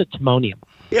did this at Timonium.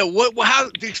 Yeah,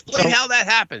 explain how that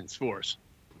happens for us.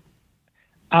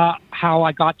 How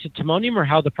I got to Timonium, or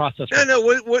how the process works? No,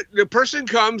 what the person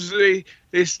comes, they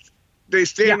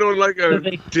stand on like a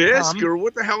disc, or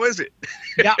what the hell is it?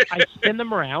 Yeah, I spin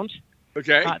them around.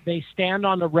 Okay. They stand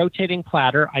on a rotating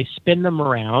platter. I spin them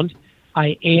around.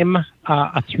 I aim a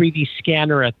 3D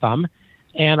scanner at them,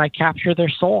 and I capture their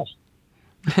soul.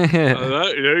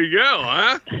 There you go,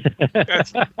 huh?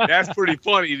 That's pretty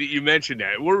funny that you mentioned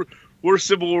that. We're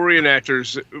Civil War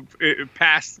reenactors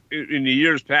in the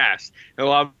years past, and a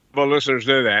lot of our listeners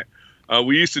know that.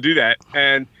 We used to do that,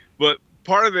 but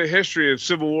part of the history of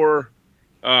Civil War,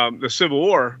 the Civil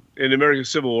War in the American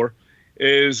Civil War,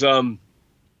 is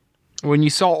when you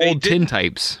saw old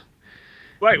tintypes,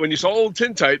 Right. When you saw old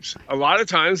tintypes, a lot of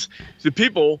times the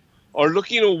people are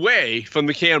looking away from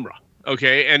the camera.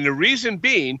 Okay. And the reason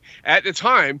being at the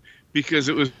time, because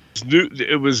it was new,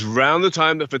 it was around the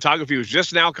time that photography was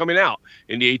just now coming out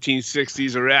in the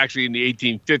 1860s, or actually in the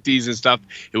 1850s and stuff.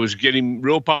 It was getting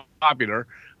real popular.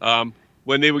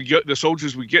 When they would get, the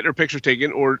soldiers would get their picture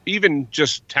taken, or even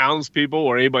just townspeople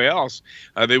or anybody else,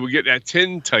 they would get that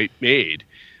tintype made.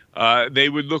 They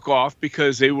would look off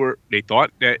because they thought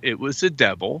that it was the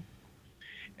devil,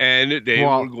 and they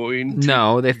were going to.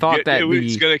 No, they thought that it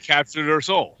was going to capture their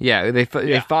soul. Yeah, they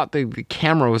thought the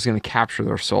camera was going to capture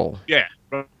their soul. Yeah,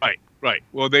 right.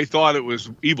 Well, they thought it was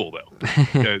evil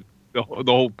though. the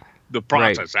whole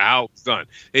process, how it's done.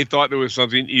 They thought there was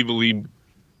something evilly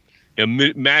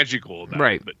magical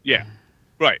about it. But yeah,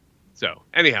 right. So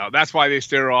anyhow, that's why they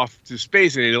stare off to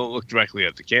space and they don't look directly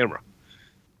at the camera.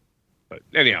 But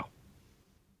anyhow,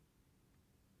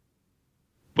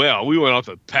 well, we went off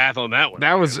the path on that one.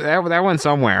 That went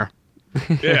somewhere.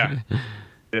 Yeah.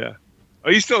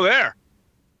 Are you still there?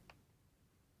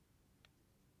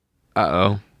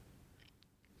 Uh-oh.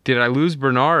 Did I lose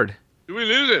Bernard? Did we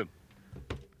lose him?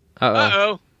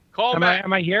 Uh-oh. Call back.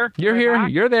 Am I here? You're here.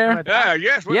 Back? You're there. Yeah.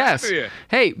 Yes. Yes.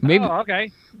 Hey, maybe. Oh,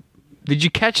 okay. Did you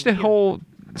catch the whole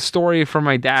story from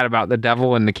my dad about the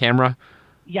devil and the camera?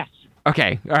 Yes.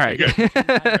 Okay. All right.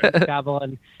 Devil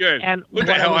and good. And what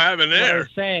the hell happened there? What I was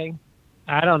saying,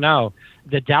 I don't know.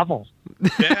 The devil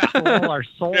stole our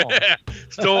soul. Yeah.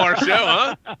 Stole our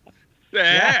show, huh? The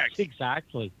heck? Yes,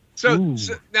 exactly. So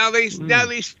now they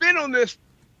spin on this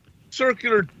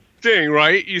circular thing,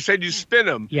 right? You said you spin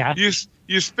them. Yeah. You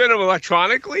spin them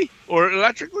electronically or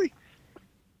electrically?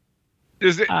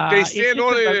 Does it? They stand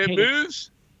on it and it moves.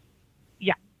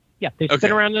 Yeah. They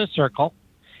spin around in a circle.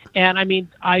 And I mean,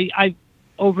 I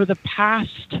over the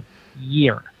past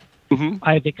year,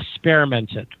 I've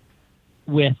experimented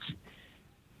with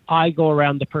I go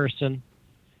around the person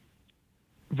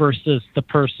versus the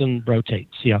person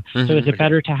rotates. So is it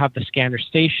better to have the scanner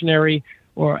stationary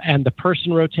and the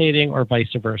person rotating, or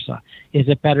vice versa? Is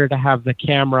it better to have the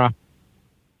camera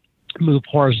move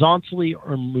horizontally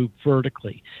or move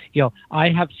vertically? I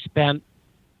have spent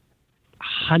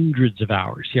hundreds of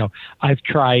hours. I've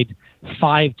tried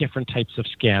 5 different types of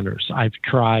scanners. I've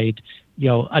tried,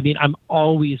 I'm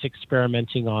always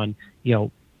experimenting on,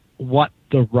 what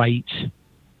the right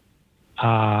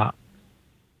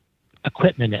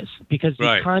equipment is, because you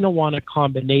kind of want a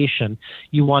combination.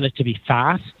 You want it to be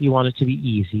fast. You want it to be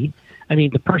easy. I mean,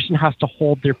 the person has to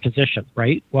hold their position,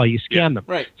 right, while you scan them.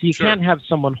 Right. So you can't have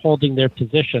someone holding their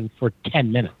position for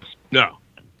 10 minutes. No.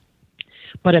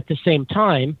 But at the same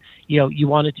time, you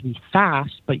want it to be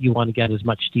fast, but you want to get as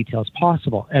much detail as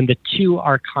possible. And the two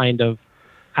are kind of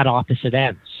at opposite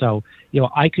ends. So,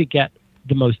 I could get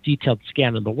the most detailed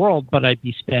scan in the world, but I'd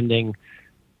be spending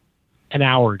an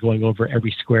hour going over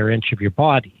every square inch of your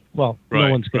body. Well, no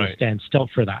one's going to stand still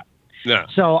for that. No.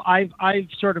 So I've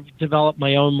sort of developed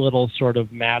my own little sort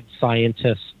of mad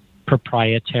scientist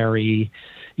proprietary,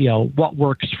 what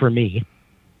works for me.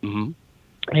 Mm-hmm.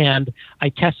 And I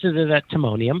tested it at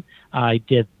Timonium. I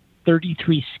did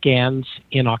 33 scans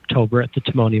in October at the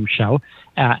Timonium show.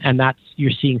 And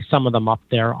you're seeing some of them up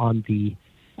there on the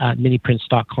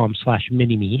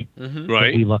miniprints.com/minime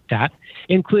that we looked at,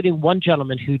 including one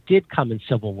gentleman who did come in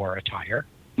Civil War attire.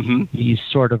 He's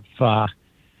sort of, I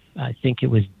think it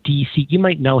was DC. You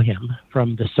might know him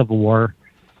from the Civil War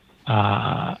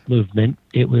movement.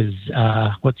 It was,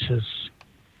 what's his...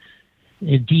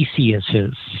 DC is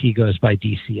his. He goes by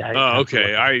DC.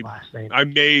 Okay. I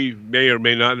may or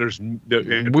may not.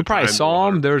 We probably saw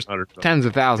him. There's tens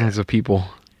of thousands of people.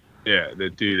 Yeah,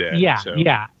 that do that.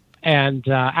 Yeah. And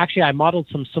actually, I modeled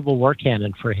some Civil War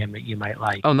cannon for him that you might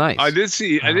like. Oh, nice. I did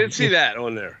see that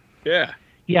on there. Yeah.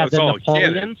 Yeah, the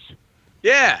Napoleons.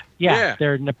 Yeah.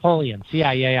 They're Napoleons.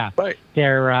 Yeah. Right.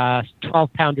 They're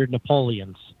 12-pounder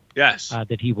Napoleons. Yes.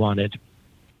 That he wanted.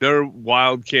 They're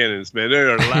wild cannons, man.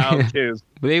 They're loud cannons.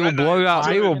 They will blow out.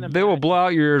 They will blow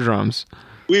out your eardrums.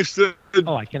 We've stood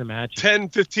I can imagine 10,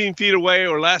 15 feet away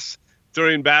or less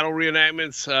during battle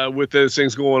reenactments with those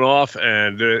things going off,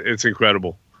 and it's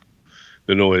incredible.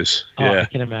 The noise. I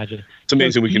can imagine. It's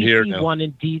amazing we can hear it now.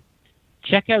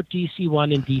 Check out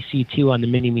DC1 and DC2 on the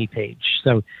Mini-Me page.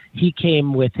 So he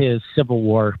came with his Civil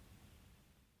War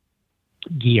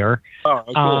gear. Oh,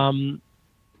 cool.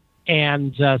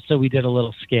 And so we did a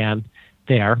little scan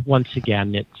there. Once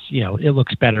again, it's it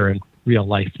looks better in real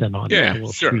life than on a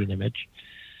little screen image.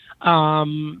 But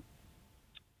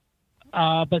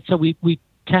so we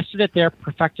tested it there,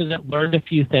 perfected it, learned a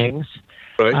few things.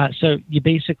 Right. So you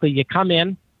come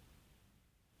in,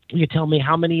 You tell me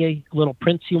how many little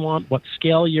prints you want, what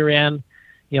scale you're in.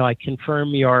 I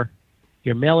confirm your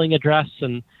mailing address,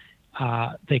 and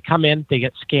they come in, they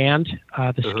get scanned.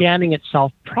 The scanning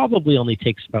itself probably only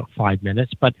takes about 5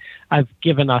 minutes, but I've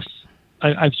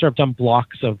sort of done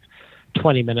blocks of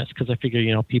 20 minutes because I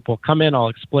figure, people come in, I'll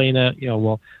explain it.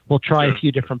 We'll try a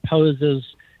few different poses.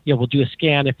 We'll do a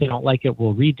scan. If they don't like it,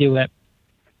 we'll redo it.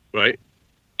 Right.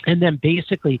 And then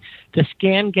basically the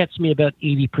scan gets me about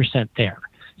 80% there.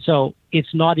 So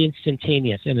it's not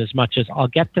instantaneous in as much as I'll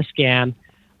get the scan,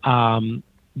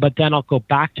 but then I'll go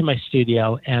back to my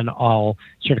studio and I'll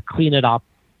sort of clean it up,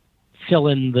 fill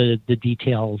in the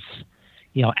details,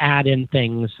 add in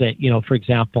things that, for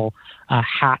example,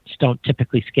 hats don't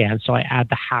typically scan. So I add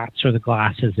the hats or the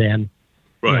glasses in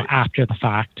after the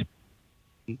fact.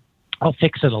 I'll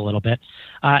fix it a little bit.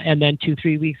 And then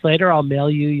 2-3 weeks later, I'll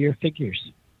mail you your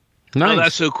figures. Nice. Oh,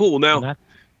 that's so cool. Now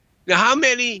how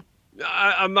many,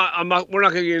 we're not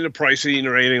going to get into pricing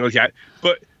or anything like that,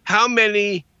 but how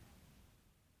many,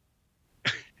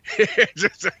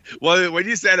 when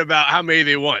you said about how many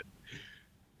they want,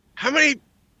 how many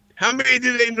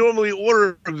do they normally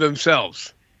order of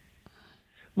themselves?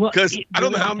 Well, because I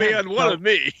don't know how many I'd want of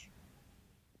me.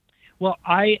 Well,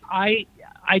 I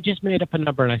just made up a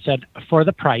number and I said, for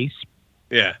the price,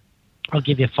 I'll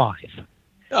give you 5.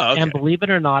 Oh, okay. And believe it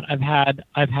or not, I've had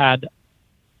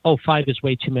 5 is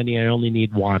way too many. I only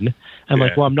need 1. I'm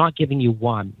like, well, I'm not giving you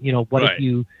 1. What if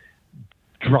you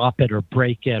drop it or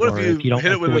break it, or if you don't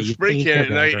hit it with a spray can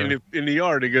at night in the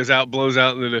yard, it goes out, blows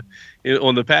out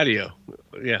on the patio.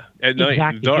 Yeah, at night.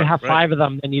 Exactly. In the dark, if you have 5 of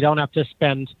them, then you don't have to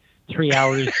spend 3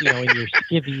 hours, in your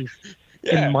skivvies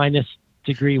in minus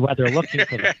degree weather looking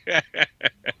for them.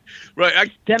 Right.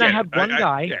 I had one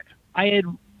guy.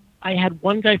 I had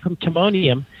one guy from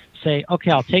Timonium say, "Okay,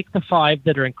 I'll take the 5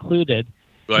 that are included.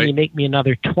 Right. Can you make me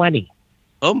another 20?"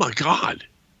 Oh my God!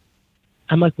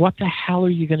 I'm like, "What the hell are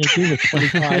you going to do with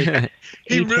 25?"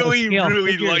 He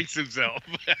really likes himself.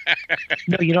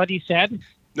 No, you know what he said?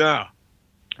 No.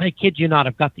 I kid you not.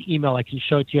 I've got the email. I can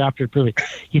show it to you after proving.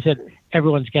 He said,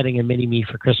 "Everyone's getting a mini-me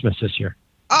for Christmas this year."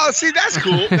 Oh, see, that's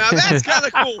cool. Now that's kind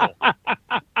of cool.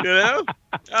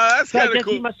 That's kind of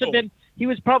cool. He must have been. He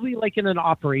was probably like in an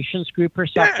operations group or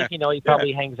something. He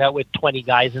probably hangs out with 20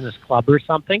 guys in his club or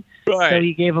something. Right. So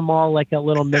he gave them all like a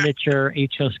little miniature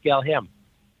HO scale him.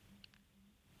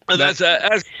 That's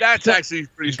actually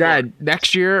pretty smart. Dad,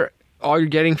 next year, all you're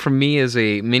getting from me is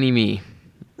a mini-me.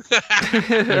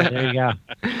 There you go.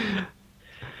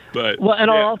 And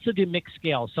I'll also do mixed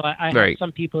scales. So I have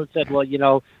some people that said,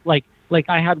 well, like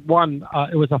I had one,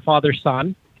 it was a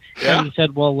father-son. Yeah. And he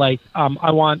said, well,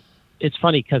 I want, it's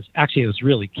funny because actually it was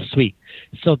really sweet.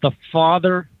 So the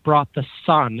father brought the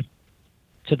son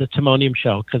to the Timonium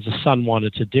show because the son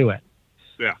wanted to do it.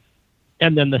 Yeah.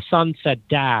 And then the son said,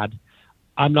 "Dad,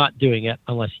 I'm not doing it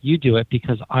unless you do it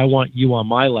because I want you on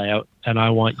my layout and I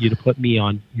want you to put me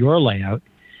on your layout."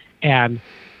 And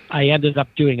I ended up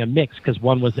doing a mix because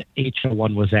one was H and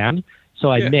one was N.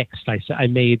 So I mixed. I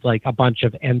made like a bunch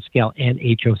of N scale and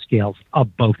HO scales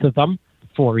of both of them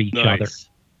for each other.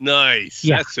 Nice.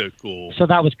 Yeah. That's so cool. So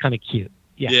that was kind of cute.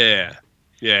 Yeah.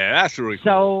 Yeah, that's really cool.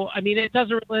 So, I mean, it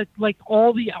doesn't really,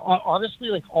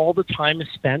 honestly, all the time is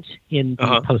spent in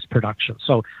the post-production.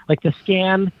 So, like the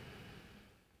scan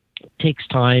takes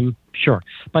time, sure,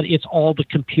 but it's all the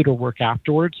computer work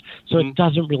afterwards. So it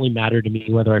doesn't really matter to me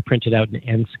whether I print it out in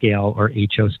N scale or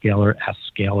HO scale or S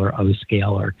scale or O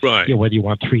scale or whether you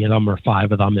want 3 of them or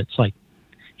 5 of them. It's like,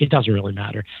 it doesn't really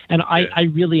matter. And I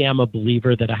really am a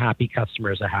believer that a happy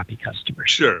customer is a happy customer.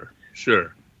 Sure.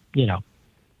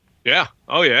 Yeah.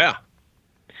 Oh, yeah.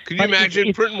 Can you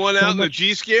imagine printing one out in the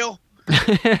G scale?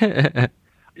 I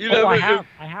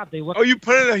have. They look. Oh, you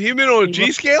printed a human on a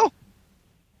G scale?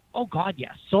 Oh God,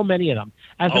 yes. So many of them.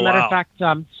 As a matter of fact,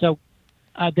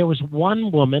 there was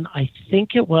one woman. I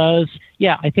think it was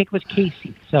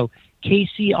Casey. So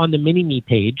Casey on the Mini-Me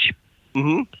page.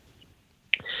 Mm-hmm.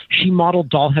 She modeled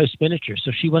dollhouse miniatures,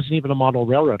 so she wasn't even a model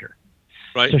railroader.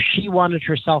 Right. So she wanted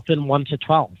herself in 1 to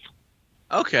 12.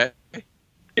 Okay.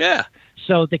 Yeah.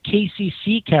 So the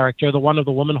KCC character, the one of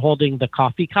the woman holding the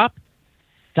coffee cup,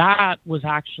 that was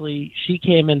actually, she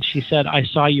came and she said, "I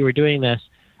saw you were doing this.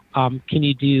 Can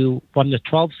you do 1 to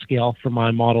 12 scale for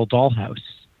my model dollhouse?"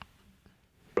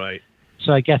 Right.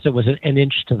 So I guess it was an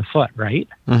inch to the foot, right?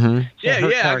 Mm-hmm. So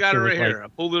I got it right here. I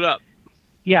pulled it up.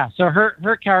 Yeah, so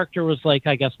her character was like,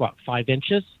 I guess, 5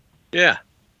 inches? Yeah.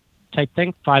 Type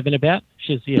thing, 5 and a bit.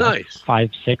 She's nice. 5,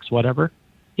 6, whatever.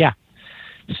 Yeah.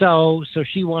 So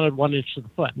she wanted 1 inch to the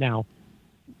foot. Now,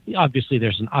 obviously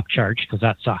there's an upcharge because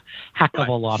that's a heck of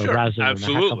a lot of resin and a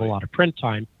heck of a lot of print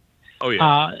time. Oh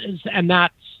yeah. And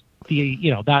that's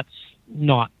that's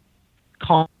not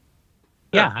common.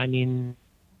 Yeah, I mean,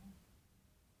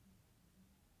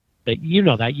 that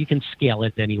that you can scale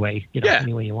it anyway,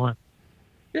 any way you want.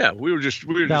 Yeah, we were just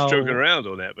joking around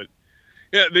on that, but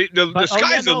yeah, the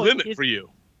sky's the limit for you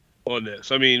on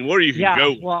this. I mean, where you can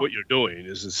go, what you're doing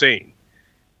is insane.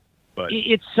 But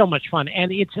it's so much fun,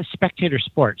 and it's a spectator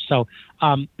sport. So,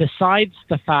 besides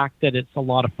the fact that it's a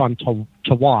lot of fun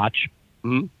to watch,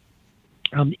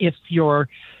 if your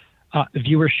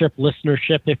viewership,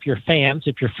 listenership, if you're fans,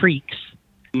 if you're freaks,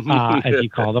 as you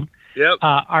call them,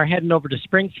 are heading over to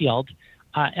Springfield,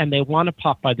 and they want to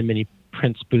pop by the Mini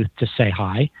Prints booth to say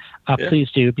hi, please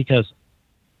do, because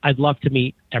I'd love to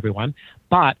meet everyone.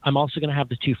 But I'm also going to have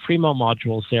the 2 Fremo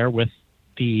modules there with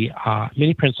the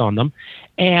Mini Prints on them,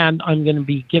 and I'm going to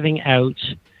be giving out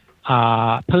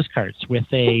postcards with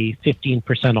a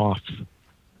 15% off.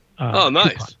 Oh,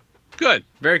 nice. Coupon. Good.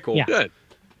 Very cool. Yeah. Good.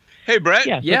 Hey, Brett.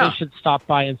 So they should stop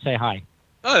by and say hi.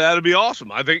 Oh, that'd be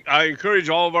awesome. I encourage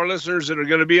all of our listeners that are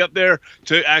going to be up there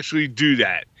to actually do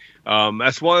that.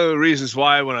 That's one of the reasons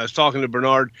why when I was talking to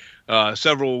Bernard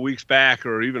several weeks back,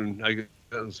 or even I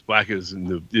guess back is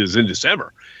in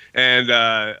December, and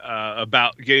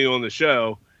about getting on the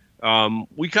show,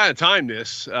 we kind of timed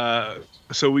this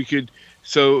so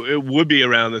it would be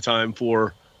around the time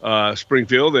for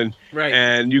Springfield,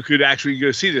 and you could actually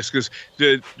go see this, because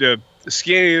the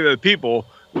scanning of the people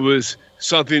was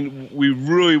something we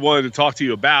really wanted to talk to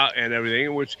you about and everything,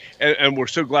 and we're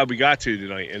so glad we got to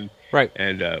tonight. And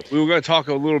we were going to talk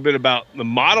a little bit about the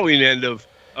modeling end of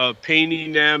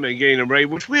painting them and getting them ready,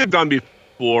 which we have done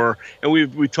before, and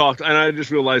we talked. And I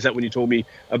just realized that when you told me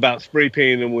about spray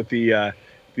painting them with the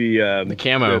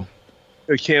camo,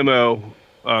 the camo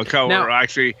color. Now,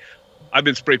 actually, I've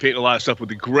been spray painting a lot of stuff with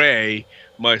the gray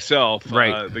myself,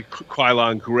 the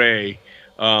Krylon gray,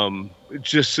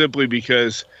 just simply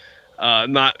because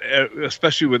not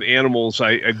especially with animals,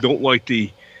 I don't like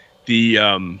the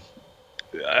I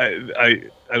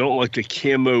don't like the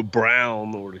camo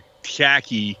brown or the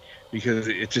khaki, because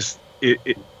it just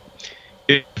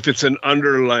if it's an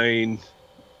underlaying,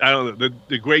 I don't know,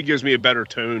 the gray gives me a better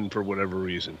tone for whatever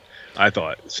reason, I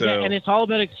thought. So and it's all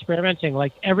about experimenting.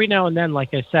 Like every now and then,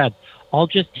 like I said, I'll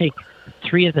just take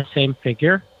 3 of the same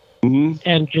figure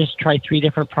and just try 3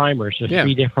 different primers or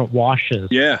 3 different washes.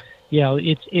 Yeah.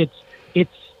 It's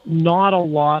not a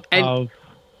lot of.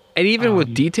 And even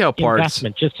with detail parts,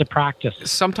 investment just to practice.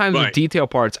 Sometimes with detail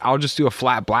parts, I'll just do a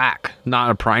flat black,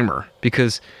 not a primer,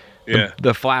 because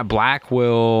the flat black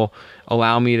will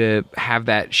allow me to have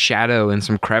that shadow and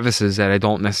some crevices that I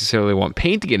don't necessarily want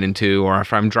paint to get into, or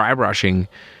if I'm dry brushing,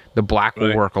 the black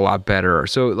will work a lot better.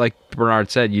 So like Bernard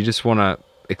said, you just want to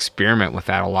experiment with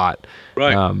that a lot.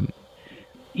 Right.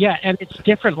 And it's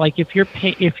different. Like if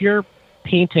you're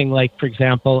painting, like for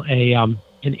example, an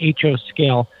HO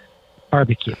scale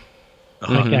barbecue,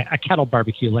 like a kettle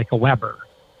barbecue, like a Weber,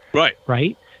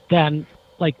 right? Then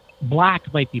like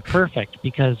black might be perfect,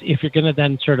 because if you're going to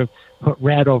then sort of put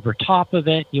red over top of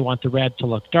it, you want the red to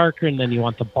look darker, and then you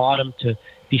want the bottom to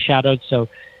be shadowed. So,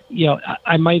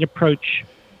 I might approach.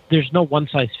 There's no one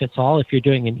size fits all. If you're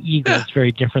doing an eagle, it's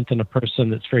very different than a person.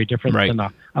 That's very different than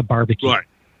a barbecue.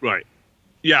 Right.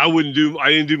 Yeah, I didn't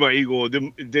do my eagle. I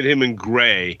did him in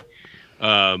gray.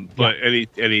 But any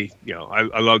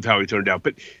I loved how he turned out.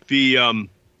 But the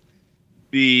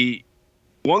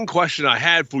one question I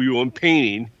had for you on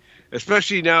painting,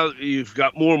 especially now that you've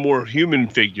got more and more human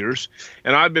figures,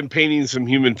 and I've been painting some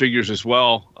human figures as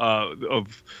well,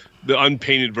 of the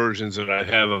unpainted versions that I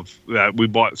have that we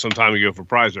bought some time ago for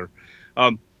Prizer.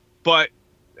 But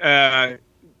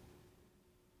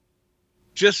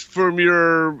just from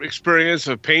your experience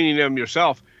of painting them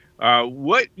yourself,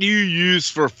 what do you use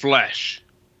for flesh?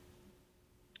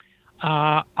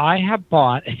 I have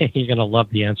bought, you're going to love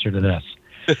the answer to this.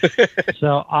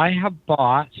 So I have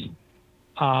bought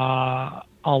a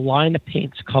line of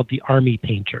paints called the Army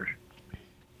Painter.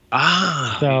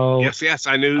 So yes,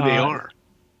 I know who they are.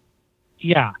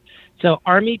 Yeah. So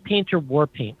Army Painter war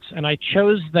paints. And I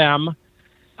chose them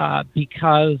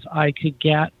because I could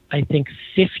get, I think,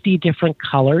 50 different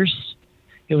colors.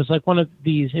 It was like one of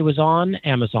these, it was on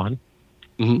Amazon.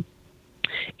 And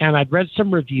I'd read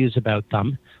some reviews about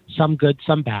them, some good,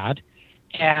 some bad.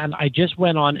 And I just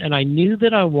went on, and I knew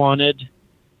that I wanted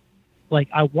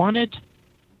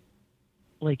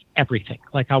everything.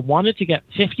 Like I wanted to get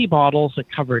 50 bottles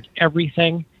that covered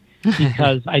everything,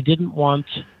 because I didn't want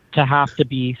to have to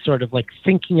be sort of like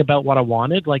thinking about what I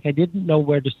wanted. Like I didn't know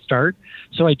where to start.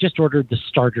 So I just ordered the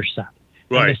starter set.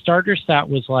 Right. And the starter set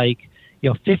was like,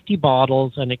 50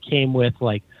 bottles, and it came with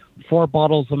like 4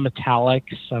 bottles of metallic.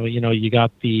 So, you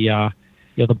got the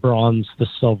the bronze, the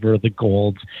silver, the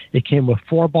gold. It came with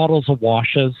 4 bottles of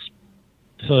washes.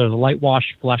 So there's a light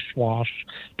wash, flesh wash,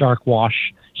 dark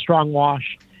wash, strong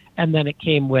wash. And then it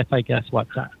came with, I guess,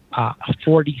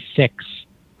 36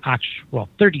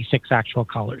 actual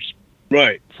colors.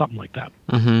 Right. Something like that.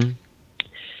 Mm-hmm.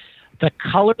 The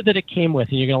color that it came with,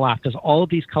 and you're going to laugh, because all of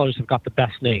these colors have got the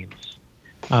best names.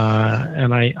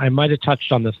 And I might have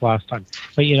touched on this last time.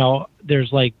 But,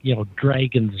 there's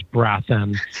dragon's breath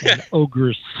and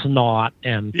ogre's snot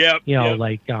and,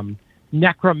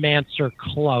 necromancer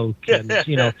cloak. And,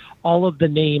 all of the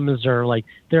names are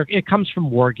it comes from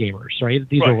Wargamers, right?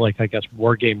 These are I guess,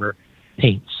 Wargamer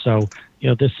paints. So,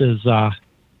 this is, I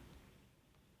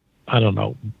don't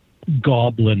know,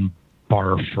 goblin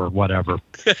barf or whatever.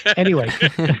 Anyway.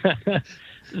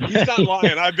 He's not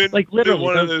lying. I've been literally to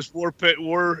one of those war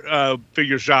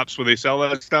figure shops where they sell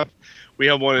that stuff. We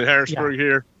have one in Harrisburg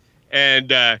here. And,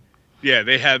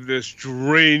 they have the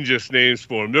strangest names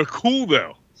for them. They're cool,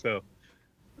 though. So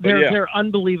They're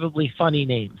unbelievably funny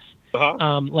names.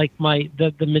 Uh-huh. Like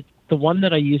the one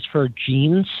that I use for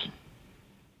jeans.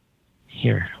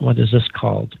 Here, what is this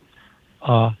called?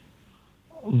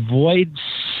 Void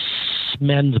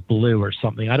Men's Blue or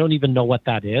something. I don't even know what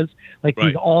that is.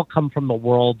 These all come from the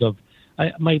world of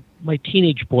my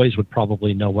teenage boys would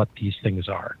probably know what these things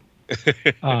are,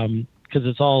 because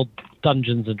it's all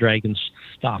Dungeons and Dragons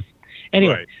stuff.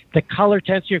 Anyway, the color,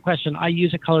 to answer your question, I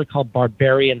use a color called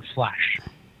Barbarian Flesh.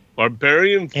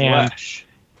 Barbarian Flesh.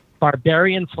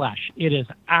 Barbarian Flesh. It is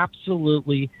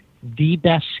absolutely the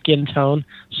best skin tone.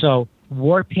 So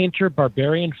War Painter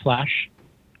Barbarian Flesh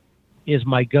is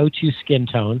my go-to skin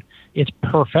tone. It's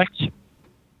perfect.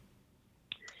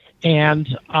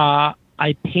 And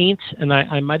I paint, and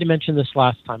I might have mentioned this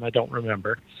last time, I don't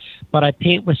remember, but I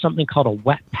paint with something called a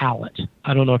wet palette.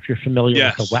 I don't know if you're familiar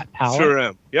with a wet palette. Sure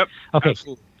am. Yep. Okay.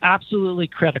 Absolutely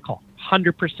critical.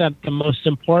 100% the most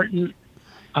important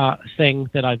thing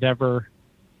that I've ever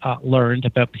learned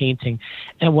about painting.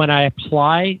 And when I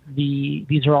apply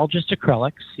these are all just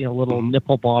acrylics, little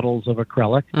nipple bottles of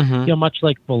acrylic, much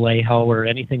like Vallejo or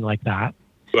anything like that.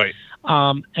 Right.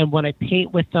 And when I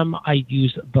paint with them, I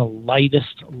use the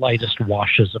lightest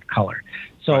washes of color.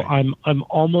 So I'm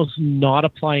almost not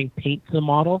applying paint to the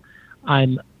model.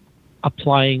 I'm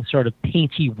applying sort of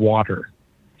painty water.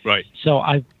 Right. So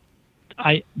I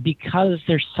because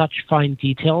there's such fine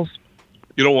details.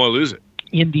 You don't want to lose it.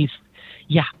 In these,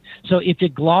 yeah. So if you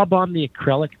glob on the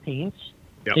acrylic paints,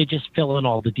 they just fill in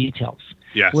all the details.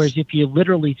 Yes. Whereas if you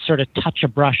literally sort of touch a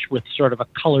brush with sort of a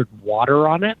colored water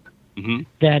on it,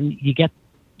 then you get,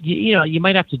 you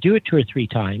might have to do it 2 or 3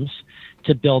 times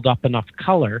to build up enough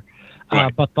color.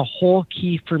 But the whole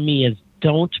key for me is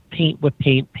don't paint with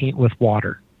paint, paint with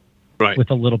water. Right. With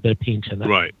a little bit of paint in it.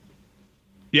 Right.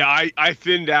 Yeah, I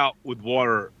thinned out with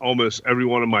water almost every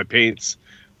one of my paints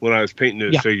when I was painting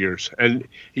those figures. And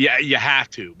you have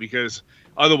to, because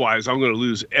otherwise I'm going to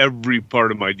lose every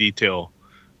part of my detail.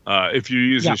 If you're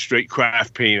using straight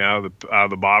craft paint out of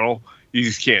the bottle, you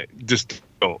just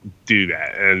don't do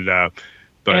that.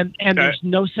 And there's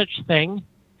no such thing.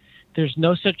 There's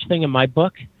no such thing in my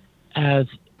book as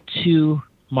too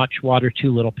much water,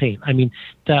 too little paint. I mean,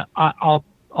 I'll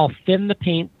thin the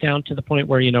paint down to the point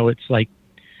where it's like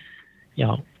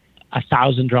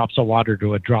 1,000 drops of water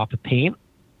to a drop of paint.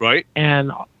 Right.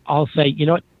 And I'll say,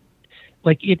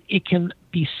 it can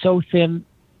be so thin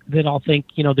that I'll think,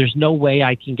 there's no way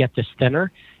I can get this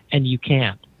thinner, and you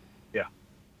can. Yeah.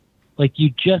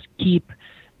 You just keep.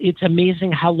 It's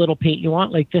amazing how little paint you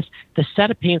want. The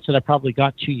set of paints that I probably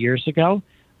got 2 years ago,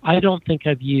 I don't think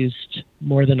I've used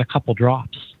more than a couple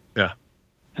drops. Yeah.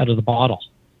 Out of the bottle.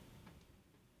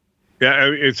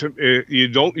 Yeah, you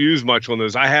don't use much on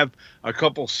those. I have a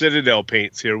couple Citadel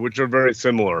paints here, which are very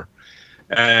similar,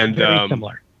 and very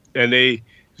similar. And they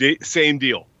same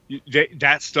deal.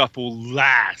 That stuff will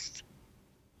last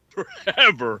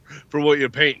forever for what you're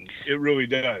painting. It really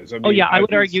does. I mean, I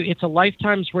would argue it's a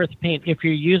lifetime's worth of paint. If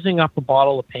you're using up a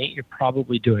bottle of paint, you're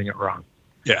probably doing it wrong.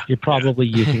 Yeah, you're probably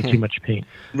using too much paint.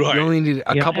 Right. You only need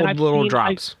a couple of little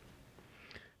drops.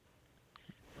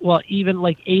 Well, even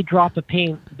a drop of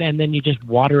paint, and then you just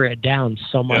water it down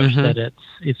so much that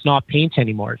it's not paint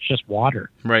anymore. It's just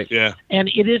water. Right. Yeah. And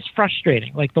it is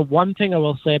frustrating. The one thing I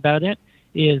will say about it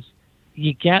is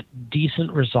you get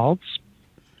decent results,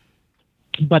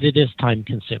 but it is time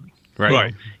consuming.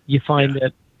 Right. You find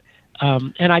that,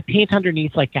 and I paint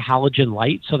underneath a halogen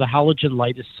light. So the halogen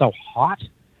light is so hot.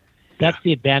 That's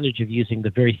the advantage of using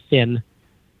the very thin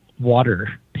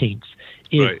water paints,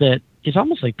 is that it's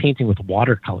almost like painting with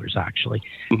watercolors, actually.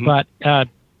 But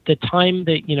the time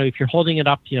that, if you're holding it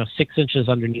up, 6 inches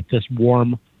underneath this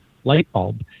warm light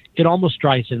bulb, it almost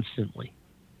dries instantly.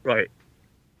 Right.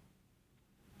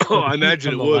 So I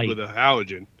imagine it would with a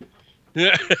halogen.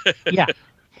 Yeah.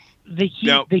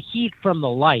 The heat from the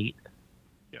light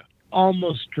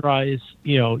almost dries,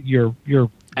 your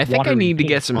I think I need to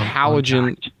get some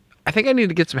halogen. I think I need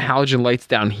to get some halogen lights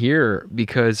down here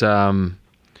because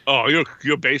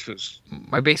your basement's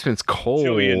my basement's cold.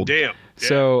 Chilly and damp. Yeah.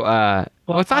 So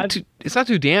it's not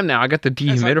too damp now. I got the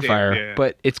dehumidifier,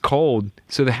 but it's cold.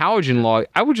 So the halogen log,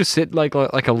 I would just sit like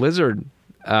a lizard,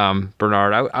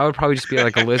 Bernard. I would probably just be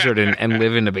like a lizard and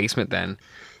live in the basement then.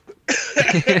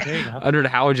 Under the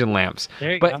halogen lamps.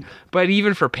 But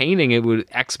even for painting, it would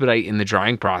expedite in the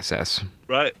drying process.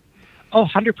 Right. Oh,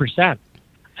 100%.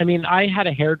 I mean, I had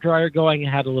a hairdryer going.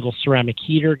 I had a little ceramic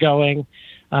heater going.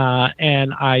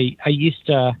 And I used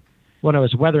to, when I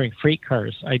was weathering freight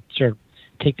cars, I'd sort of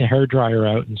take the hairdryer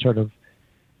out and sort of,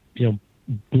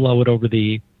 blow it over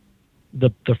the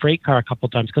freight car a couple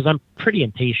of times because I'm pretty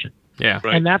impatient. Yeah.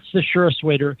 Right. And that's the surest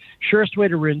way to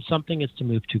ruin something is to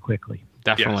move too quickly.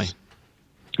 Definitely.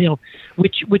 Yes.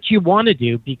 Which you want to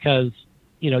do because,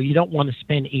 you don't want to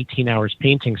spend 18 hours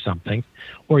painting something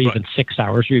or even 6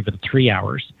 hours or even 3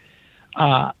 hours.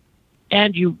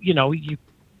 And you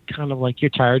kind of like, you're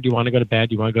tired, you want to go to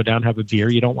bed, you want to go down, have a beer.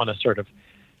 You don't want to sort of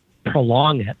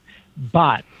prolong it,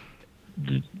 but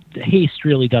the haste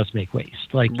really does make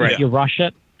waste. Like if you rush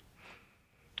it,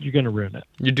 you're going to ruin it.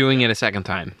 You're doing it a second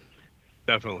time.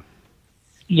 Definitely.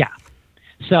 Yeah.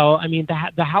 So, I mean, the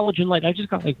halogen light, I just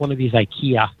got like one of these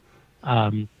IKEA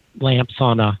lamps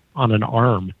on an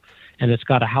arm, and it's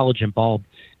got a halogen bulb.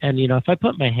 And, if I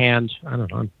put my hand, I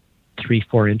don't know,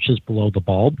 3-4 inches below the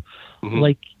bulb,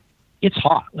 like it's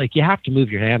hot. Like you have to move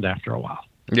your hand after a while.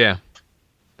 Yeah.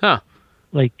 Huh.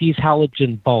 Like these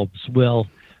halogen bulbs will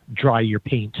dry your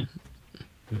paint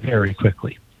very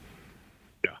quickly.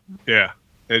 Yeah.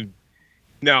 And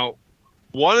now,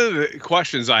 one of the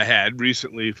questions I had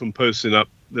recently from posting up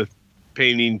the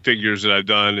painting figures that I've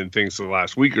done and things for the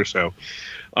last week or so,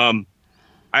 I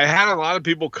had a lot of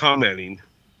people commenting,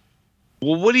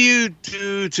 well, what do you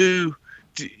do to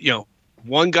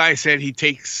one guy said he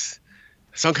takes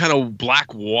some kind of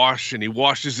black wash and he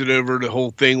washes it over the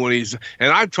whole thing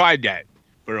and I've tried that,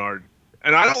 Bernard,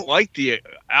 and I don't like the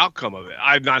outcome of it.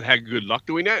 I've not had good luck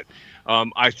doing that.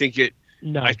 I think me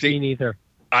neither.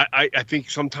 I think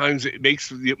sometimes it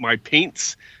makes my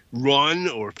paints run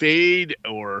or fade,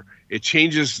 or it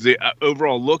changes the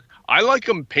overall look. I like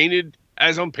them painted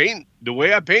as I'm painting, the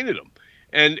way I painted them.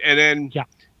 And then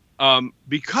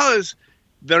because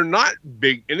they're not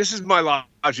big, and this is my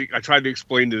logic. I tried to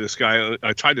explain to this guy.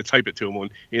 I tried to type it to him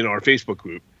in our Facebook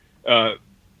group.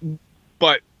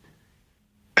 But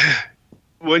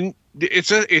when it's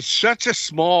such a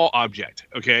small object,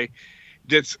 okay,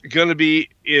 that's going to be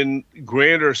in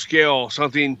grander scale,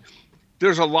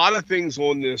 there's a lot of things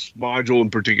on this module in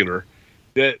particular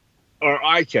that are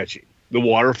eye-catching. The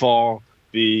waterfall,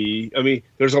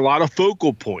 there's a lot of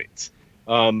focal points.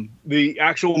 The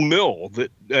actual mill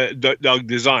that Doug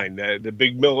designed, the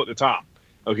big mill at the top.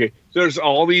 Okay, there's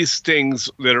all these things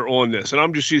that are on this, and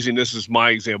I'm just using this as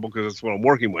my example because that's what I'm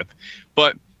working with.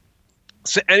 But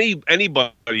so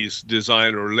anybody's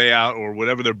design or layout or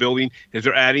whatever they're building, if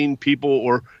they're adding people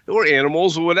or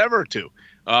animals or whatever to,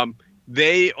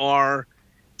 they are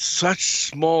such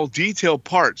small detail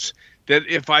parts that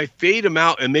if I fade them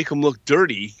out and make them look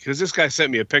dirty, because this guy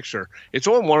sent me a picture, it's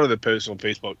on one of the posts on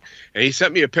Facebook, and he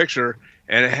sent me a picture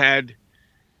and it had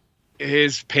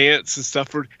his pants and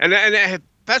stuff and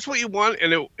that's what you want,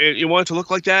 and you want it to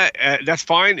look like that. That's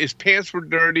fine. His pants were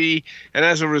dirty, and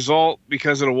as a result,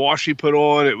 because of the wash he put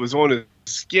on, it was on his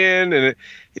skin, and it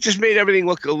just made everything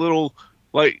look a little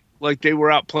like they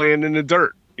were out playing in the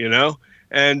dirt,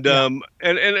 And I'm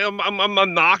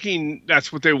knocking.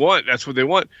 That's what they want. That's what they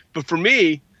want. But for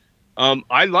me,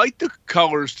 I like the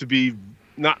colors to be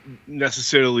not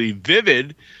necessarily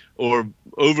vivid or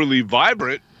overly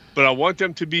vibrant, but I want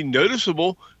them to be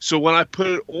noticeable. So when I put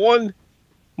it on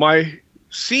my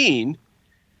scene,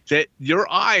 that your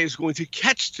eye is going to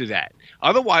catch to that.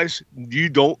 Otherwise, you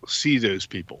don't see those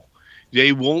people.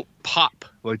 They won't pop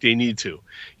like they need to.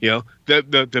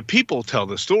 The people tell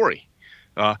the story.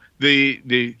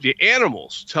 The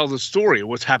animals tell the story of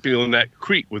what's happening on that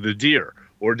creek with the deer,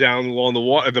 or down along the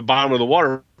water at the bottom of the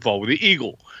waterfall with the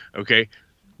eagle. Okay,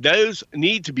 those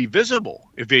need to be visible.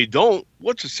 If they don't,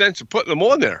 what's the sense of putting them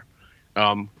on there?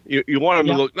 You want them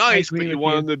to look nice, but you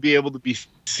want them to be able to be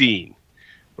seen,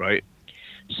 right?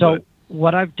 So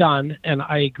what I've done, and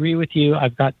I agree with you,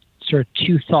 I've got sort of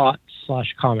two thoughts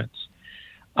 / comments.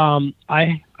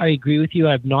 I agree with you.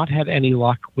 I've not had any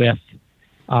luck with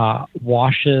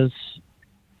washes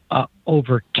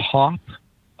over top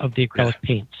of the acrylic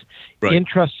paints. Right.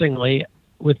 Interestingly,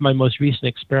 with my most recent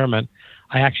experiment,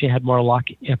 I actually had more luck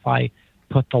if I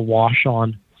put the wash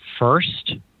on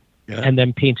first and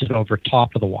then painted over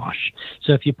top of the wash.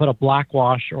 So if you put a black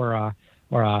wash or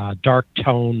a dark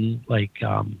tone, like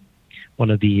one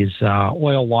of these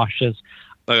oil washes,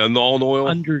 like a Nuln Oil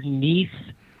underneath.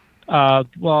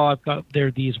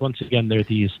 They're these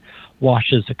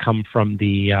washes that come from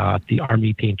the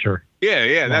Army Painter.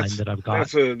 Yeah, line that I've got.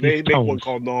 They make one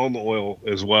called Nuln Oil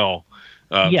as well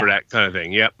for that kind of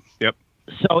thing. Yep.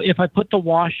 So if I put the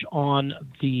wash on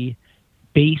the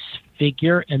base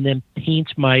figure and then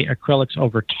paint my acrylics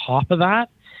over top of that,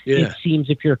 it seems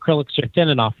if your acrylics are thin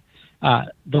enough,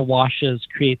 the washes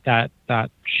create that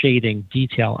shading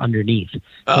detail underneath.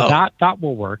 So that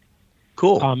will work.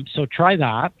 Cool. So try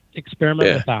that.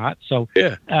 Experiment with that. So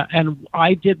and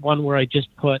I did one where I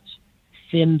just put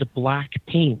thinned black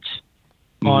paint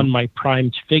on my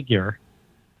primed figure,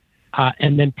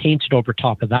 and then painted over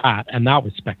top of that, and that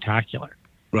was spectacular.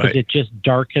 Right. It just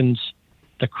darkens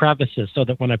the crevices so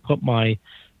that when I put my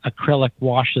acrylic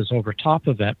washes over top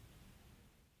of it,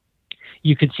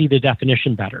 you can see the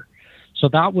definition better. So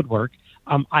that would work.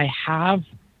 I have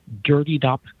dirtied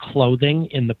up clothing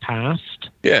in the past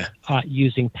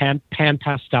using pan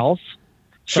pastels.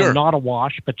 So not a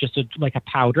wash, but just like a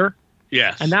powder.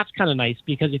 Yes. And that's kind of nice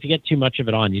because if you get too much of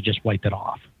it on, you just wipe it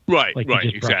off. Right, like right,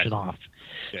 you just brush exactly. it off.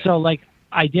 Yeah. So like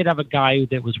I did have a guy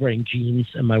that was wearing jeans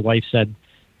and my wife said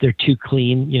they're too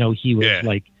clean. He was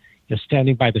like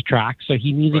standing by the track. So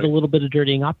he needed a little bit of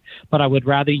dirtying up, but I would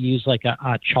rather use like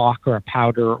a chalk or a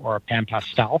powder or a pan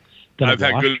pastel than I've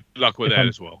a wash. had good luck with that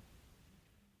as well.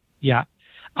 Yeah.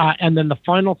 And then the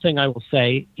final thing I will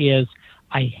say is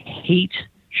I hate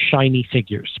shiny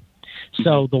figures.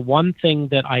 So the one thing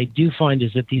that I do find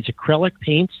is that these acrylic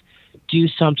paints do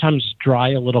sometimes dry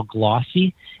a little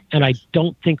glossy, and I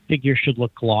don't think figures should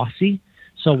look glossy.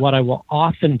 So what I will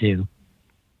often do,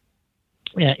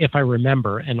 if I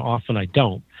remember, and often I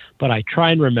don't, but I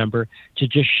try and remember to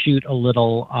just shoot a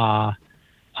little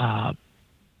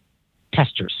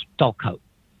testers, dull coat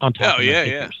on top of my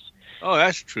figures. Oh,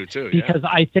 that's true too. Because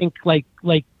I think like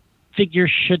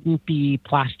figures shouldn't be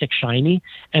plastic shiny,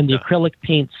 and the acrylic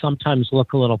paints sometimes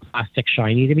look a little plastic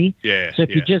shiny to me. Yeah. So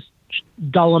if you just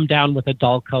dull them down with a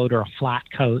dull coat or a flat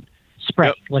coat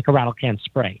spray, like a rattle can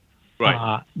spray,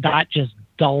 that just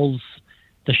dulls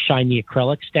the shiny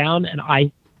acrylics down,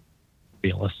 and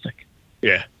realistic.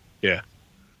 Yeah.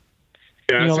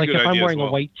 Like if I'm wearing a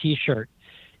white T-shirt,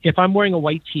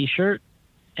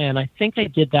 and I think I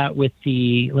did that with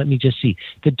the, let me just see,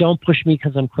 the Don't Push Me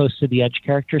Because I'm Close to the Edge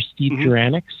character, Steve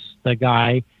Duranix, the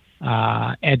guy,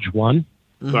 Edge 1.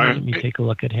 Let me take a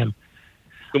look at him.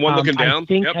 The one looking down? I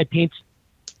think I painted,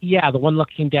 the one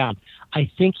looking down.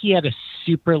 I think he had a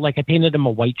I painted him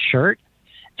a white shirt,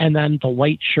 and then the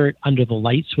white shirt under the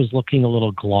lights was looking a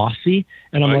little glossy.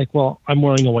 And I'm like, well, I'm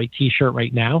wearing a white T-shirt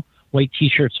right now. White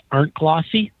T-shirts aren't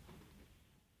glossy.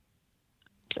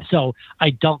 So I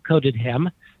dull coated him,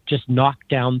 just knocked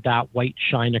down that white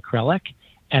shine acrylic,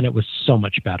 and it was so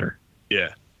much better. Yeah.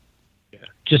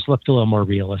 Just looked a little more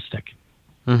realistic.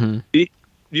 Mm-hmm.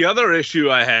 The other issue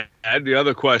I had, the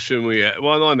other question we had,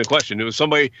 well, not the question, it was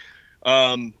somebody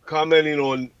commenting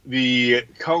on the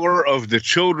color of the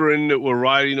children that were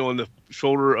riding on the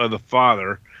shoulder of the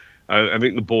father. I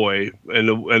think the boy and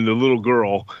the little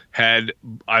girl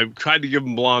I tried to give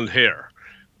them blonde hair,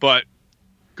 but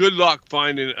good luck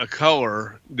finding a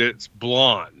color that's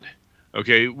blonde.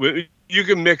 Okay, you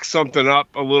can mix something up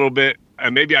a little bit,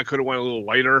 and maybe I could have went a little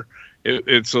lighter.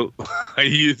 I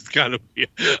used kind of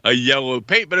a yellow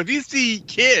paint, but if you see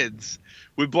kids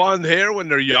with blonde hair when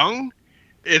they're young,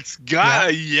 it's got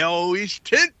a yellowish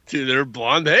tint to their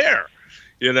blonde hair.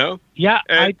 Yeah,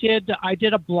 I did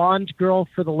a blonde girl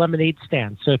for the lemonade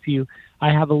stand. So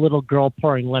I have a little girl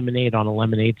pouring lemonade on a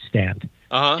lemonade stand.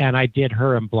 And I did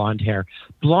her in blonde hair.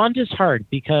 Blonde is hard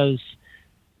because,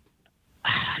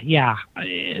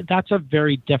 that's a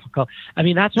very difficult. I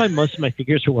mean, that's why most of my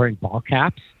figures are wearing ball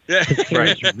caps. Because hair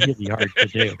is really hard to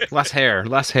do. Less hair.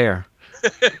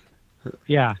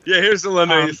 Yeah. Yeah, here's the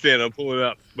lemonade stand. I'll pull it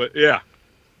up. But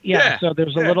Yeah, so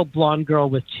there's a little blonde girl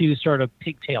with two sort of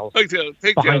pigtails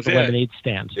behind the lemonade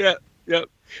stand. Yeah.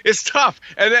 It's tough.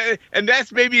 And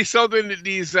that's maybe something that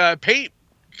these paint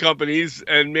companies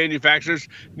and manufacturers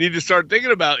need to start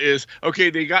thinking about is, okay,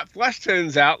 they got flesh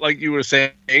tones out, like you were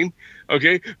saying.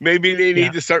 Okay, maybe they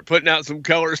need to start putting out some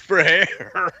colors for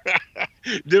hair.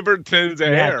 Different tones of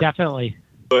hair. Yeah, definitely.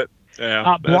 But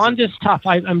Yeah. Blonde is tough.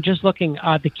 I'm just looking.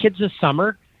 The Kids of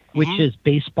Summer, which is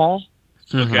baseball,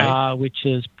 which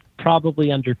is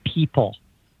probably under people.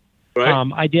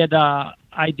 Right. I did a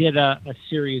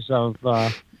series of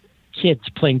kids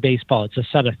playing baseball. It's a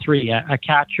set of 3: a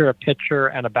catcher, a pitcher,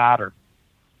 and a batter.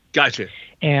 Gotcha.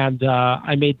 And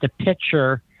I made the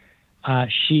pitcher.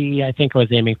 She, I think,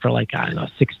 was aiming for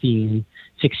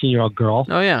 16-year-old girl.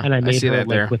 Oh yeah, and I made her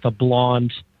there. with a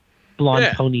blonde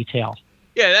ponytail.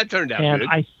 Yeah, that turned out good. And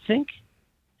I think,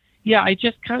 I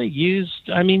just kind of used.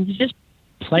 I mean, you just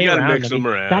play you around. Mix them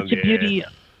around. That's the beauty.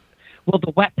 Well,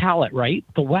 the wet palette, right?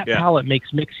 The wet palette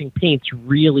makes mixing paints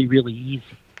really, really easy.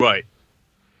 Right.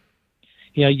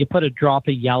 You put a drop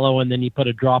of yellow and then you put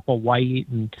a drop of white,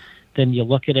 and then you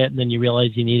look at it and then you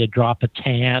realize you need a drop of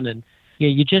tan, and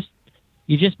you just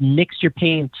mix your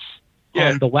paints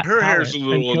on the wet palette. Her hair's a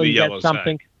little on the yellow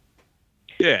side.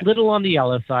 Yeah. Little on the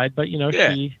yellow side, but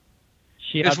she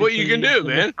it's what you can do,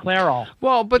 man. Clairol.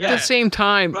 Well, but at the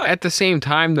same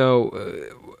time, though,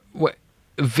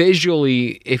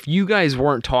 visually, if you guys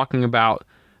weren't talking about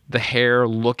the hair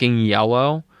looking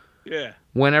yellow,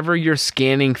 whenever you're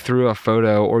scanning through a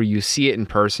photo or you see it in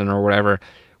person or whatever,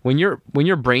 when your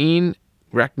brain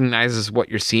recognizes what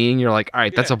you're seeing, you're like, all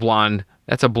right, that's a blonde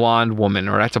woman,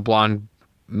 or that's a blonde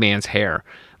man's hair.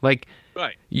 Like,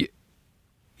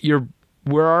 we're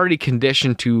already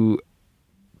conditioned to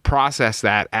process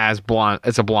that as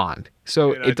a blonde.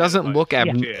 So it doesn't look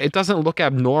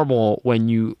abnormal when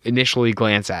you initially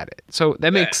glance at it. So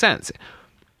that makes sense.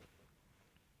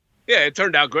 Yeah, it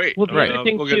turned out great. Well, the other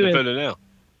thing we'll too get the now.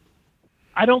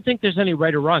 I don't think there's any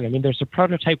right or wrong. I mean, there's a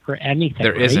prototype for anything.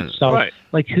 There isn't. So,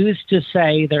 who's to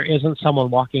say there isn't someone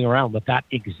walking around with that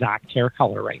exact hair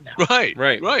color right now?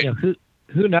 Right.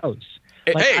 Who knows?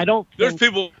 I don't. There's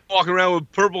people walking around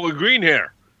with purple and green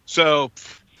hair. So,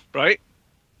 right.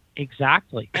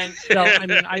 Exactly. And so, I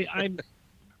mean, I'm.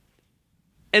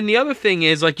 And the other thing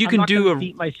is, like, you I'm can not do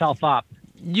beat myself up.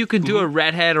 You can do a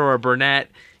redhead or a brunette,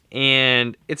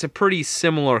 and it's a pretty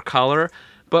similar color.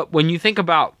 But when you think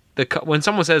about when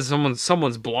someone says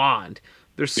someone's blonde,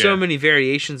 there's so many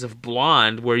variations of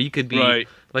blonde where you could be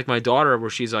like my daughter, where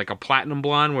she's like a platinum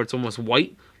blonde, where it's almost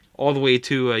white, all the way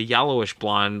to a yellowish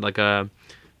blonde, like a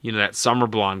that summer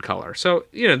blonde color. So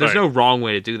there's no wrong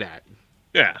way to do that.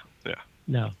 Yeah.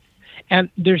 No, and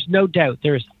there's no doubt.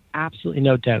 There is absolutely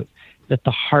no doubt that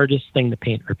the hardest thing to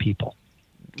paint are people.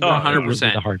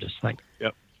 100%. The hardest thing.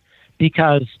 Yep.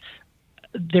 Because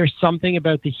there's something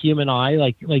about the human eye,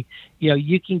 like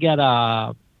you can get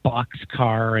a box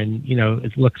car and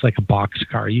it looks like a box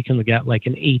car. You can get like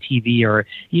an ATV or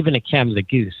even a Canada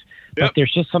Goose. Yep. But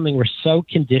there's just something, we're so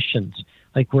conditioned,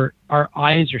 like our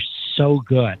eyes are so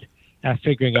good at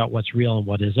figuring out what's real and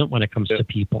what isn't when it comes to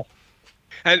people.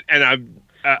 And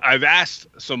I've asked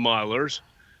some modelers.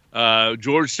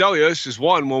 George Stelios is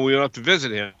one when we went up to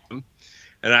visit him,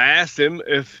 and I asked him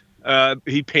if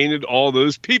he painted all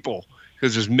those people,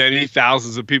 because there's many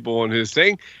thousands of people on his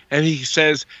thing, and he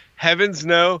says, "Heavens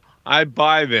no, I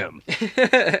buy them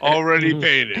already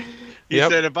painted." He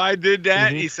said, "If I did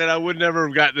that, he said I would never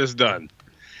have got this done."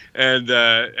 And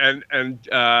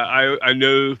I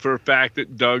know for a fact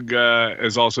that Doug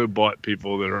has also bought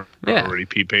people that are already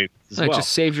painted as well.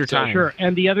 Just save your time. Sure.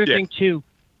 And the other thing too,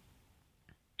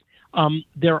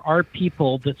 there are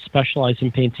people that specialize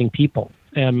in painting people,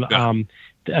 and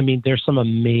I mean, there's some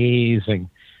amazing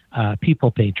people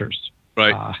painters,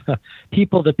 right?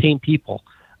 People that paint people,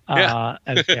 and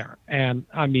there. And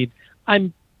I mean,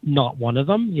 I'm not one of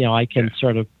them. I can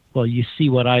sort of. Well, you see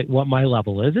what my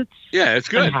level is. It's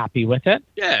good. I'm happy with it.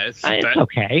 Yeah, it's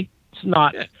okay. It's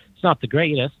not the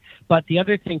greatest. But the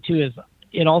other thing too is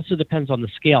it also depends on the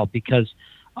scale, because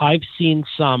I've seen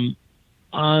some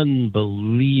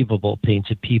unbelievable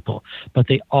painted people, but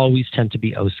they always tend to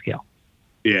be O scale.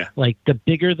 Yeah. Like the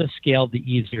bigger the scale, the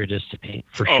easier it is to paint.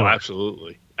 For sure. Oh,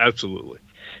 absolutely.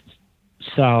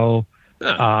 So,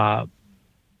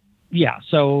 yeah.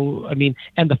 So, I mean,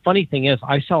 and the funny thing is,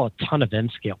 I sell a ton of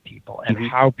N-scale people, and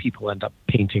how people end up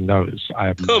painting those, I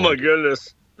have no my idea.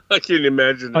 goodness, I can't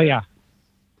imagine. Oh yeah.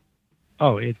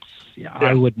 Oh, it's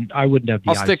I wouldn't have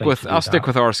the. I'll stick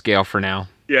with our scale for now.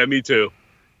 Yeah, me too.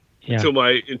 Yeah. Until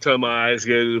my eyes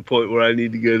get to the point where I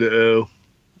need to go to O.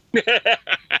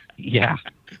 Yeah.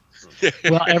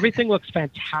 Well, everything looks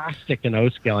fantastic in O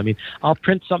scale. I mean, I'll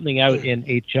print something out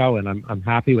in HO, and I'm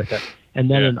happy with it. And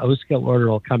then an O scale order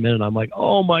will come in, and I'm like,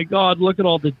 oh my God, look at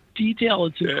all the detail.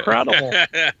 It's incredible.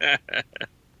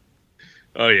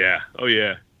 Oh yeah.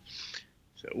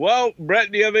 So, well,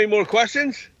 Brett, do you have any more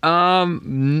questions?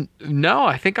 No,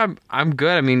 I think I'm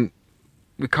good. I mean,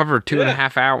 we covered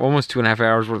 2.5 hours, almost 2.5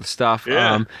 hours worth of stuff.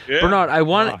 Yeah. Bernard,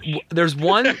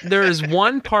 there is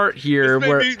one part here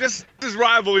where this is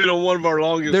rivaling on one of our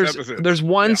longest episodes. There's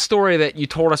one story that you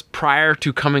told us prior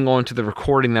to coming on to the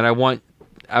recording that I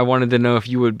wanted to know if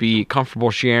you would be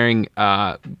comfortable sharing.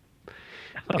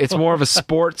 It's more of a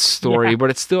sports story, but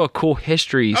it's still a cool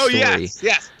history story.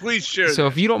 Yes, please share. So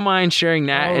if you don't mind sharing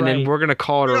that, and then we're gonna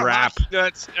call it a wrap. Hockey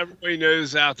Nuts, everybody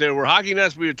knows out there. We're Hockey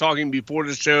Nuts. We were talking before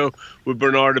the show with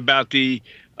Bernard about the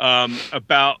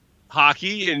about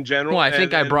hockey in general. Well, I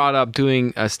think I brought up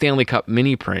doing a Stanley Cup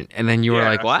mini print, and then you were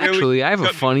like, "Well, actually, I have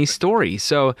a funny story."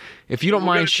 So if you don't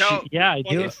mind, I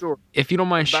do. If you don't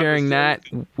mind sharing that,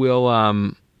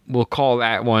 we'll call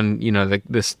that one.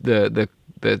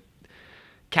 The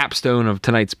capstone of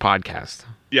tonight's podcast.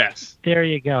 Yes. There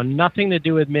you go. Nothing to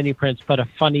do with mini prints, but a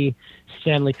funny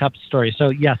Stanley Cup story. So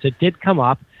yes, it did come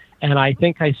up, and I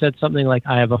think I said something like,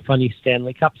 "I have a funny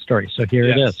Stanley Cup story." So here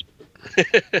it is.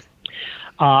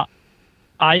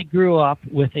 I grew up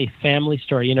with a family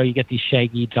story. You get these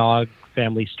Shaggy dog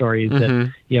family stories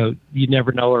that you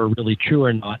never know are really true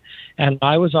or not. And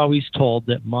I was always told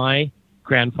that my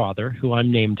grandfather, who I'm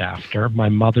named after, my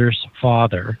mother's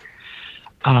father,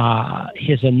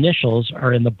 his initials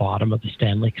are in the bottom of the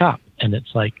Stanley Cup. And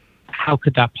it's like, how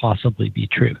could that possibly be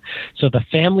true? So the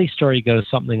family story goes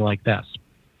something like this.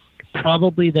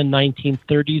 Probably the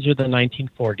 1930s or the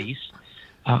 1940s,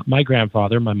 my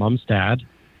grandfather, my mom's dad,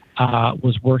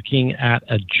 was working at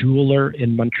a jeweler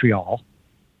in Montreal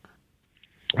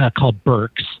called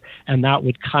Burke's. And that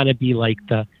would kind of be like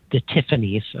the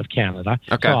Tiffany's of Canada.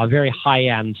 Okay. So a very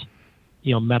high-end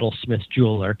metalsmith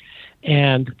jeweler,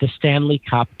 and the Stanley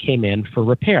Cup came in for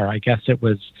repair. I guess it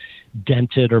was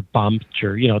dented or bumped,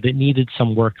 or they needed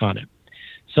some work on it.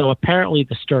 So apparently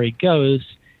the story goes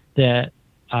that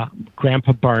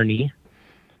Grandpa Barney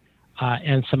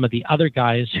and some of the other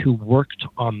guys who worked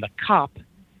on the cup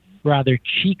rather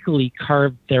cheekily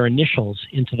carved their initials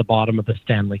into the bottom of the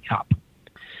Stanley Cup.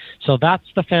 So that's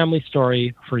the family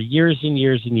story for years and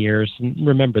years and years. And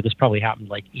remember, this probably happened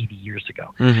like 80 years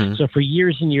ago. So for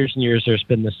years and years and years, there's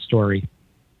been this story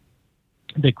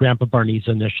that Grandpa Barney's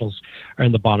initials are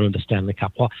in the bottom of the Stanley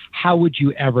Cup. Well, how would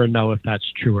you ever know if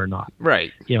that's true or not?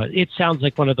 Right. It sounds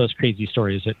like one of those crazy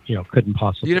stories that, couldn't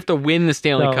possibly. You'd have to win the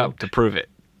Stanley Cup to prove it.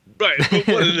 Right. But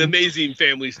what an amazing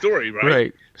family story, right?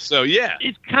 Right. So, yeah.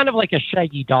 It's kind of like a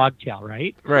Shaggy dog tale,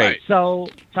 right? Right. So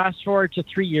fast forward to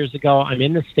 3 years ago, I'm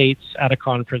in the States at a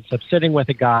conference. I'm sitting with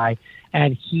a guy,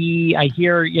 and I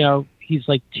hear, he's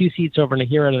like 2 seats over, and I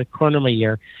hear out of the corner of my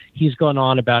ear, he's going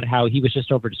on about how he was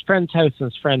just over at his friend's house,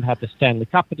 and his friend had the Stanley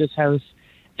Cup at his house.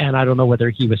 And I don't know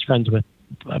whether he was friends with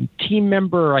a team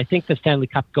member, or I think the Stanley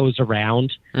Cup goes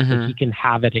around. Like you can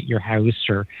have it at your house,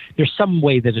 or there's some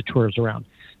way that it tours around.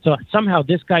 So somehow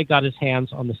this guy got his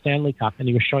hands on the Stanley Cup, and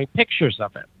he was showing pictures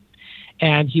of it.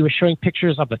 And he was showing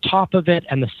pictures of the top of it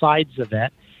and the sides of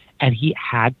it, and he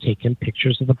had taken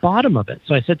pictures of the bottom of it.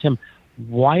 So I said to him,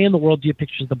 "Why in the world do you have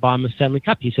pictures of the bottom of the Stanley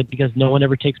Cup?" He said, "Because no one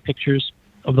ever takes pictures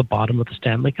of the bottom of the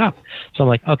Stanley Cup." So I'm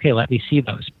like, "Okay, let me see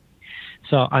those."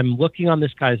 So I'm looking on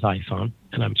this guy's iPhone,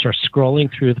 and I'm sort of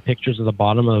scrolling through the pictures of the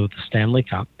bottom of the Stanley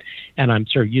Cup, and I'm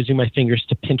sort of using my fingers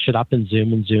to pinch it up and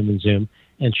zoom and zoom and zoom,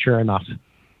 and sure enough,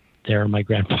 there are my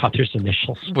grandfather's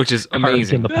initials, which is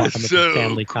amazing. In the bottom of the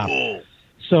Stanley Cup.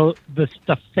 So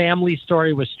the family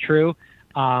story was true.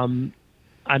 I'm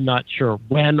not sure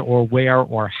when or where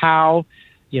or how,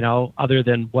 other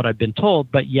than what I've been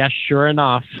told. But yes, sure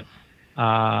enough,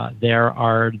 there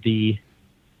are the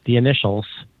initials,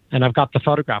 and I've got the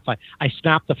photograph. I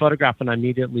snapped the photograph and I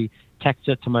immediately texted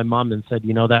it to my mom and said,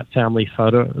 that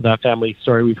family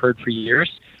story we've heard for years.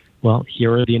 Well,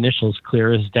 here are the initials,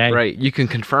 clear as day. Right, you can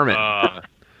confirm it.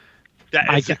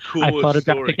 That is the coolest I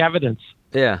photographic story. Evidence.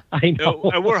 Yeah. I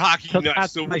know. And we're hockey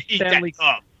nuts, so we eat that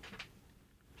up.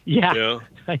 Yeah,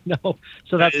 I know.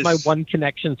 So that's my one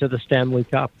connection to the Stanley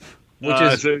Cup. Which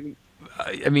is,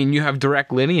 you have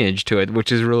direct lineage to it,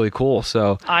 which is really cool.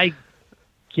 So I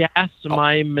guess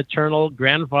my maternal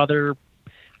grandfather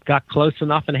got close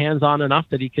enough and hands-on enough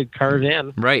that he could carve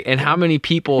in. Right. And how many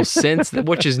people since,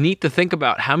 which is neat to think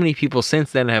about, how many people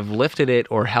since then have lifted it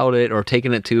or held it or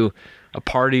taken it to a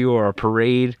party or a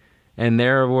parade, and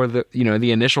there were the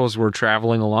initials were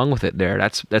traveling along with it there.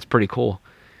 That's pretty cool.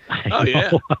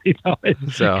 I know.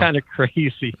 It's kind of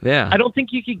crazy. Yeah. I don't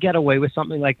think you could get away with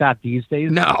something like that these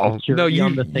days. No,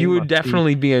 you would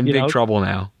definitely be in big trouble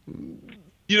now.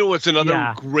 You know what's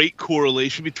another great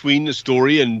correlation between the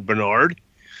story and Bernard?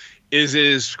 Is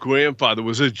his grandfather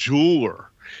was a jeweler.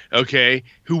 okay,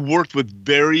 who worked with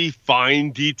very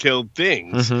fine, detailed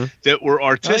things that were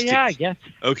artistic. Oh, yeah, I guess.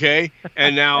 Okay,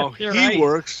 and now he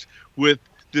works with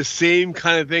the same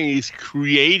kind of thing. He's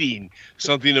creating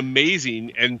something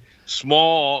amazing and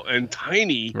small and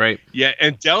tiny, right? Yeah,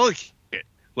 and delicate,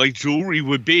 like jewelry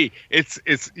would be. It's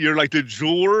you're like the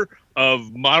jeweler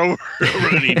of model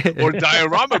running or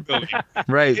diorama building,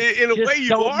 right? In a way,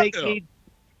 you are.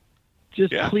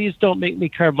 Please don't make me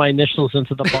carve my initials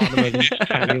into the bottom of each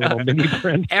tiny little mini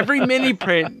print. Every mini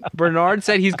print, Bernard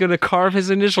said he's going to carve his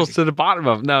initials to the bottom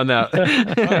of. No.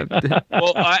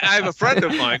 Well, I have a friend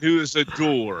of mine who is a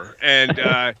jeweler,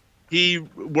 and he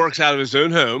works out of his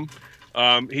own home.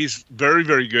 He's very,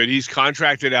 very good. He's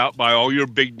contracted out by all your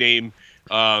big name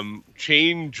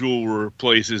chain jeweler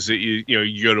places that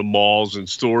you go to malls and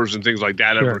stores and things like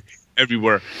that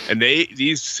everywhere. And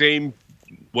these same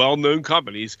well-known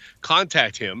companies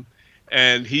contact him,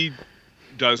 and he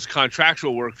does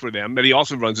contractual work for them, but he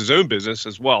also runs his own business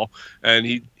as well. And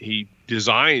he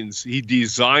designs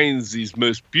these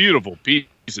most beautiful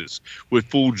pieces with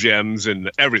full gems and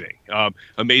everything,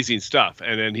 amazing stuff.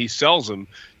 And then he sells them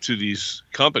to these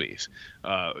companies,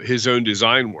 his own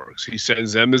design works. He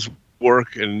sends them his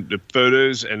work and the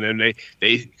photos, and then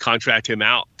they contract him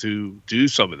out to do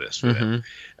some of this for them.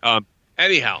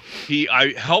 Anyhow,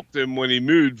 I helped him when he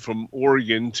moved from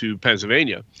Oregon to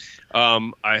Pennsylvania.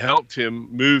 I helped him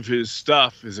move his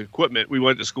stuff, his equipment. We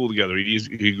went to school together.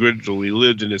 He originally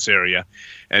lived in this area,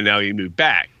 and now he moved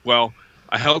back. Well,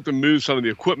 I helped him move some of the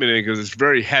equipment in because it's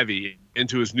very heavy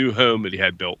into his new home that he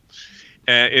had built,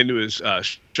 into his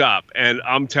shop. And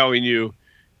I'm telling you,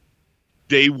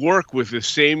 they work with the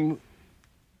same.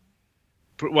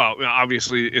 Well,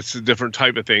 obviously it's a different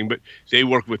type of thing, but they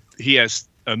work with. He has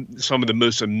some of the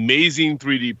most amazing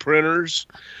 3D printers,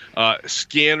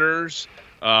 scanners,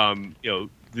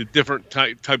 the different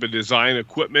type of design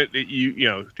equipment that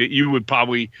you would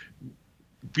probably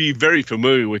be very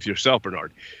familiar with yourself,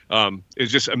 Bernard.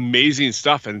 It's just amazing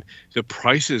stuff, and the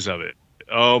prices of it.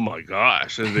 Oh my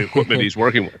gosh, and the equipment he's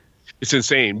working with, it's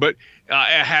insane. But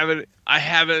I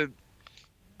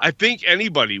think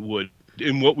anybody would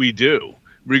in what we do.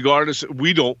 Regardless,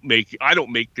 I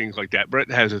don't make things like that. Brett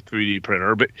has a 3D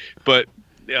printer, but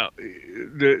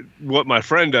what my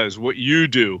friend does, what you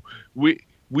do, we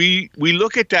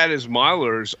look at that as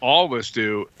modelers, all of us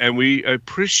do, and we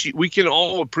can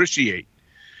all appreciate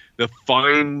the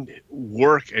fine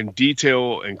work and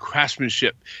detail and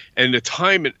craftsmanship and the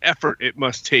time and effort it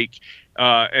must take,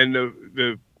 and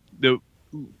the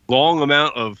long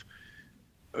amount of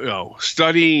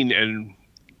studying and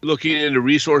looking into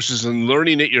resources and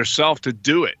learning it yourself to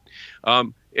do it.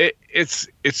 It's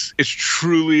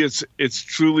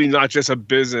truly not just a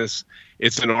business;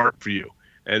 it's an art for you,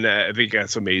 and I think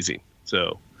that's amazing.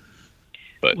 So,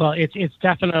 well, it's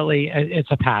definitely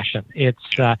it's a passion. It's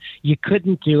you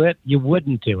couldn't do it, you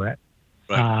wouldn't do it,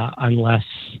 right. unless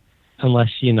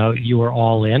you were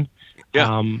all in.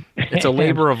 Yeah, it's a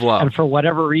labor of love, and for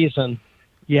whatever reason,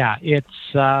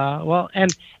 it's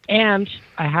and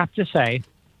I have to say.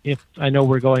 If I know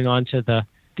we're going on to the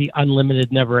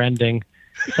unlimited, never-ending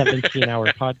 17-hour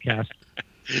podcast.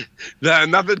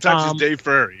 Nothing touches Dave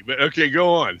Ferry, but okay,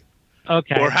 go on.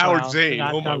 Okay. Or Howard Zane.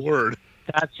 Oh my word.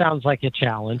 That sounds like a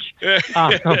challenge.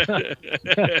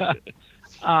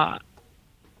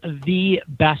 The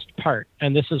best part,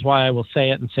 and this is why I will say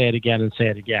it and say it again and say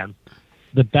it again.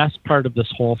 The best part of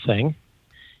this whole thing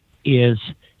is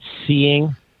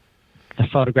seeing the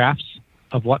photographs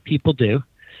of what people do.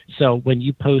 So when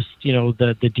you post,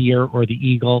 the deer or the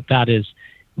eagle, that is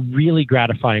really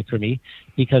gratifying for me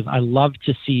because I love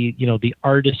to see, the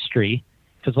artistry.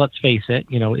 Because let's face it,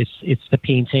 it's the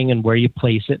painting and where you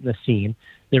place it in the scene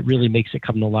that really makes it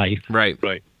come to life. Right.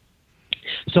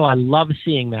 So I love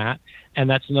seeing that, and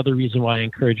that's another reason why I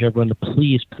encourage everyone to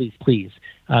please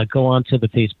go onto the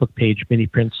Facebook page, Mini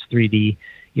Prints 3D.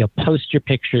 Post your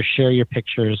pictures, share your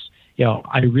pictures.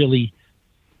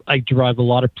 I derive a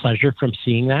lot of pleasure from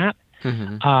seeing that,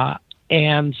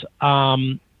 and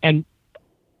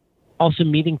also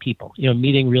meeting people.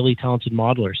 Meeting really talented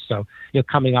modelers. So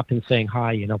coming up and saying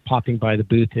hi. Popping by the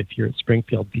booth if you're at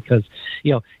Springfield, because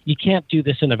you can't do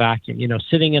this in a vacuum.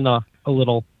 Sitting in a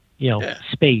little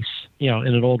space, in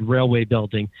an old railway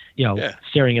building,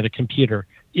 staring at a computer.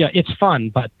 Yeah, it's fun,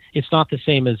 but it's not the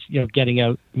same as getting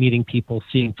out, meeting people,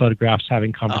 seeing photographs,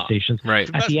 having conversations. Right.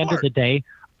 At the end of the day.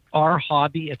 Our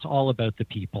hobby, it's all about the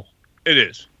people. It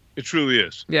is. It truly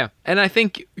is. Yeah. And I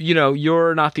think,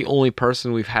 you're not the only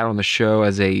person we've had on the show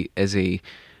as a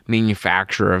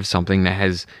manufacturer of something that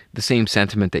has the same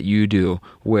sentiment that you do,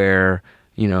 where,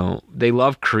 they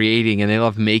love creating and they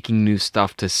love making new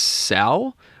stuff to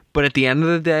sell. But at the end of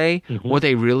the day, what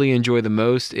they really enjoy the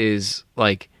most is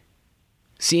like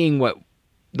seeing what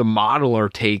the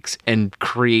modeler takes and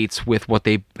creates with what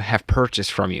they have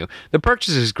purchased from you. The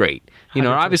purchase is great. 100%.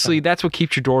 Obviously that's what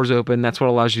keeps your doors open. That's what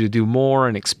allows you to do more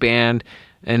and expand.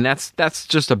 And that's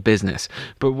just a business.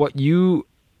 But what you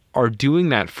are doing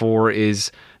that for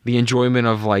is the enjoyment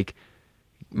of like,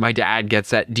 my dad gets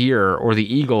that deer or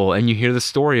the eagle and you hear the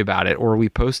story about it, or we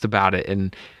post about it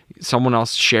and someone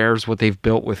else shares what they've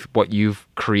built with what you've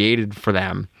created for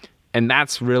them. And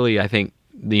that's really, I think,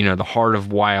 the heart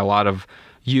of why a lot of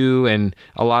you and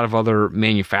a lot of other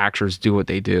manufacturers do what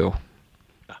they do.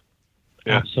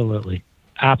 Yeah. Absolutely.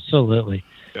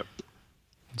 Yep.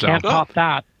 Can't top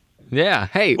that. Yeah.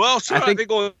 Hey. Well, so I think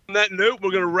on that note,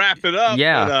 we're going to wrap it up.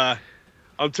 Yeah. But,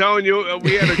 I'm telling you,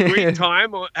 we had a great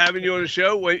time having you on the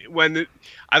show. When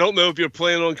I don't know if you're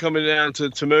planning on coming down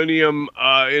to Timonium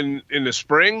in the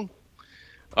spring,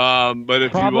 but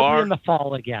if probably you are in the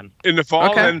fall again. In the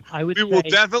fall, then we will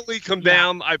definitely come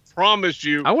down. I promise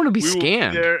you. I want to be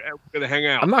scanned. There and we're gonna hang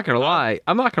out. I'm not gonna lie.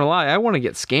 I want to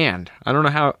get scanned. I don't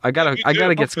know how. I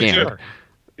gotta get scanned. Sure.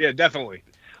 Yeah, definitely.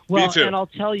 Well, Me too. And I'll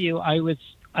tell you, I was.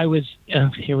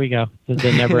 Here we go.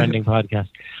 The never-ending podcast.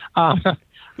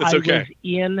 It's okay. I was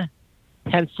in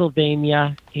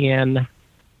Pennsylvania in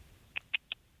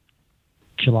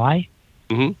July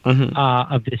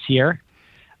of this year,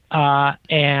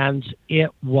 and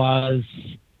it was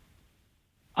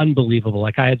unbelievable.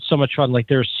 Like I had so much fun. Like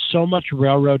there's so much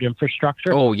railroad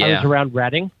infrastructure. Oh yeah. I was around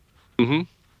Reading. Mm-hmm.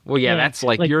 Well, yeah, that's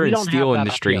like you're in steel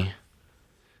industry.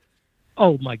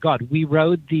 Oh my God, we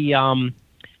rode the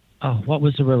what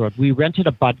was the railroad? We rented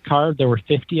a Bud car. There were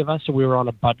 50 of us, so we were on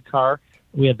a Bud car.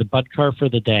 We had the Bud car for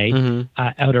the day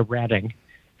out of Reading,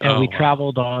 and we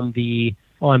traveled on the.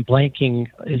 Oh, I'm blanking.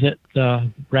 Is it the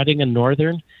Reading and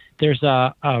Northern? There's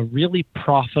a really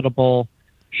profitable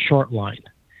short line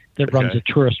that runs a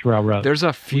tourist railroad. There's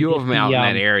a few of them out in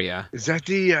that area. Is that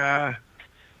the?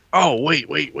 Oh, wait.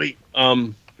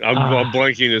 I'm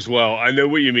blanking as well. I know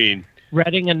what you mean.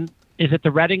 Reading and is it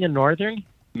the Reading and Northern?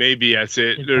 Maybe that's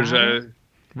it. There's a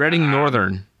Reading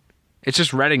Northern. It's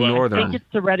just Reading Northern. I think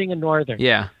it's the Reading and Northern.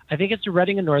 Yeah. I think it's the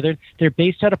Reading and Northern. They're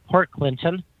based out of Port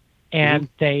Clinton, and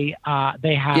they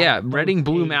have Reading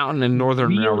Blue Mountain and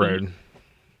Northern Railroad.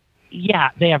 Yeah,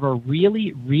 they have a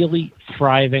really, really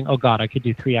thriving. Oh God, I could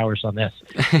do 3 hours on this.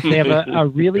 They have a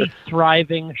really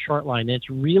thriving short line. It's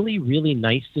really, really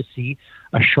nice to see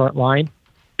a short line.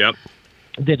 Yep.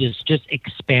 That is just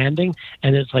expanding,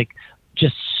 and it's like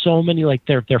just so many, like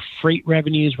their freight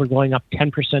revenues were going up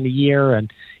 10% a year,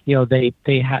 and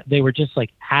they were just like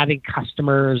adding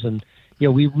customers, and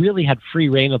we really had free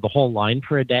reign of the whole line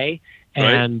for a day,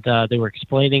 and they were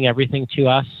explaining everything to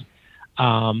us,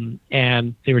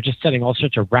 and they were just setting all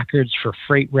sorts of records for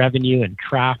freight revenue and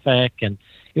traffic, and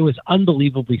it was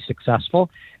unbelievably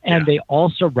successful. And they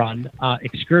also run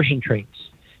excursion trains.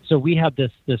 So we had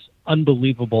this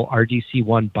unbelievable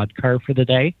RDC1 Bud car for the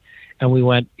day, and we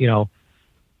went,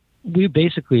 we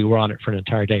basically were on it for an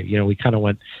entire day. We kind of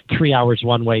went 3 hours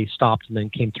one way, stopped, and then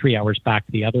came 3 hours back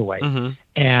the other way.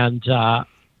 And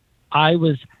I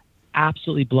was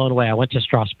absolutely blown away. I went to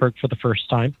Strasbourg for the first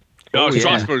time. Oh,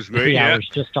 Strasbourg's great. 3 hours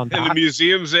just on that. And the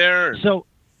museum's there. So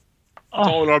it's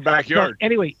all in our backyard. So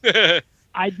anyway,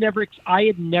 I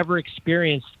had never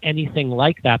experienced anything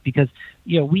like that because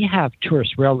we have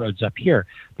tourist railroads up here,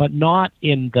 but not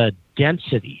in the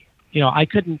density. I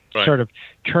couldn't sort of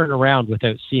turn around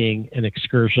without seeing an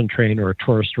excursion train or a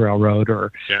tourist railroad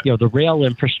or the rail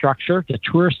infrastructure, the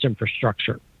tourist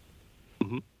infrastructure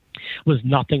was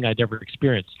nothing I'd ever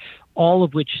experienced. All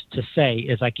of which to say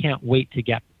is I can't wait to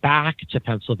get back to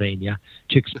Pennsylvania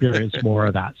to experience more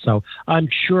of that. So I'm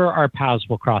sure our paths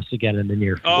will cross again in the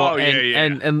near future. Oh,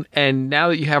 And now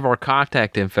that you have our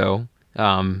contact info,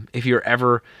 if you're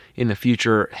ever in the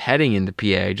future heading into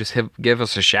PA, just give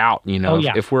us a shout.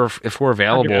 If we're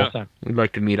available, 100%. We'd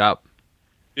like to meet up.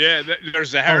 Yeah,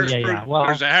 there's the Harrisburg. Well,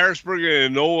 there's the Harrisburg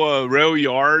and Enola rail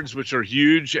yards, which are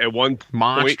huge. At one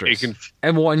monstrous.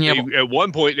 At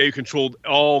one point, they controlled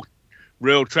all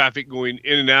rail traffic going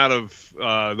in and out of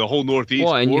the whole Northeast.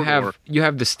 Well, and corridor. you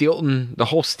have the Steelton, the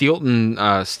whole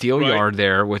Steelton steel yard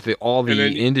there with all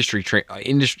the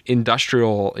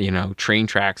industrial train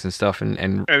tracks and stuff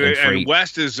and freight. And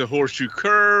west is the Horseshoe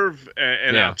Curve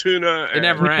and Altoona. It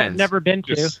never ends. I've never been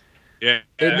to.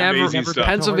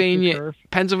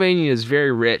 Pennsylvania is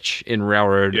very rich in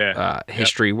railroad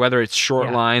history, whether it's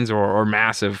short lines or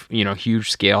massive, huge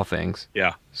scale things.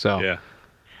 Yeah. So. Yeah.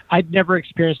 I'd never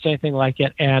experienced anything like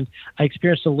it, and I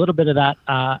experienced a little bit of that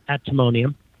at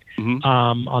Timonium.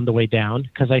 on the way down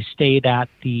because I stayed at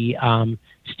the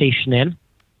Station Inn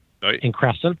in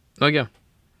Crescent. Oh yeah.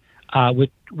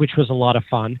 Which was a lot of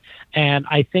fun. And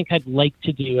I think I'd like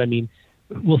to do, I mean,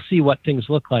 we'll see what things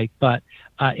look like, but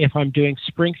if I'm doing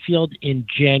Springfield in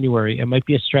January, it might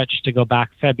be a stretch to go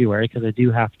back February because I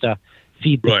do have to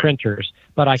feed the printers,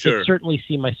 but I could certainly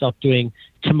see myself doing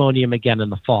Timonium again in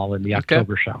the fall in the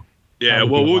October show. Yeah,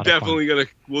 well, we'll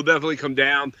definitely come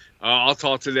down. I'll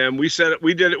talk to them. We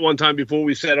did it one time before.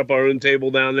 We set up our own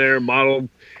table down there, modeled,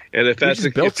 and if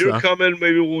they're coming,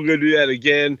 maybe we'll go do that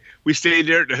again. We stayed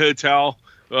there at the hotel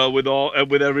with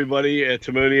everybody at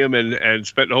Timonium and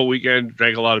spent the whole weekend,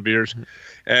 drank a lot of beers,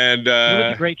 and it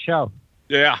was a great show.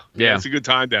 Yeah, it's a good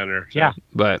time down there. So. Yeah,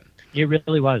 but it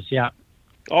really was. Yeah.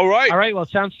 All right. Well, it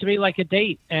sounds to me like a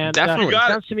date, and definitely it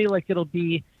sounds to me like it'll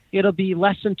be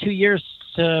less than 2 years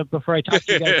before I talk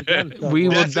to you guys again. So we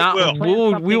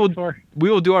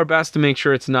will do our best to make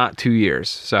sure it's not 2 years.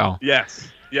 So yes.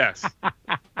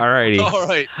 All righty.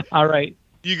 All right.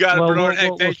 You got it, Bernard.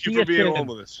 Thank you for being on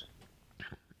with us.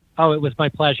 Oh, it was my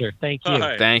pleasure. Thank you.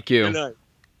 Thank you. Good night.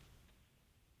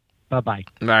 Bye-bye.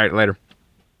 All right, later.